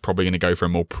that Apple's probably going to go for a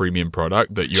more premium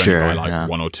product that you only buy like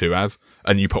one or two of,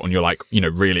 and you put on your like,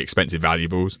 really expensive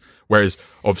valuables. Whereas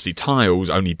obviously Tile's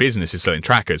only business is selling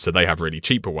trackers, so they have really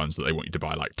cheaper ones that they want you to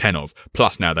buy like 10 of.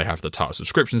 Plus now they have the Tile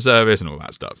subscription service and all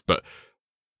that stuff. But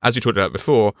as we talked about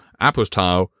before, Apple's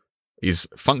Tile is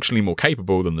functionally more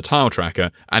capable than the Tile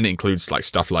tracker, and it includes like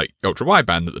stuff like ultra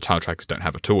wideband that the Tile trackers don't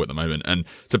have at all at the moment. And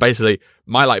so basically,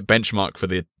 my like benchmark for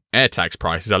the AirTags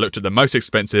prices, I looked at the most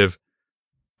expensive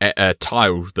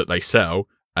Tile that they sell,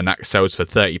 and that sells for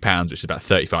 £30, which is about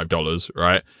 $35,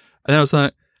 right? And then I was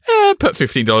like, put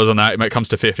 $15 on that. It comes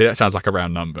to 50. That sounds like a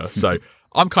round number. So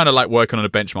I'm kind of like working on a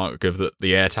benchmark of the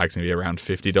AirTags going to be around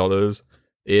 $50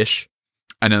 ish,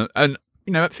 and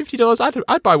at $50,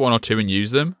 I'd buy one or two and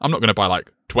use them. I'm not going to buy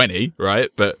like 20, right?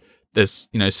 But there's,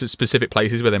 specific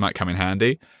places where they might come in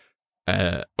handy.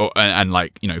 And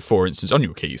like, for instance, on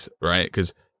your keys, right?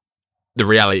 Because the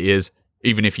reality is,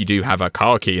 even if you do have a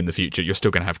car key in the future, you're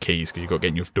still going to have keys because you've got to get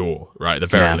in your door, right? At the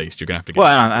very least, you're going to have to get Well,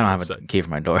 I don't have a key for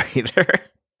my door either.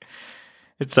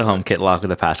 It's a HomeKit lock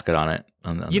with a passcode on it.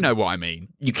 You know what I mean.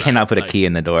 You cannot put a key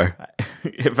in the door.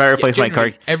 If I replace my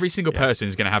car... Every single person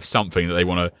is going to have something that they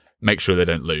want to make sure they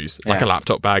don't lose. Like a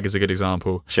laptop bag is a good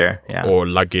example. Sure, yeah. Or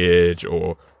luggage,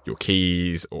 or your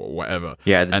keys, or whatever.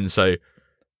 Yeah. And so,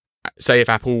 say if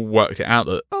Apple worked it out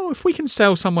that, if we can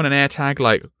sell someone an AirTag,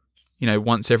 like,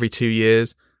 once every 2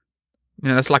 years,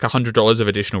 that's like $100 of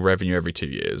additional revenue every 2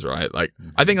 years, right? Like,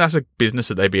 I think that's a business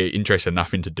that they'd be interested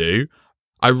enough in to do.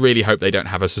 I really hope they don't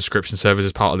have a subscription service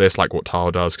as part of this, like what Tile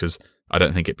does, because I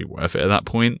don't think it'd be worth it at that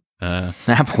point.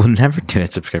 Apple would never do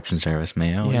a subscription service,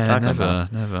 man. Yeah,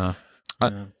 never.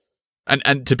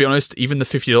 And to be honest, even the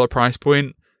 $50 price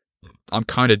point, I'm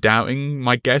kind of doubting.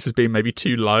 My guess has been maybe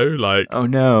too low. Like, oh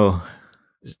no.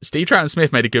 Steve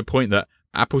Troughton-Smith made a good point that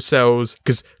Apple sells,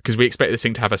 because we expect this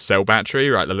thing to have a cell battery,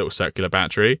 right? The little circular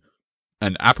battery.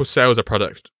 And Apple sells a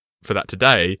product for that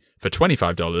today for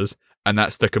 $25. And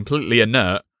that's the completely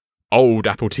inert old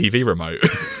Apple TV remote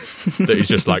that is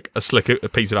just like a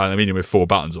piece of aluminium with 4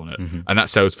 buttons on it. Mm-hmm. And that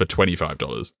sells for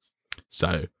 $25.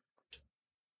 So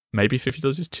maybe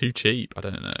 $50 is too cheap. I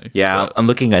don't know. Yeah, I'm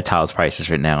looking at Tile's prices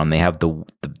right now, and they have the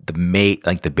mate,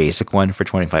 like the basic one for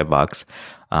 $25.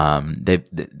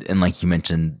 And like you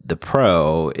mentioned, the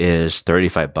Pro is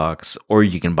 $35, or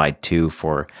you can buy 2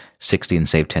 for $60 and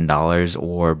save $10,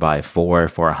 or buy 4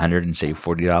 for $100 and save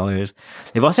 $40.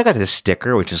 They've also got this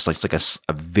sticker, which is like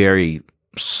a very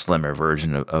slimmer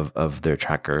version of their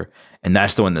tracker, and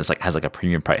that's the one that's like has like a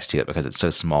premium price to it because it's so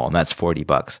small, and that's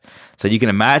 $40. So you can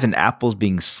imagine Apple's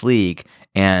being sleek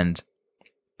and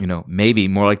maybe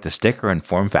more like the sticker and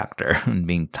form factor and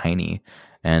being tiny.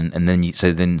 And then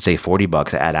then say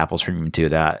 $40, add Apple's premium to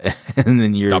that, and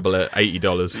then you're double it,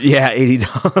 $80. Yeah,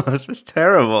 $80. It's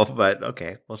terrible, but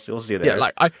okay, we'll see there. Yeah,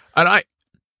 like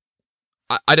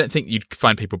I don't think you'd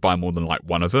find people buy more than like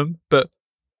one of them, but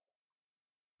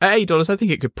at $80, I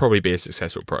think it could probably be a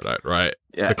successful product, right?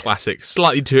 Yeah. The classic,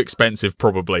 slightly too expensive,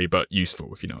 probably, but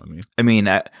useful, if you know what I mean. I mean,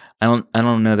 I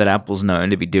don't know that Apple's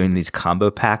known to be doing these combo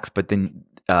packs, but then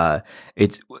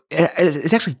it's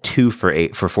actually 2 for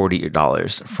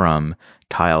 $40 from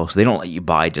Tile. So they don't let you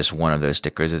buy just one of those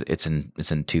stickers. It's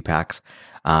in 2 packs.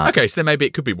 Okay, so then maybe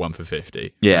it could be 1 for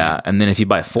 $50. Yeah, and then if you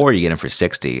buy 4, you get them for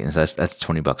 $60, and so that's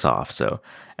 $20 off. So,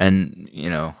 and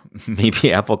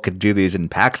maybe Apple could do these in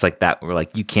packs like that, where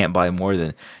like you can't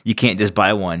just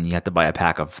buy one. You have to buy a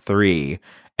pack of 3.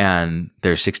 And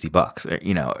they're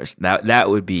 $60, that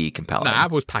would be compelling. No,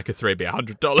 Apple's pack of 3 would be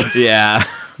 $100. Yeah.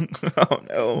 Oh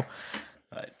no.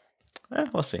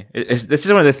 But, we'll see. This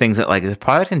is one of the things that, like, the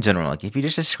product in general, like, if you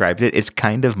just described it, it's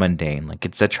kind of mundane. Like,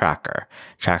 it's a tracker.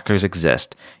 Trackers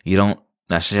exist. You don't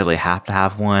necessarily have to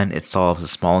have one. It solves a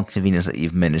small inconvenience that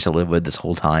you've managed to live with this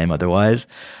whole time. Otherwise,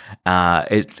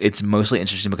 it's mostly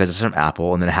interesting because it's from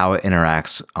Apple, and then how it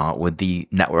interacts with the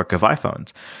network of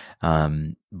iPhones.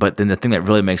 But then the thing that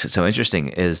really makes it so interesting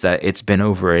is that it's been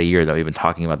over a year that we've been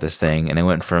talking about this thing, and it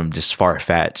went from just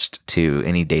far-fetched to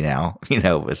any day now, in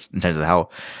terms of how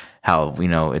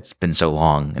it's been so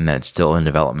long and that it's still in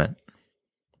development.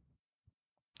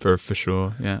 For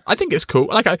sure, yeah. I think it's cool.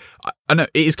 Like I know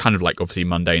it is kind of like obviously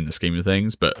mundane in the scheme of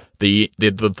things, but the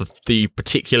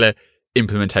particular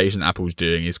implementation that Apple's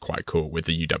doing is quite cool with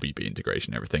the UWB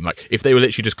integration and everything. Like if they were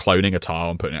literally just cloning a Tile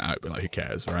and putting it out, but like who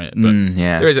cares, right? But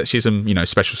yeah. There is actually some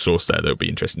special sauce there that would be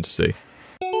interesting to see.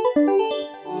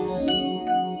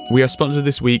 We are sponsored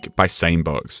this week by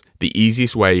SaneBox, the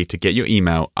easiest way to get your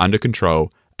email under control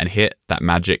and hit that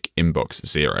magic inbox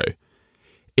 0.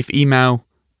 If email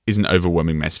is an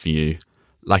overwhelming mess for you,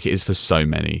 like it is for so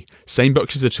many,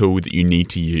 SaneBox is a tool that you need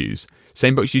to use.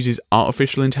 SaneBox uses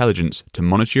artificial intelligence to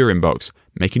monitor your inbox,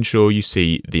 making sure you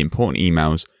see the important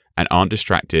emails and aren't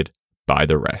distracted by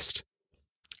the rest.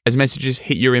 As messages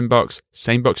hit your inbox,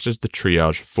 SaneBox does the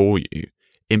triage for you.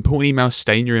 Important emails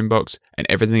stay in your inbox and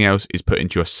everything else is put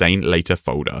into your Sane Later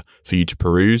folder for you to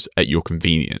peruse at your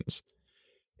convenience.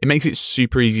 It makes it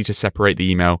super easy to separate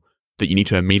the email that you need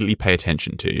to immediately pay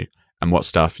attention to and what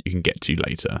stuff you can get to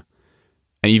later.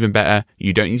 And even better,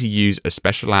 you don't need to use a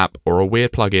special app or a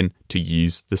weird plugin to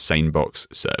use the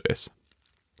SaneBox service.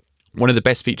 One of the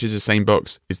best features of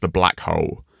SaneBox is the black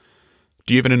hole.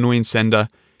 Do you have an annoying sender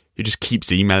who just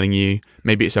keeps emailing you?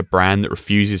 Maybe it's a brand that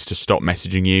refuses to stop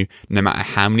messaging you no matter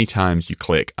how many times you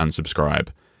click unsubscribe.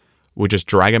 We'll just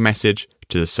drag a message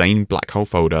to the Sane black hole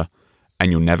folder and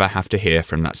you'll never have to hear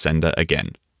from that sender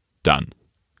again. Done.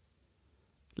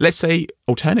 Let's say,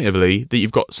 alternatively, that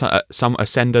you've got a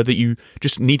sender that you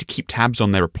just need to keep tabs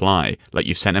on their reply, like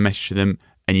you've sent a message to them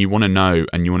and you want to know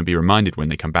and you want to be reminded when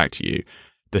they come back to you.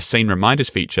 The Sane Reminders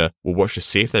feature will watch to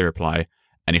see if they reply,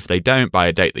 and if they don't by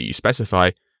a date that you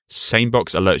specify,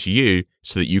 SaneBox alerts you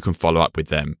so that you can follow up with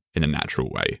them in a natural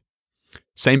way.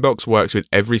 SaneBox works with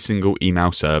every single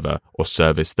email server or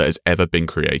service that has ever been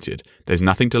created. There's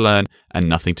nothing to learn and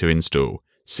nothing to install.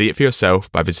 See it for yourself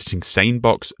by visiting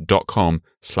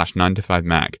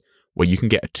sanebox.com/9to5Mac, where you can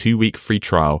get a 2-week free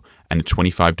trial and a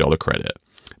 $25 credit.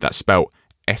 That's spelled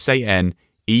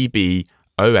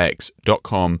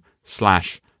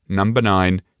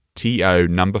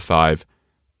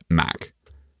sanebox.com/9to5Mac.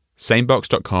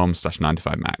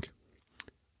 sanebox.com/9to5Mac.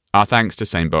 Our thanks to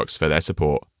SaneBox for their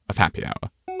support of Happy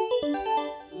Hour.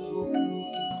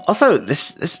 Also,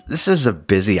 this is a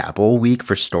busy Apple week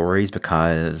for stories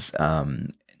because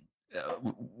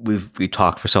we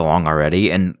talked for so long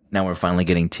already, and now we're finally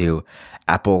getting to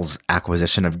Apple's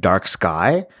acquisition of Dark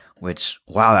Sky, which,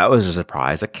 wow, that was a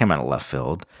surprise. That came out of left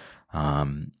field.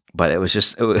 But it was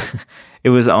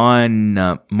on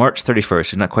March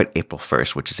 31st, and not quite April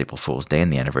 1st, which is April Fool's Day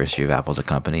and the anniversary of Apple as a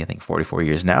company. I think 44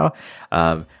 years now.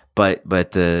 But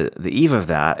the eve of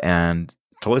that, and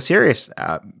totally serious.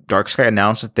 Dark Sky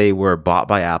announced that they were bought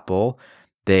by Apple.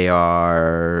 They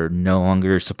are no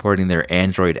longer supporting their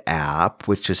Android app,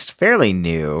 which is fairly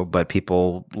new, but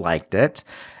people liked it.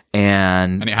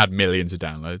 And it had millions of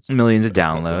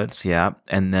downloads. Yeah.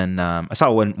 And then I saw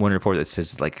one report that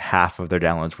says like half of their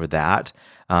downloads were that.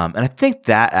 And I think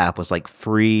that app was like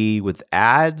free with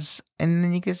ads, and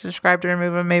then you can subscribe to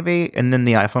remove them maybe. And then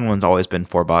the iPhone one's always been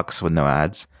 $4 with no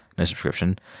ads, no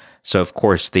subscription. So of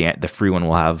course the free one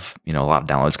will have, a lot of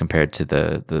downloads compared to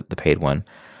the paid one,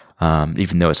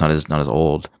 even though it's not as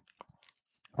old.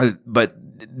 But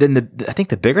then I think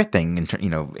the bigger thing,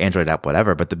 Android app,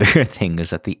 whatever, but the bigger thing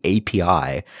is that the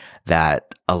API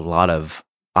that a lot of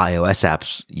iOS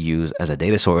apps use as a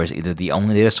data source, either the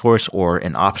only data source or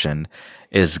an option,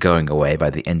 is going away by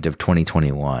the end of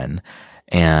 2021.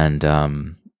 And,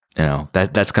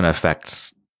 that's going to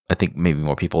affect, I think, maybe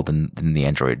more people than the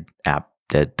Android app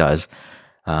that does.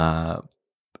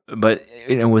 But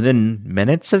within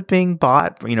minutes of being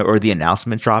bought, or the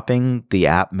announcement dropping, the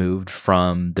app moved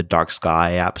from the Dark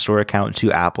Sky App Store account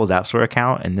to Apple's App Store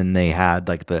account, and then they had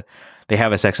they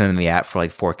have a section in the app for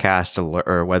like forecast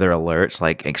or weather alerts,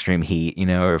 like extreme heat,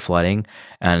 or flooding,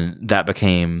 and that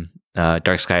became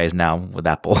Dark Sky is now with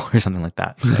Apple or something like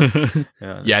that. So,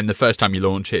 yeah, and the first time you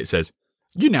launch it says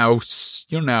you're now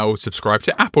subscribed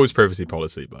to Apple's privacy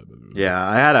policy. Blah, blah, blah. Yeah,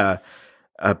 I had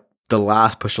the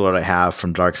last push alert I have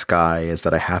from Dark Sky is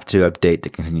that I have to update to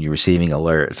continue receiving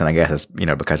alerts, and I guess it's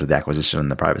because of the acquisition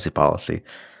and the privacy policy.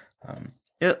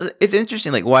 It's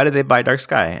interesting. Like, why did they buy Dark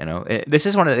Sky? This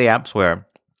is one of the apps where,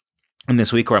 in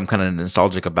this week, where I'm kind of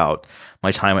nostalgic about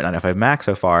my time at 9to5Mac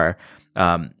so far.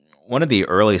 One of the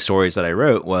early stories that I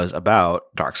wrote was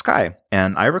about Dark Sky,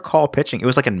 and I recall pitching. It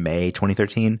was like in May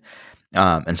 2013.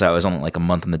 And so I was only like a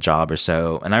month on the job or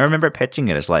so, and I remember pitching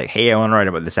it as like, "Hey, I want to write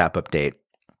about this app update."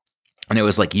 And it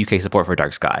was like UK support for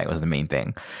Dark Sky was the main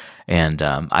thing. And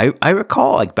I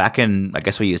recall like back in, I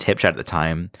guess we used HipChat at the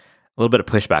time, a little bit of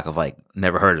pushback of like,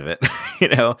 never heard of it,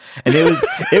 And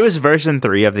it was version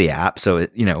 3 of the app, so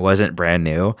it wasn't brand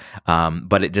new,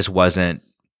 but it just wasn't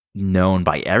known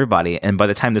by everybody. And by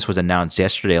the time this was announced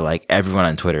yesterday, like everyone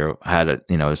on Twitter had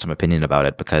some opinion about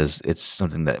it, because it's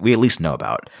something that we at least know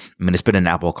about. I mean, it's been in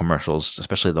Apple commercials,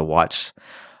 especially the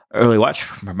early watch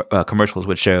commercials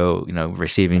would show,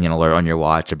 receiving an alert on your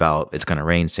watch about it's going to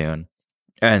rain soon.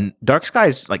 And Dark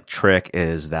Sky's like trick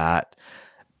is that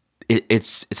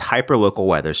it's hyper local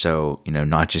weather, so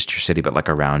not just your city but like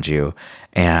around you,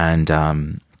 and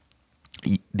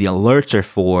the alerts are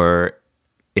for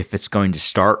if it's going to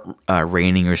start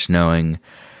raining or snowing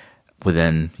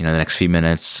within the next few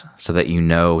minutes, so that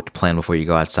to plan before you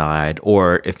go outside.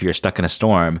 Or if you're stuck in a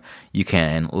storm, you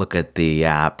can look at the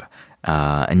app,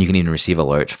 and you can even receive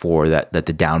alerts for that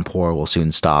the downpour will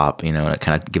soon stop. And it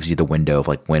kind of gives you the window of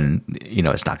like when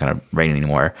it's not going to rain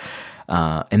anymore.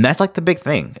 And that's like the big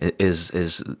thing is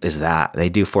that they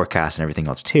do forecast and everything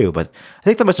else too. But I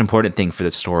think the most important thing for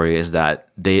this story is that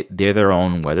they're their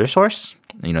own weather source.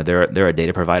 They're a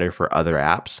data provider for other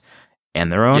apps and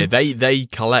their own. Yeah, they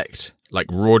collect like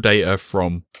raw data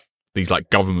from these like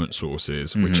government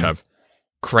sources, which have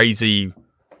crazy,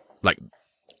 like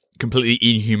completely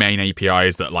inhumane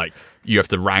APIs that like you have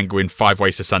to wrangle in 5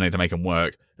 ways to Sunday to make them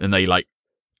work. And they like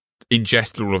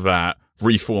ingest all of that,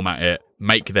 reformat it,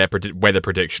 make their weather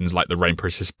predictions like the rain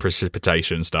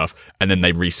precipitation stuff, and then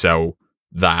they resell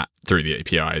that through the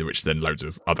API, which then loads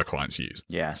of other clients use.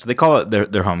 Yeah, so they call it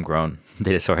their homegrown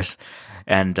data source.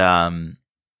 And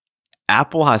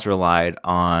Apple has relied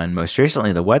on, most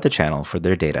recently, the Weather Channel for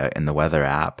their data in the Weather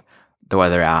app. The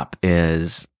Weather app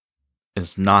is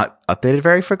not updated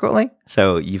very frequently.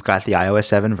 So you've got the iOS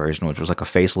 7 version, which was like a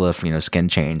facelift, skin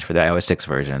change for the iOS 6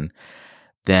 version.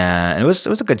 Then it was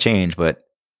a good change, but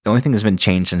the only thing that's been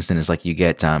changed since then is like you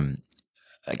get I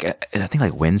think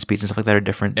like wind speeds and stuff like that are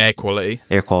different. Air quality,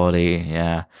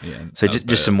 yeah. So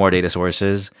just some more data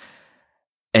sources.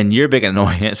 And your big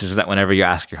annoyance is that whenever you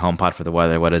ask your HomePod for the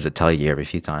weather, what does it tell you every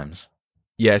few times?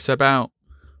 Yeah, so about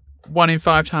 1 in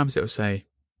 5 times it'll say,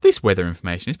 "This weather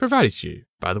information is provided to you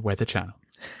by the Weather Channel."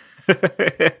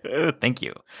 Thank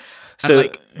you. So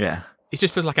yeah, it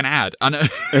just feels like an ad. I know.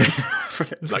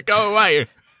 It's like, go away.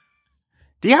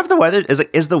 Do you have the weather?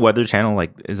 Is the Weather Channel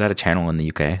is that a channel in the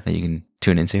UK that you can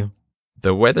tune into?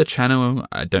 The Weather Channel,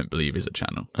 I don't believe is a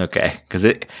channel. Okay, because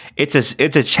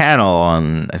it's a channel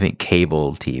on, I think,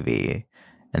 cable TV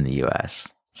in the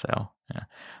US. So yeah,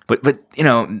 but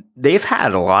they've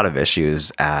had a lot of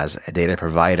issues as a data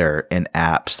provider in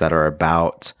apps that are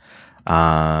about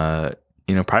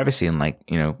privacy and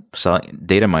selling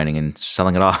data mining and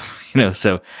selling it off.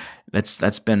 So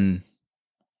that's been.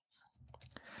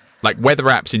 Like weather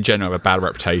apps in general have a bad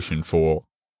reputation for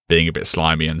being a bit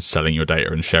slimy and selling your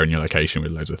data and sharing your location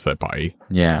with loads of third-party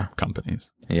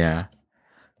companies. Yeah.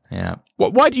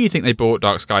 Why do you think they bought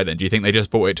Dark Sky then? Do you think they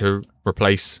just bought it to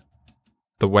replace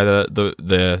the weather,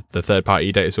 the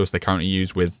third-party data source they currently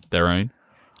use with their own?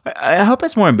 I hope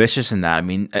it's more ambitious than that. I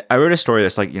mean, I wrote a story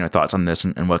that's like thoughts on this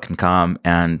and what can come,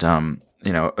 and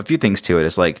a few things to it.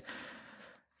 It's like.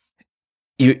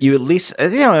 You at least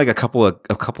like a couple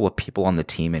of people on the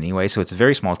team anyway, so it's a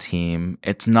very small team.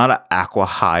 It's not an aqua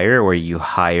hire where you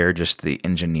hire just the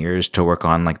engineers to work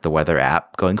on like the weather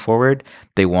app going forward.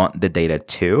 They want the data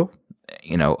too,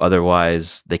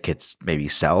 otherwise they could maybe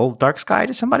sell Dark Sky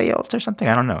to somebody else or something.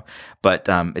 I don't know, but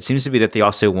it seems to be that they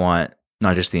also want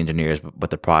not just the engineers but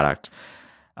the product.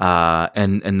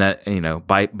 And that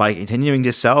by continuing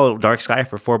to sell Dark Sky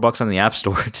for $4 on the App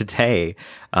Store today,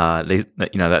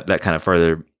 that kind of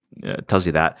further tells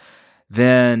you that.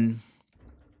 Then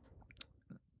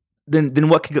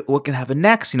what can happen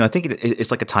next? I think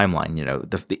it's like a timeline.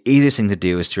 The easiest thing to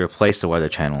do is to replace the Weather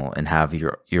Channel and have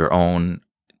your own.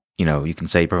 You can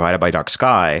say provided by Dark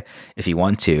Sky if you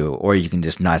want to, or you can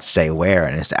just not say where,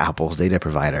 and it's Apple's data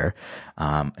provider.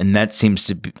 And that seems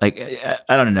to be like,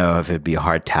 I don't know if it'd be a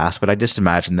hard task, but I just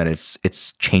imagine that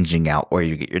it's changing out where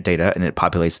you get your data and it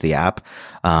populates the app.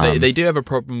 They do have a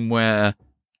problem where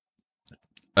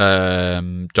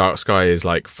Dark Sky is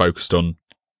like focused on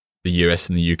the US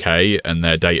and the UK, and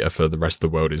their data for the rest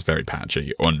of the world is very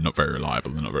patchy or not very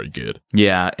reliable and not very good.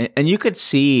 Yeah, and you could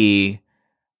see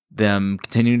them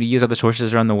continuing to use other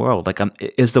sources around the world. Like,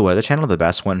 is the Weather Channel the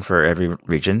best one for every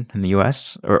region in the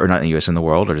U.S. or not in the U.S. in the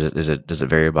world, or does it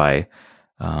vary by?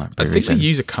 I think region? they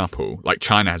use a couple. Like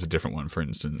China has a different one, for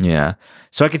instance. Yeah,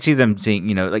 so I could see them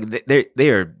saying, like they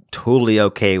are totally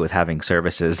okay with having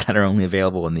services that are only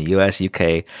available in the U.S.,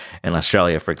 U.K., and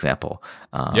Australia, for example.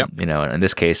 In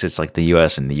this case, it's like the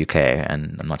U.S. and the U.K.,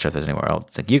 and I'm not sure if there's anywhere else.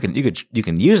 It's like you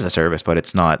can use the service, but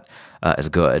it's not as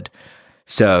good.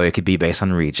 So it could be based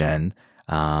on region.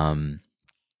 Then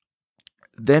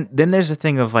there's the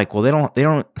thing of like, well, they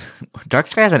don't. Dark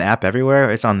Sky has an app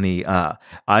everywhere. It's on the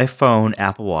iPhone,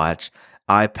 Apple Watch,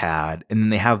 iPad, and then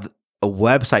they have a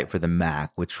website for the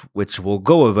Mac, which will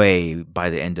go away by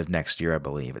the end of next year, I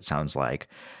believe. It sounds like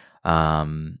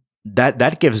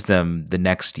that gives them the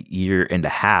next year and a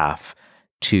half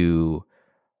to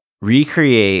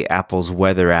recreate Apple's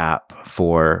weather app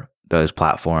for those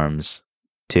platforms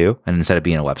too. And instead of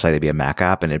being a website, it'd be a Mac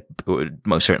app, and it would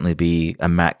most certainly be a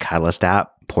Mac Catalyst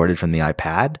app ported from the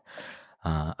iPad.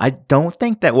 I don't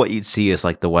think that what you'd see is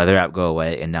like the weather app go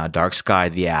away, and now Dark Sky,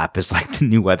 the app, is like the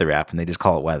new weather app, and they just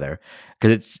call it weather,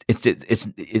 because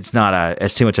it's not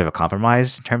it's too much of a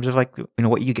compromise in terms of like, you know,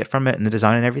 what you get from it and the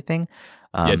design and everything.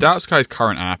 Yeah, Dark Sky's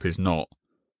current app is not.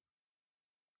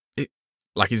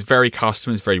 Like, it's very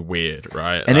custom, it's very weird,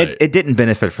 right? And like, it didn't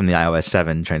benefit from the iOS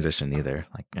 7 transition either.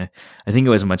 Like, I think it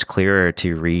was much clearer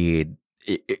to read.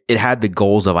 It had the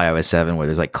goals of iOS 7 where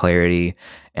there's like clarity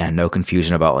and no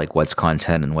confusion about like what's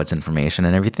content and what's information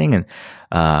and everything,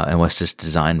 and what's just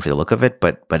designed for the look of it.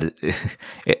 But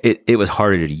it was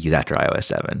harder to use after iOS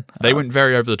 7. They went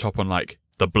very over the top on like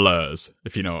the blurs,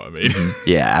 if you know what I mean.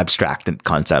 Yeah, abstract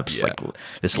concepts. Yeah. Like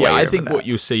this. Yeah, I think what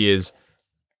you'll see is,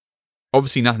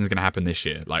 obviously, nothing's going to happen this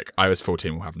year. Like, iOS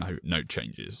 14 will have no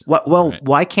changes. Well, right?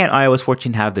 Why can't iOS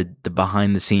 14 have the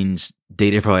behind the scenes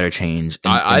data provider change?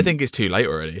 I think it's too late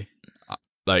already.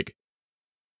 Like,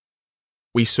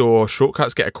 we saw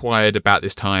Shortcuts get acquired about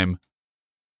this time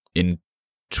in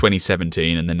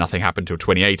 2017, and then nothing happened until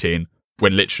 2018,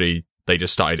 when literally they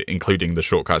just started including the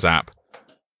Shortcuts app.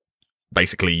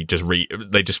 Basically,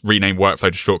 they just renamed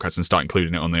Workflow to Shortcuts and start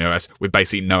including it on the OS with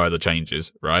basically no other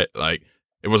changes, right? Like,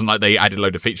 it wasn't like they added a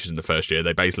load of features in the first year.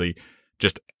 They basically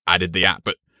just added the app.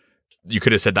 But you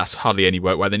could have said that's hardly any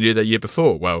work. Why they knew the year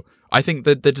before? Well, I think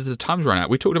that the time's run out.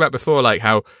 We talked about before, like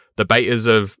how the betas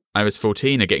of iOS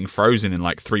 14 are getting frozen in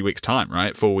like 3 weeks' time,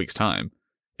 right? 4 weeks' time.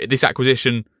 This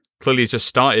acquisition clearly has just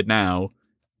started now,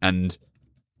 and,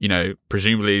 you know,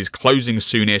 presumably is closing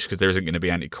soonish because there isn't going to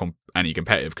be any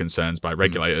competitive concerns by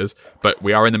regulators. But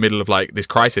we are in the middle of like this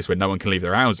crisis where no one can leave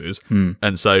their houses,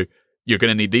 and so you're going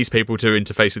to need these people to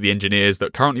interface with the engineers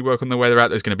that currently work on the weather app.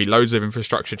 There's going to be loads of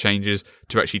infrastructure changes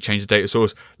to actually change the data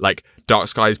source. Like, Dark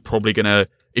Sky is probably going to,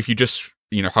 if you just,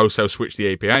 you know, wholesale switch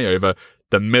the API over,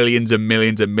 the millions and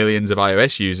millions and millions of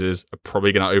iOS users are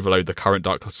probably going to overload the current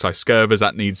Dark Sky servers.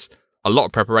 That needs a lot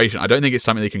of preparation. I don't think it's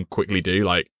something they can quickly do,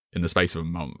 like, in the space of a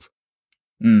month.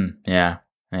 Yeah.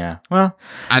 Well,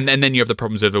 and then you have the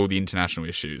problems of all the international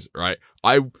issues, right?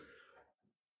 I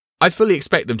fully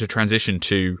expect them to transition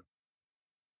to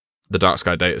the Dark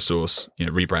Sky data source, you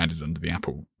know, rebranded under the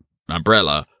Apple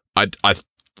umbrella. I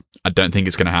don't think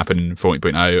it's going to happen in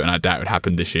 14.0, and I doubt it would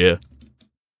happen this year.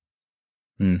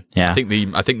 Yeah, I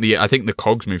think the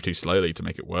cogs move too slowly to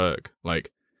make it work.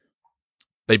 Like,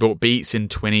 they bought Beats in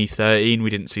 2013. We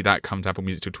didn't see that come to Apple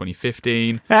Music till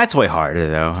 2015. That's way harder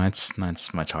though. That's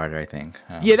much harder, I think.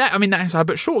 Yeah, that's hard.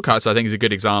 But Shortcuts, I think, is a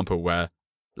good example where,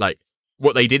 like,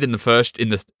 what they did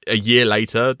a year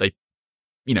later, they,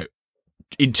 you know,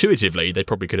 intuitively they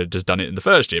probably could have just done it in the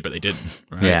first year, but they didn't.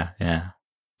 Right? Yeah.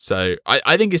 So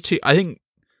I think it's too. I think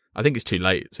it's too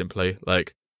late. Simply,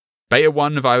 like, beta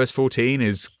 1 of iOS 14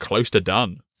 is close to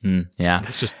done. Yeah,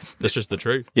 that's just the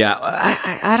truth. Yeah,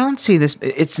 I don't see this.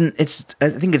 I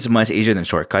think it's much easier than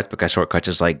Shortcuts, because Shortcuts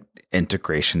is like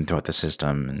integration throughout the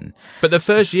system. But the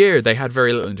first year they had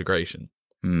very little integration.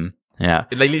 Yeah,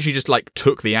 they literally just like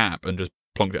took the app and just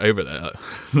plonked it over there,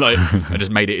 like, and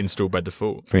just made it install by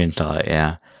default. Pre-install it,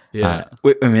 yeah. Yeah.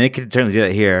 I mean, they could certainly do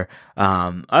that here.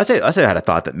 I also had a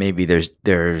thought that maybe there's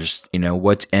you know,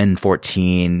 what's in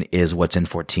 14 is what's in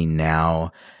 14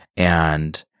 now,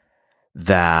 and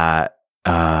that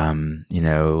you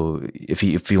know, if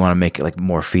you want to make it like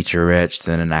more feature rich,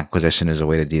 then an acquisition is a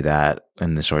way to do that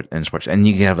in sports. And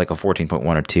you can have like a 14.1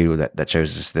 or 2 that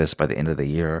shows us this by the end of the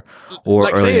year or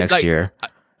like, early next year.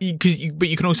 But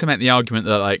you can also make the argument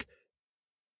that, like,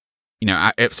 you know,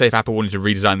 if Apple wanted to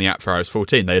redesign the app for iOS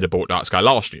 14, they'd have bought Dark Sky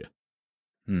last year.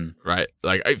 Right?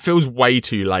 Like, it feels way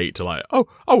too late to like, oh,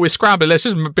 we're scrambling, let's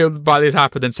just buy this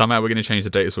app, and then somehow we're going to change the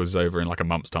data sources over in like a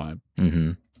month's time.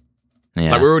 Yeah.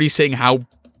 Like, we're already seeing how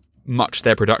much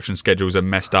their production schedules are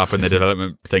messed up and their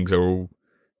development things are all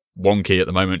wonky at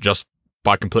the moment just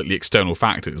by completely external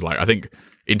factors. Like, I think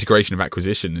integration of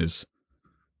acquisition is,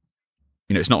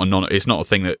 you know, it's not a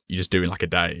thing that you just do in like a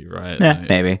day, right? Yeah, like,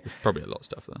 maybe. There's probably a lot of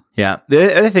stuff there. Yeah.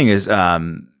 The other thing is,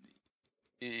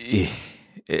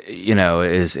 you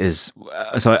know,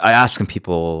 so I ask some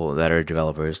people that are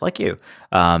developers like you,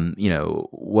 you know,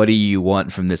 what do you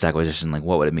want from this acquisition? Like,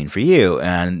 what would it mean for you?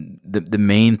 And the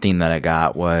main thing that I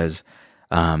got was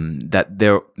that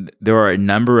there are a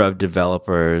number of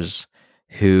developers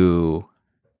who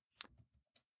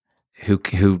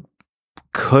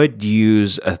could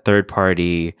use a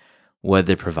third-party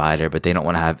weather provider, but they don't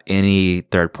want to have any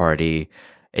third-party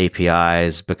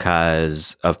APIs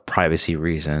because of privacy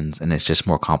reasons, and it's just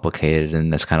more complicated.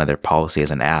 And that's kind of their policy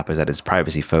as an app, is that it's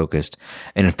privacy focused.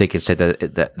 And if they could say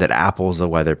that Apple's the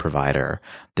weather provider,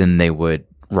 then they would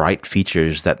write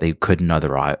features that they couldn't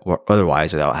otherwise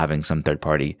without having some third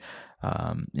party,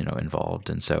 involved.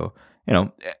 And so,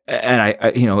 and I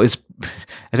it's,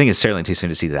 I think it's certainly too soon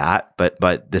to see that, but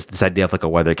this idea of like a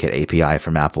WeatherKit API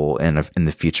from Apple in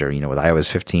the future, with iOS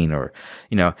 15, or,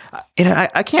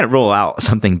 I can't rule out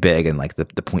something big in like the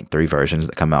 0.3 versions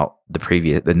that come out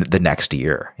the next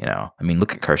year. I mean,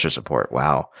 look at cursor support.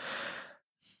 Wow.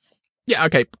 Yeah,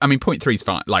 okay. I mean, 0.3 is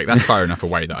fine. Like, that's far enough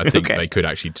away that I think they could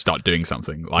actually start doing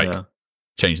something, like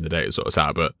changing the data sort of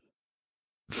out. But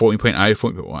 14.0,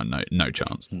 14.1, no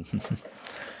chance.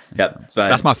 Yep,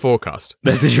 that's my forecast.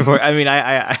 That's your forecast. I mean,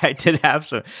 I did have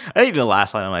some. I think the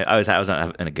last line, I was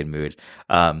not in a good mood.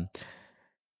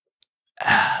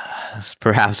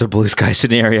 Perhaps a blue sky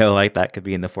scenario like that could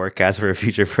be in the forecast for a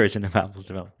future version of Apple's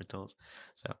developer tools.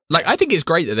 So, like, I think it's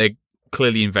great that they're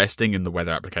clearly investing in the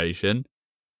weather application,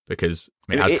 because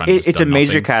it's a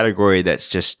major category that's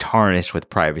just tarnished with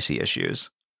privacy issues.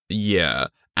 Yeah,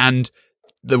 and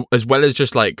as well as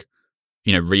just like,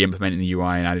 re-implementing the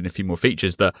UI and adding a few more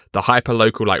features, the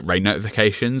hyper-local like rain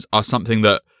notifications are something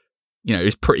that,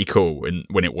 is pretty cool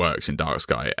when it works in dark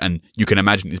sky. And you can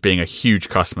imagine it being a huge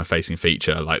customer-facing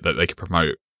feature, like that they could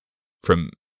promote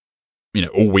from,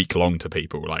 all week long to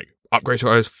people, like upgrade to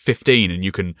iOS 15 and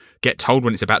you can get told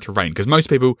when it's about to rain. Because most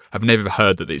people have never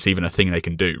heard that it's even a thing they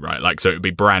can do, right? Like, so it would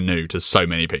be brand new to so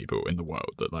many people in the world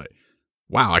that, like,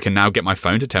 wow, I can now get my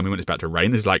phone to tell me when it's about to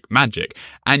rain. This is like magic.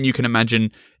 And you can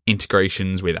imagine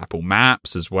integrations with Apple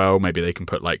Maps as well. Maybe they can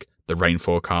put like the rain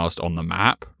forecast on the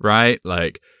map, right?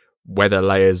 Like weather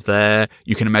layers there.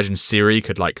 You can imagine Siri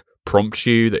could like prompt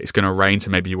you that it's going to rain,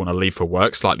 so maybe you want to leave for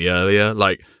work slightly earlier.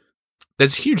 Like,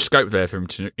 there's huge scope there for them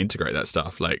to integrate that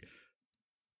stuff. Like,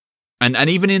 and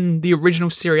even in the original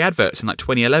Siri adverts in like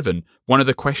 2011, one of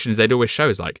the questions they'd always show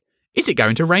is like, is it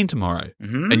going to rain tomorrow?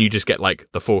 Mm-hmm. And you just get like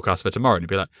the forecast for tomorrow, and you'd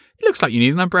be like, it looks like you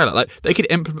need an umbrella. Like, they could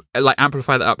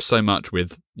amplify that up so much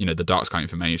with, the dark sky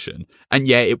information. And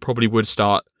yeah, it probably would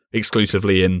start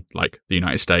exclusively in like the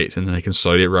United States, and then they can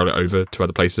slowly roll it over to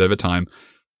other places over time.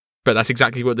 But that's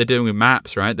exactly what they're doing with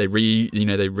maps, right? They redid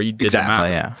the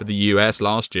map for the US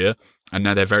last year, and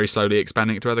now they're very slowly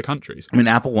expanding it to other countries. I mean,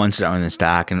 Apple wants to own the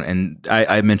stack, and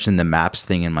I mentioned the maps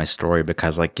thing in my story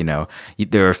because, like,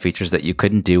 there are features that you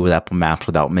couldn't do with Apple Maps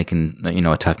without making,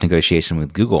 a tough negotiation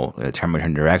with Google, turn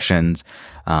return directions,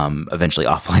 eventually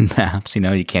offline maps.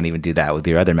 You can't even do that with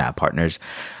your other map partners.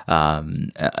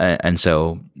 And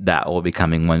so that will be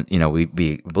coming when, we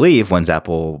believe once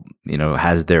Apple,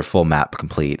 has their full map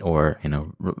complete, or,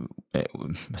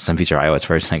 some future iOS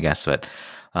version, I guess. But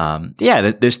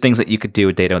there's things that you could do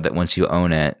with data that once you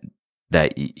own it,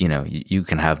 that you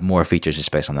can have more features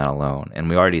just based on that alone. And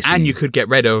we already see, and you could get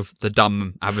rid of the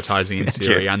dumb advertising in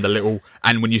Siri and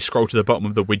and when you scroll to the bottom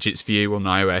of the widgets view on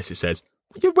iOS, it says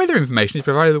your weather information is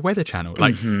provided by the Weather Channel.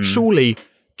 Like, surely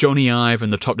Johnny Ive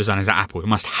and the top designers at Apple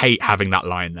must hate having that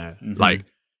line there. Mm-hmm. Like,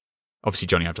 obviously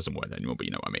Johnny Ive doesn't work there anymore, but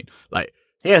you know what I mean. Like,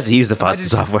 he has to use the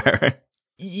fastest software.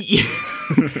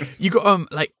 You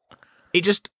got like, it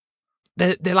just,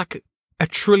 they're like a $1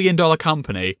 trillion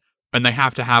company, and they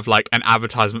have to have like an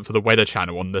advertisement for the Weather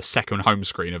Channel on the second home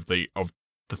screen of the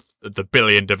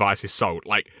billion devices sold.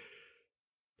 Like,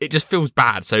 it just feels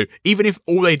bad. So even if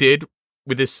all they did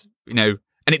with this, and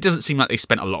it doesn't seem like they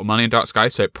spent a lot of money on Dark Sky,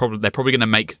 so they're probably going to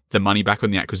make the money back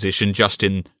on the acquisition just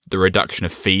in the reduction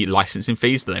of licensing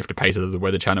fees that they have to pay to the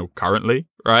Weather Channel currently,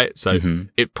 right? So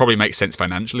it probably makes sense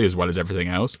financially as well as everything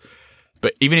else.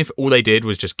 But even if all they did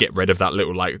was just get rid of that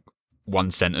little like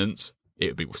one sentence, it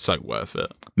would be so worth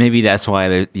it. Maybe that's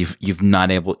why you've not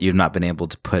been able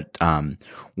to put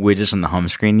widgets on the home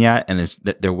screen yet, and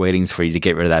they're waiting for you to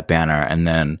get rid of that banner, and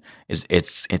then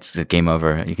it's game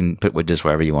over. You can put widgets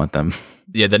wherever you want them.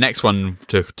 Yeah, the next one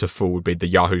to fall would be the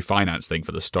Yahoo Finance thing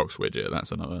for the stocks widget.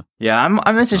 That's another. Yeah,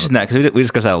 I'm interested in that because we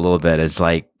discussed that a little bit. It's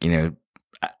like,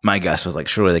 my guess was like,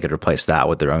 surely they could replace that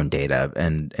with their own data,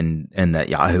 and that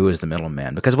Yahoo is the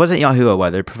middleman, because wasn't Yahoo a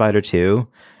weather provider too?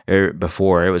 Or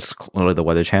before it was literally the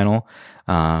Weather Channel.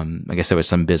 I guess there was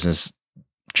some business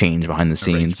change behind the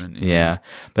scenes. Yeah.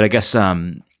 But I guess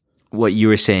what you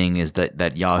were saying is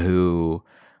that Yahoo,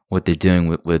 what they're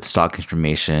doing with stock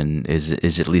information is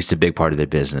at least a big part of their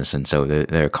business, and so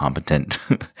they're a competent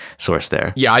source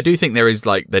there. Yeah, I do think there is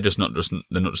like they're not just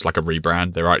like a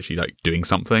rebrand. They're actually like doing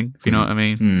something, if you know what I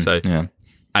mean. So yeah.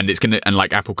 And it's and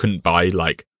like Apple couldn't buy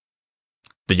like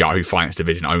the Yahoo Finance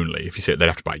division only. If you see it, they'd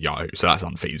have to buy Yahoo, so that's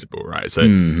unfeasible, right? So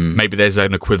maybe there's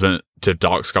an equivalent to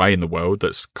Dark Sky in the world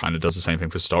that's kind of does the same thing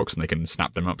for stocks, and they can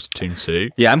snap them up too.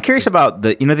 Yeah, I'm curious about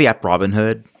the app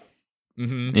Robinhood.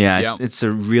 Yeah, it's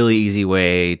a really easy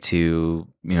way to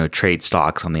trade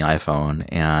stocks on the iPhone,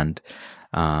 and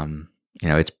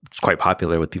it's quite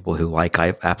popular with people who like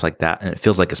apps like that, and it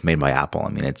feels like it's made by Apple. I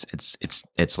mean,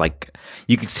 it's like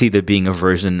you could see there being a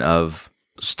version of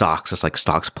stocks, it's like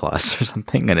Stocks Plus or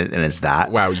something, and it's that.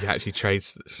 Wow, you actually trade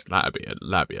that'd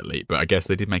be elite. But I guess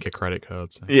they did make a credit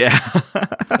card. So. Yeah,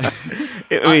 I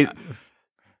mean,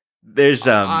 there's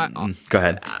go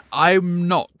ahead. I'm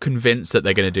not convinced that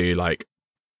they're going to do like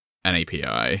an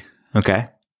API. Okay.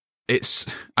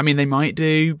 I mean, they might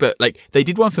do, but like they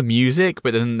did one for music,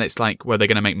 but then it's like, well, they're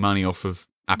going to make money off of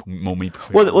Apple more.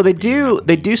 Well, they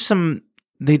do some.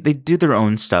 They do their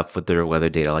own stuff with their weather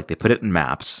data. Like they put it in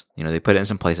maps. They put it in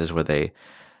some places where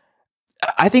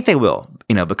I think they will.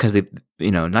 Because they,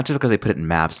 not just because they put it in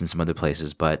maps in some other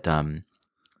places, but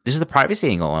this is the privacy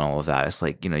angle and all of that. It's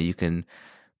like you can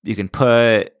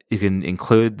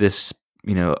include this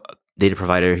data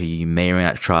provider who you may or may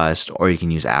not trust, or you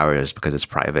can use ours because it's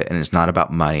private, and it's not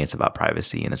about money. It's about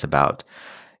privacy, and it's about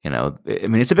I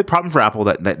mean, it's a big problem for Apple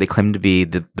that they claim to be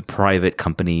the private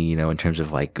company, in terms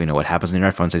of like, what happens in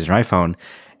your iPhone stays in your iPhone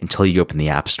until you open the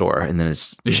App Store. And then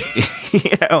it's,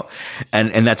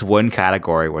 and that's one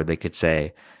category where they could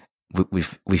say, we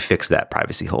fixed that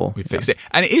privacy hole. We fixed it.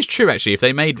 And it is true, actually, if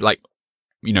they made like,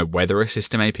 Weather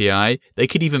System API, they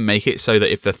could even make it so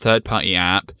that if the third-party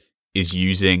app is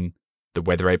using the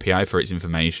Weather API for its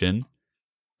information.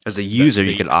 As a user,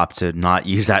 you could opt to not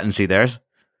use that and see theirs.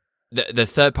 The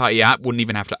third-party app wouldn't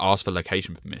even have to ask for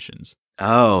location permissions.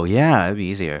 Oh, yeah, it'd be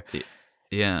easier.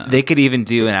 Yeah. They could even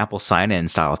do an Apple sign-in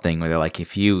style thing where they're like,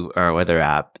 if you are a weather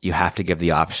app, you have to give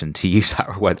the option to use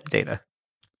our weather data.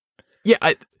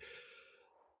 Yeah,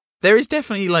 there is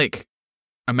definitely like,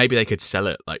 and maybe they could sell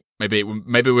it. Like maybe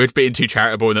we're being too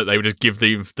charitable in that they would just give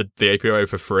the API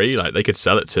for free. Like they could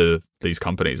sell it to these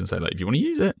companies and say, like, if you want to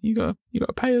use it, you got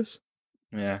to pay us.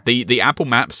 Yeah. The Apple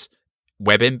Maps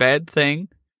web embed thing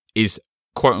is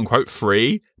quote unquote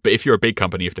free, but if you're a big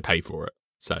company, you have to pay for it.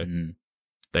 So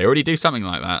they already do something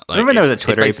like that. Like, remember there was a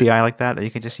Twitter API like that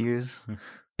you could just use?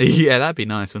 Yeah, that'd be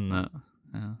nice, wouldn't it?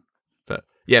 Yeah. But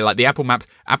yeah, like the Apple Maps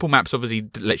obviously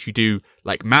lets you do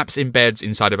like maps embeds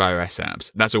inside of iOS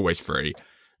apps. That's always free.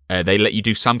 They let you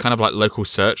do some kind of like local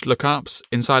search lookups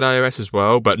inside iOS as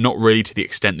well, but not really to the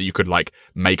extent that you could like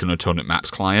make an alternate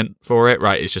maps client for it,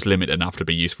 right? It's just limited enough to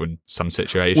be useful in some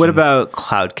situations. What about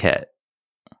CloudKit?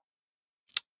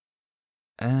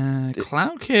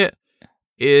 CloudKit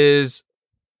is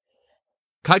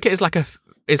like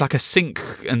a sync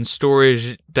and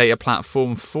storage data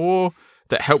platform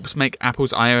that helps make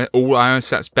Apple's all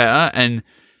iOS apps better, and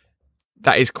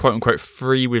that is quote unquote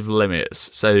free with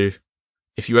limits. So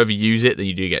if you ever use it, then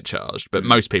you do get charged, but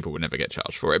most people would never get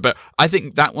charged for it. But I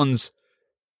think that one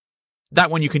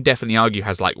you can definitely argue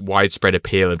has like widespread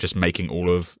appeal of just making all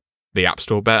of the App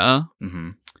Store better.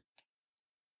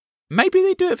 Maybe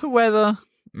they do it for weather.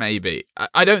 Maybe.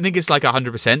 I don't think it's like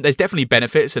 100%. There's definitely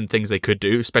benefits and things they could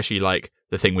do, especially like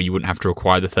the thing where you wouldn't have to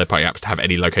require the third-party apps to have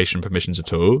any location permissions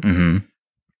at all.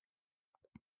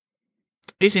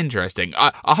 It's interesting.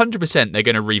 100% they're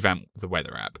going to revamp the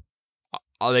weather app.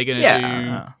 Are they going to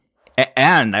do...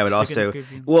 And I would also...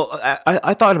 Well,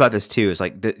 I thought about this too. It's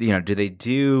like, do they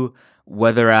do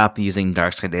weather app using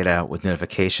dark sky data with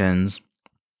notifications?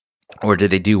 Or do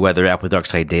they do weather app with dark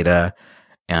sky data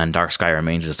and dark sky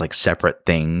remains this like separate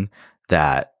thing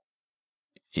that,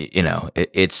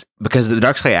 it's because the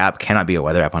dark sky app cannot be a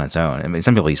weather app on its own. I mean,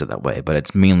 some people use it that way, but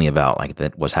it's mainly about like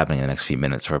what's happening in the next few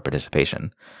minutes for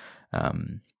participation.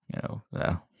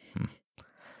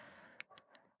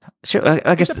 Sure,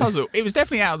 I guess it's a puzzle. It was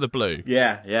definitely out of the blue.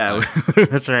 Yeah,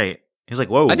 that's right. He's like,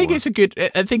 whoa. I think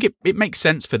I think it makes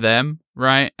sense for them,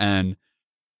 right? And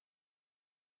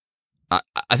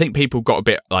I think people got a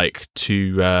bit like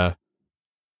too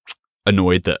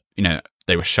annoyed that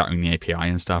they were shutting the API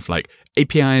and stuff. Like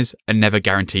APIs are never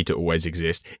guaranteed to always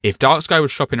exist. If Dark Sky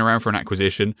was shopping around for an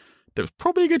acquisition, there was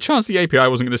probably a good chance the API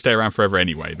wasn't going to stay around forever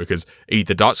anyway, because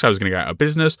either Dark Sky was going to go out of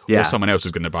business or someone else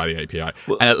was going to buy the API.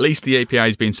 Well, and at least the API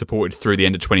is being supported through the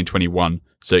end of 2021,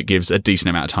 so it gives a decent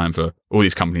amount of time for all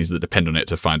these companies that depend on it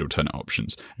to find alternate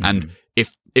options. And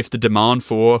if the demand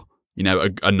for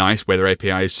a nice weather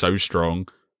API is so strong,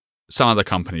 some other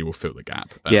company will fill the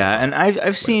gap. And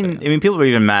I've seen. I mean, people are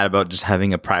even mad about just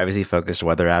having a privacy-focused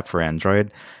weather app for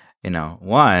Android.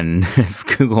 One, if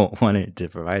Google wanted to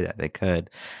provide that, they could.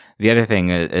 The other thing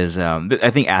is,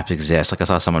 I think apps exist. Like I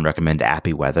saw someone recommend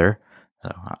Appy Weather.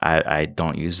 So I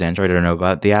don't use Android. I don't know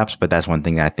about the apps, but that's one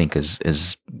thing that I think is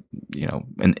is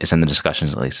in the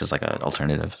discussions, at least, as like an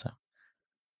alternative. So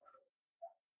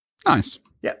nice.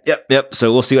 Yep.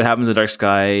 So we'll see what happens with Dark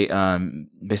Sky,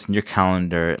 based on your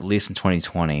calendar, at least in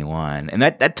 2021, and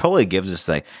that totally gives us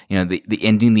the the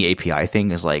ending the API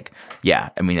thing is like, yeah,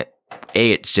 I mean,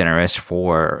 it's generous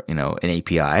for an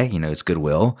API, it's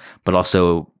goodwill, but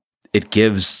also it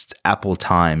gives Apple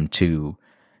time to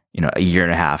a year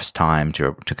and a half's time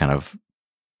to kind of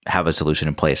have a solution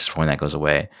in place for when that goes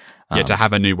away. To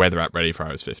have a new weather app ready for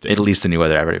iOS 15. At least a new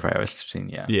weather app ready for iOS 15,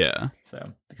 yeah. Yeah.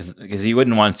 So, because you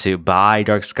wouldn't want to buy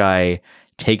Dark Sky,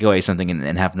 take away something,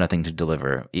 and have nothing to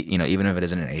deliver, even if it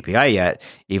isn't an API yet,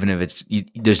 even if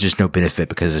there's just no benefit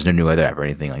because there's no new weather app or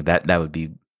anything like that, that would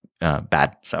be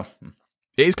bad. So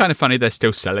it is kind of funny they're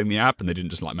still selling the app and they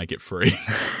didn't just like make it free.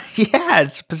 Yeah,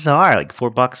 it's bizarre. Like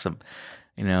 $4.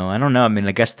 I don't know. I mean,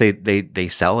 I guess they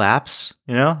sell apps,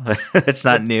 it's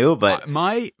not new, but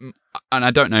and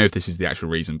I don't know if this is the actual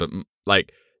reason, but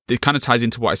like it kind of ties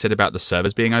into what I said about the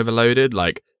servers being overloaded.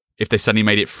 Like if they suddenly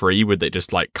made it free, would they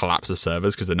just like collapse the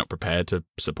servers because they're not prepared to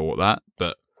support that?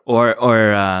 But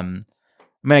I mean,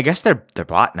 I guess they're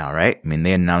bought now, right? I mean,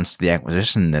 they announced the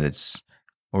acquisition that it's,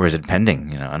 or is it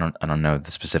pending? I don't know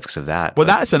the specifics of that. Well,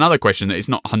 that's another question that it's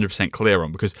not 100% clear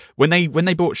on, because when they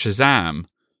bought Shazam,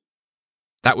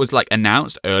 that was like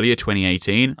announced earlier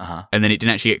 2018, and then it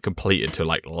didn't actually get completed till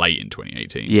like late in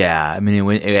 2018. Yeah, I mean,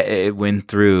 it went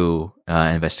through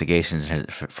investigations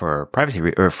for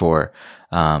privacy or for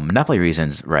monopoly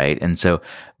reasons, right? And so,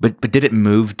 but did it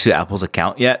move to Apple's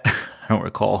account yet? I don't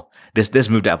recall. This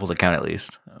moved to Apple's account at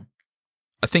least.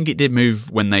 I think it did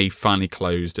move when they finally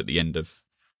closed at the end of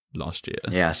last year.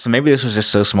 Yeah, so maybe this was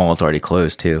just so small it's already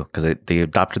closed too, because they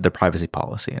adopted the privacy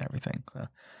policy and everything. So.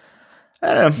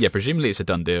 I don't know. Yeah, presumably it's a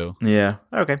done deal. Yeah.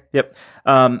 Okay. Yep.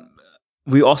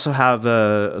 We also have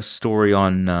a story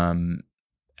on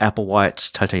Apple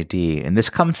Watch Touch ID, and this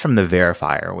comes from the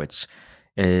verifier, which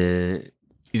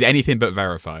is anything but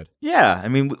verified. Yeah, I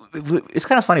mean, it's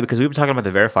kind of funny because we've been talking about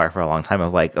the verifier for a long time.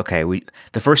 Of like, okay,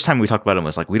 the first time we talked about it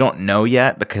was like, we don't know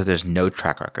yet because there's no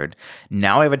track record.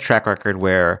 Now we have a track record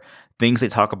where things they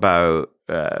talk about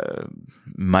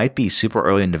might be super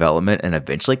early in development and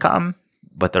eventually come,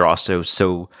 but they're also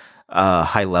so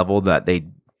high level that they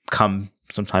come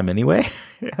sometime anyway.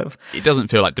 It doesn't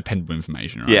feel like dependable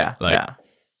information, right? Yeah, yeah.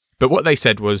 But what they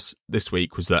said was this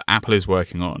week was that Apple is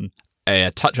working on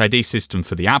a Touch ID system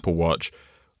for the Apple Watch,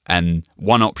 and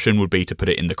one option would be to put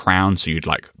it in the crown, so you'd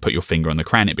like put your finger on the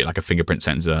crown, it'd be like a fingerprint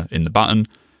sensor in the button,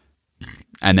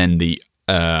 and then the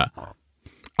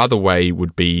other way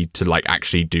would be to like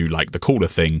actually do like the cooler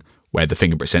thing where the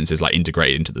fingerprint sensor is like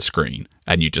integrated into the screen,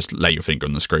 and you just lay your finger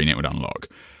on the screen, it would unlock.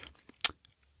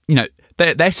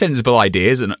 They're sensible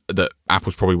ideas, and that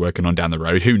Apple's probably working on down the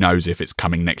road. Who knows if it's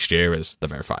coming next year, as the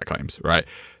verifier claims, right?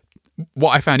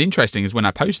 What I found interesting is when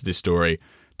I posted this story,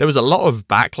 there was a lot of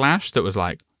backlash that was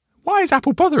like, why is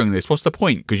Apple bothering this? What's the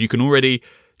point? Because you can already,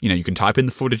 you can type in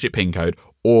the 4-digit PIN code,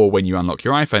 or when you unlock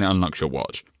your iPhone, it unlocks your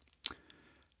watch.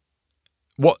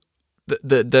 What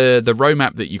the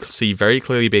roadmap that you can see very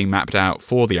clearly being mapped out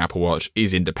for the Apple Watch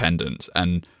is independence,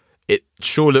 and it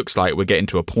sure looks like we're getting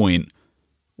to a point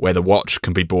where the watch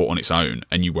can be bought on its own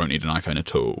and you won't need an iPhone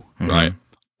at all, right?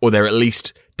 Or they're at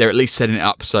least setting it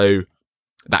up so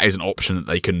that is an option that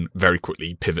they can very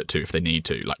quickly pivot to if they need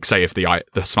to. Like, say if the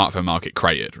smartphone market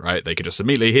cratered, right? They could just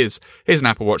immediately, here's an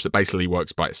Apple Watch that basically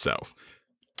works by itself.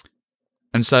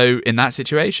 And so in that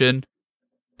situation,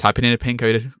 typing in a PIN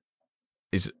code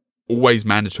is always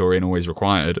mandatory and always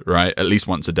required, right? At least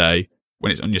once a day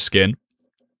when it's on your skin.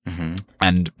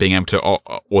 And being able to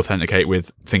authenticate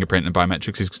with fingerprint and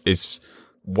biometrics is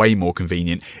way more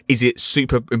convenient. Is it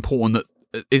super important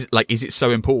is it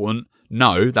so important?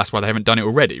 No, that's why they haven't done it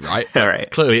already, right? Right.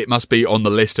 Clearly, it must be on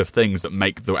the list of things that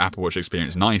make the Apple Watch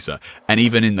experience nicer. And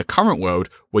even in the current world,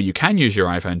 where you can use your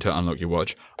iPhone to unlock your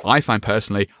watch, I find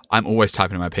personally, I'm always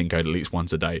typing in my PIN code at least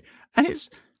once a day. And it's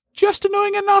just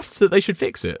annoying enough that they should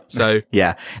fix it. So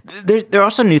yeah, there are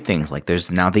also new things. Like there's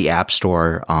now the App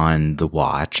Store on the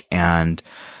watch, and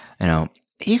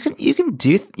you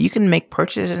can make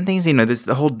purchases and things.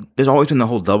 There's always been the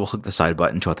whole double click the side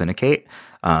button to authenticate.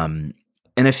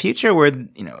 In a future where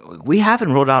we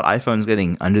haven't rolled out iPhones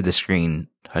getting under the screen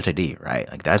Touch ID, right?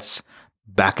 Like that's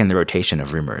back in the rotation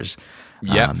of rumors.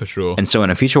 Yeah, for sure. And so in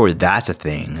a future where that's a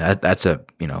thing, that's a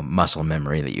muscle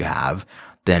memory that you have.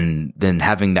 then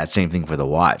having that same thing for the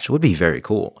watch would be very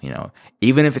cool.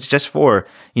 Even if it's just for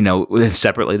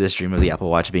separately this dream of the Apple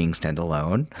Watch being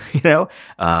standalone.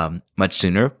 Much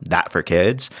sooner that for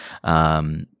kids.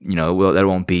 That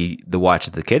won't be the watch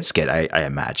that the kids get, I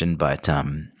imagine, but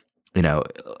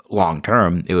long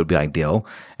term, it would be ideal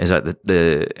is that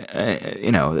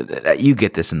that you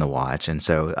get this in the watch. And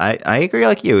so I agree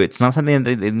like you. It's not something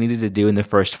that they needed to do in the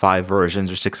first 5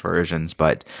 versions or 6 versions,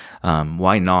 but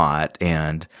why not?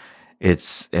 And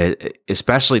it's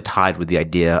especially tied with the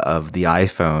idea of the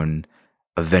iPhone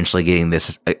eventually getting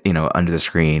this, under the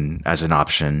screen as an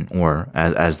option or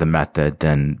as the method,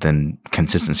 then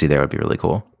consistency there would be really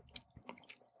cool.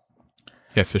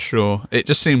 Yeah, for sure. It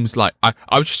just seems like I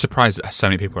was just surprised that so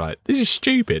many people were like, "This is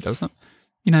stupid." I was like,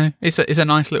 it's a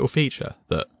nice little feature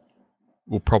that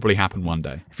will probably happen one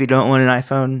day. If you don't want an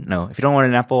iPhone, no. If you don't want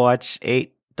an Apple Watch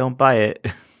 8, don't buy it.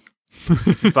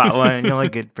 If you bought one and you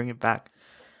like it, bring it back.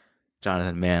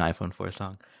 Jonathan Mann, iPhone 4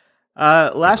 song.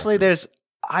 Lastly, there's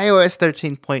iOS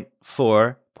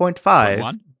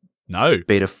 13.4.5. No.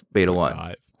 Beta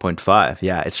 1.5.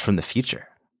 Yeah, it's from the future.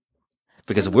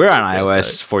 Because we're on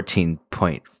iOS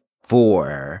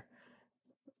 14.4,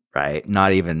 right?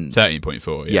 Not even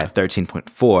 13.4. Yeah,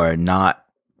 13.4, not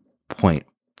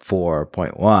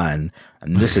 0.4.1.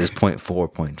 And this is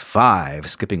 0.4.5,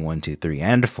 skipping 1, 2, 3,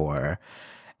 and 4.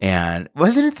 And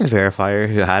wasn't it the verifier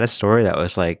who had a story that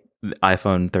was like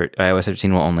iOS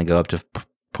 13 will only go up to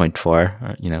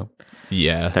 0.4,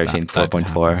 Yeah,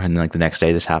 13.4.4, and then like the next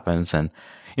day this happens, and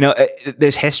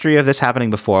there's history of this happening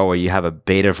before where you have a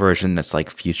beta version that's like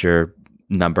future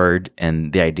numbered,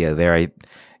 and the idea there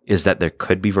is that there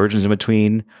could be versions in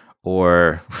between,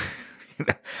 or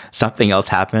something else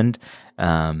happened.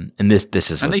 And this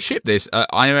is and they shipped this.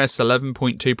 iOS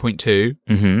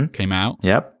 11.2.2 came out.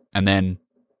 Yep, and then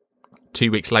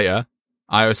 2 weeks later,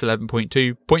 iOS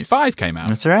 11.2.5 came out.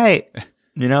 That's right.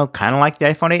 Kind of like the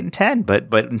iPhone 8 and 10,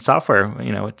 but in software,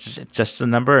 it's just a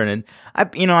number, and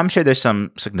I'm sure there's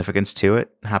some significance to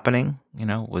it happening,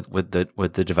 with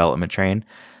the development train,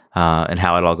 and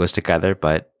how it all goes together.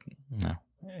 But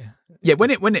yeah,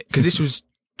 when it because this was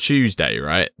Tuesday,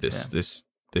 right? This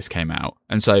came out,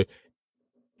 and so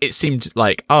it seemed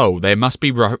like they must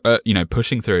be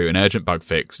pushing through an urgent bug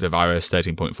fix of iOS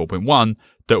 13.4.1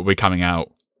 that will be coming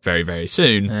out very, very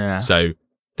soon. Yeah. So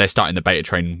they're starting the beta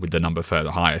train with the number further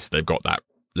higher, so they've got that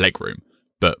leg room.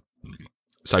 But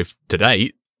so to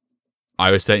date,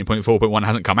 iOS 13.4.1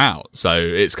 hasn't come out, so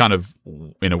it's kind of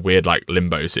in a weird like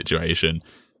limbo situation.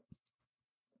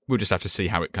 We'll just have to see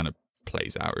how it kind of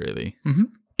plays out, really. Mm-hmm.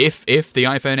 If the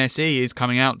iPhone SE is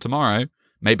coming out tomorrow,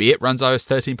 maybe it runs iOS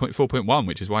 13.4.1,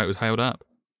 which is why it was held up.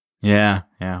 Yeah,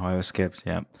 why it was skipped.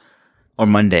 Yeah, or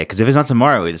Monday, because if it's not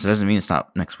tomorrow, it doesn't mean it's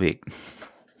not next week.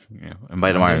 And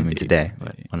by tomorrow, I mean today,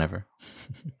 but whenever.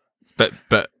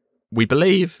 But we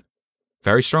believe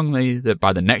very strongly that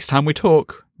by the next time we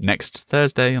talk, next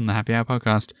Thursday on the Happy Hour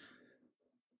podcast,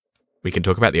 we can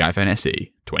talk about the iPhone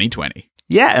SE 2020.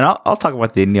 Yeah, and I'll talk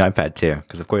about the new iPad too,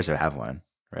 because of course I have one,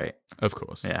 right? Of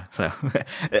course. Yeah. So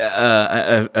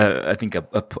I think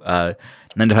a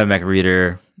 9to5Mac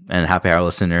reader and Happy Hour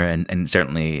listener, and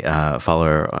certainly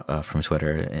follower from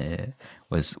Twitter.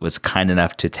 Was kind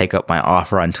enough to take up my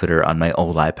offer on Twitter on my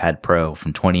old iPad Pro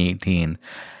from 2018,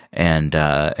 and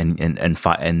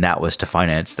that was to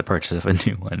finance the purchase of a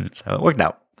new one. So it worked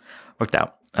out.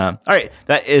 All right,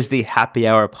 that is the Happy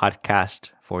Hour podcast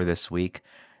for this week.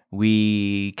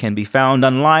 We can be found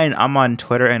online. I'm on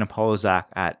Twitter and I'm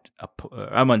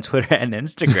on Twitter and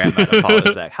Instagram at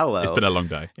Apollozac. Hello. It's been a long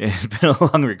day. It's been a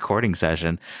long recording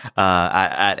session.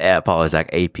 At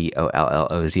Apollozac,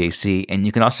 APOLLOZAC. And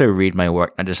you can also read my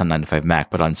work not just on 9to5Mac,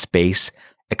 but on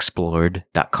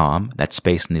spaceexplored.com. That's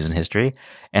Space News and History.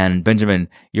 And Benjamin,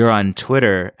 you're on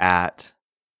Twitter at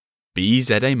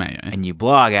BZAMayo. And you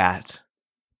blog at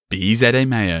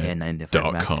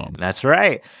BZAMayo.com. That's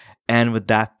right. And with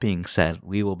that being said,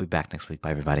 we will be back next week.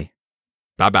 Bye, everybody.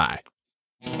 Bye-bye.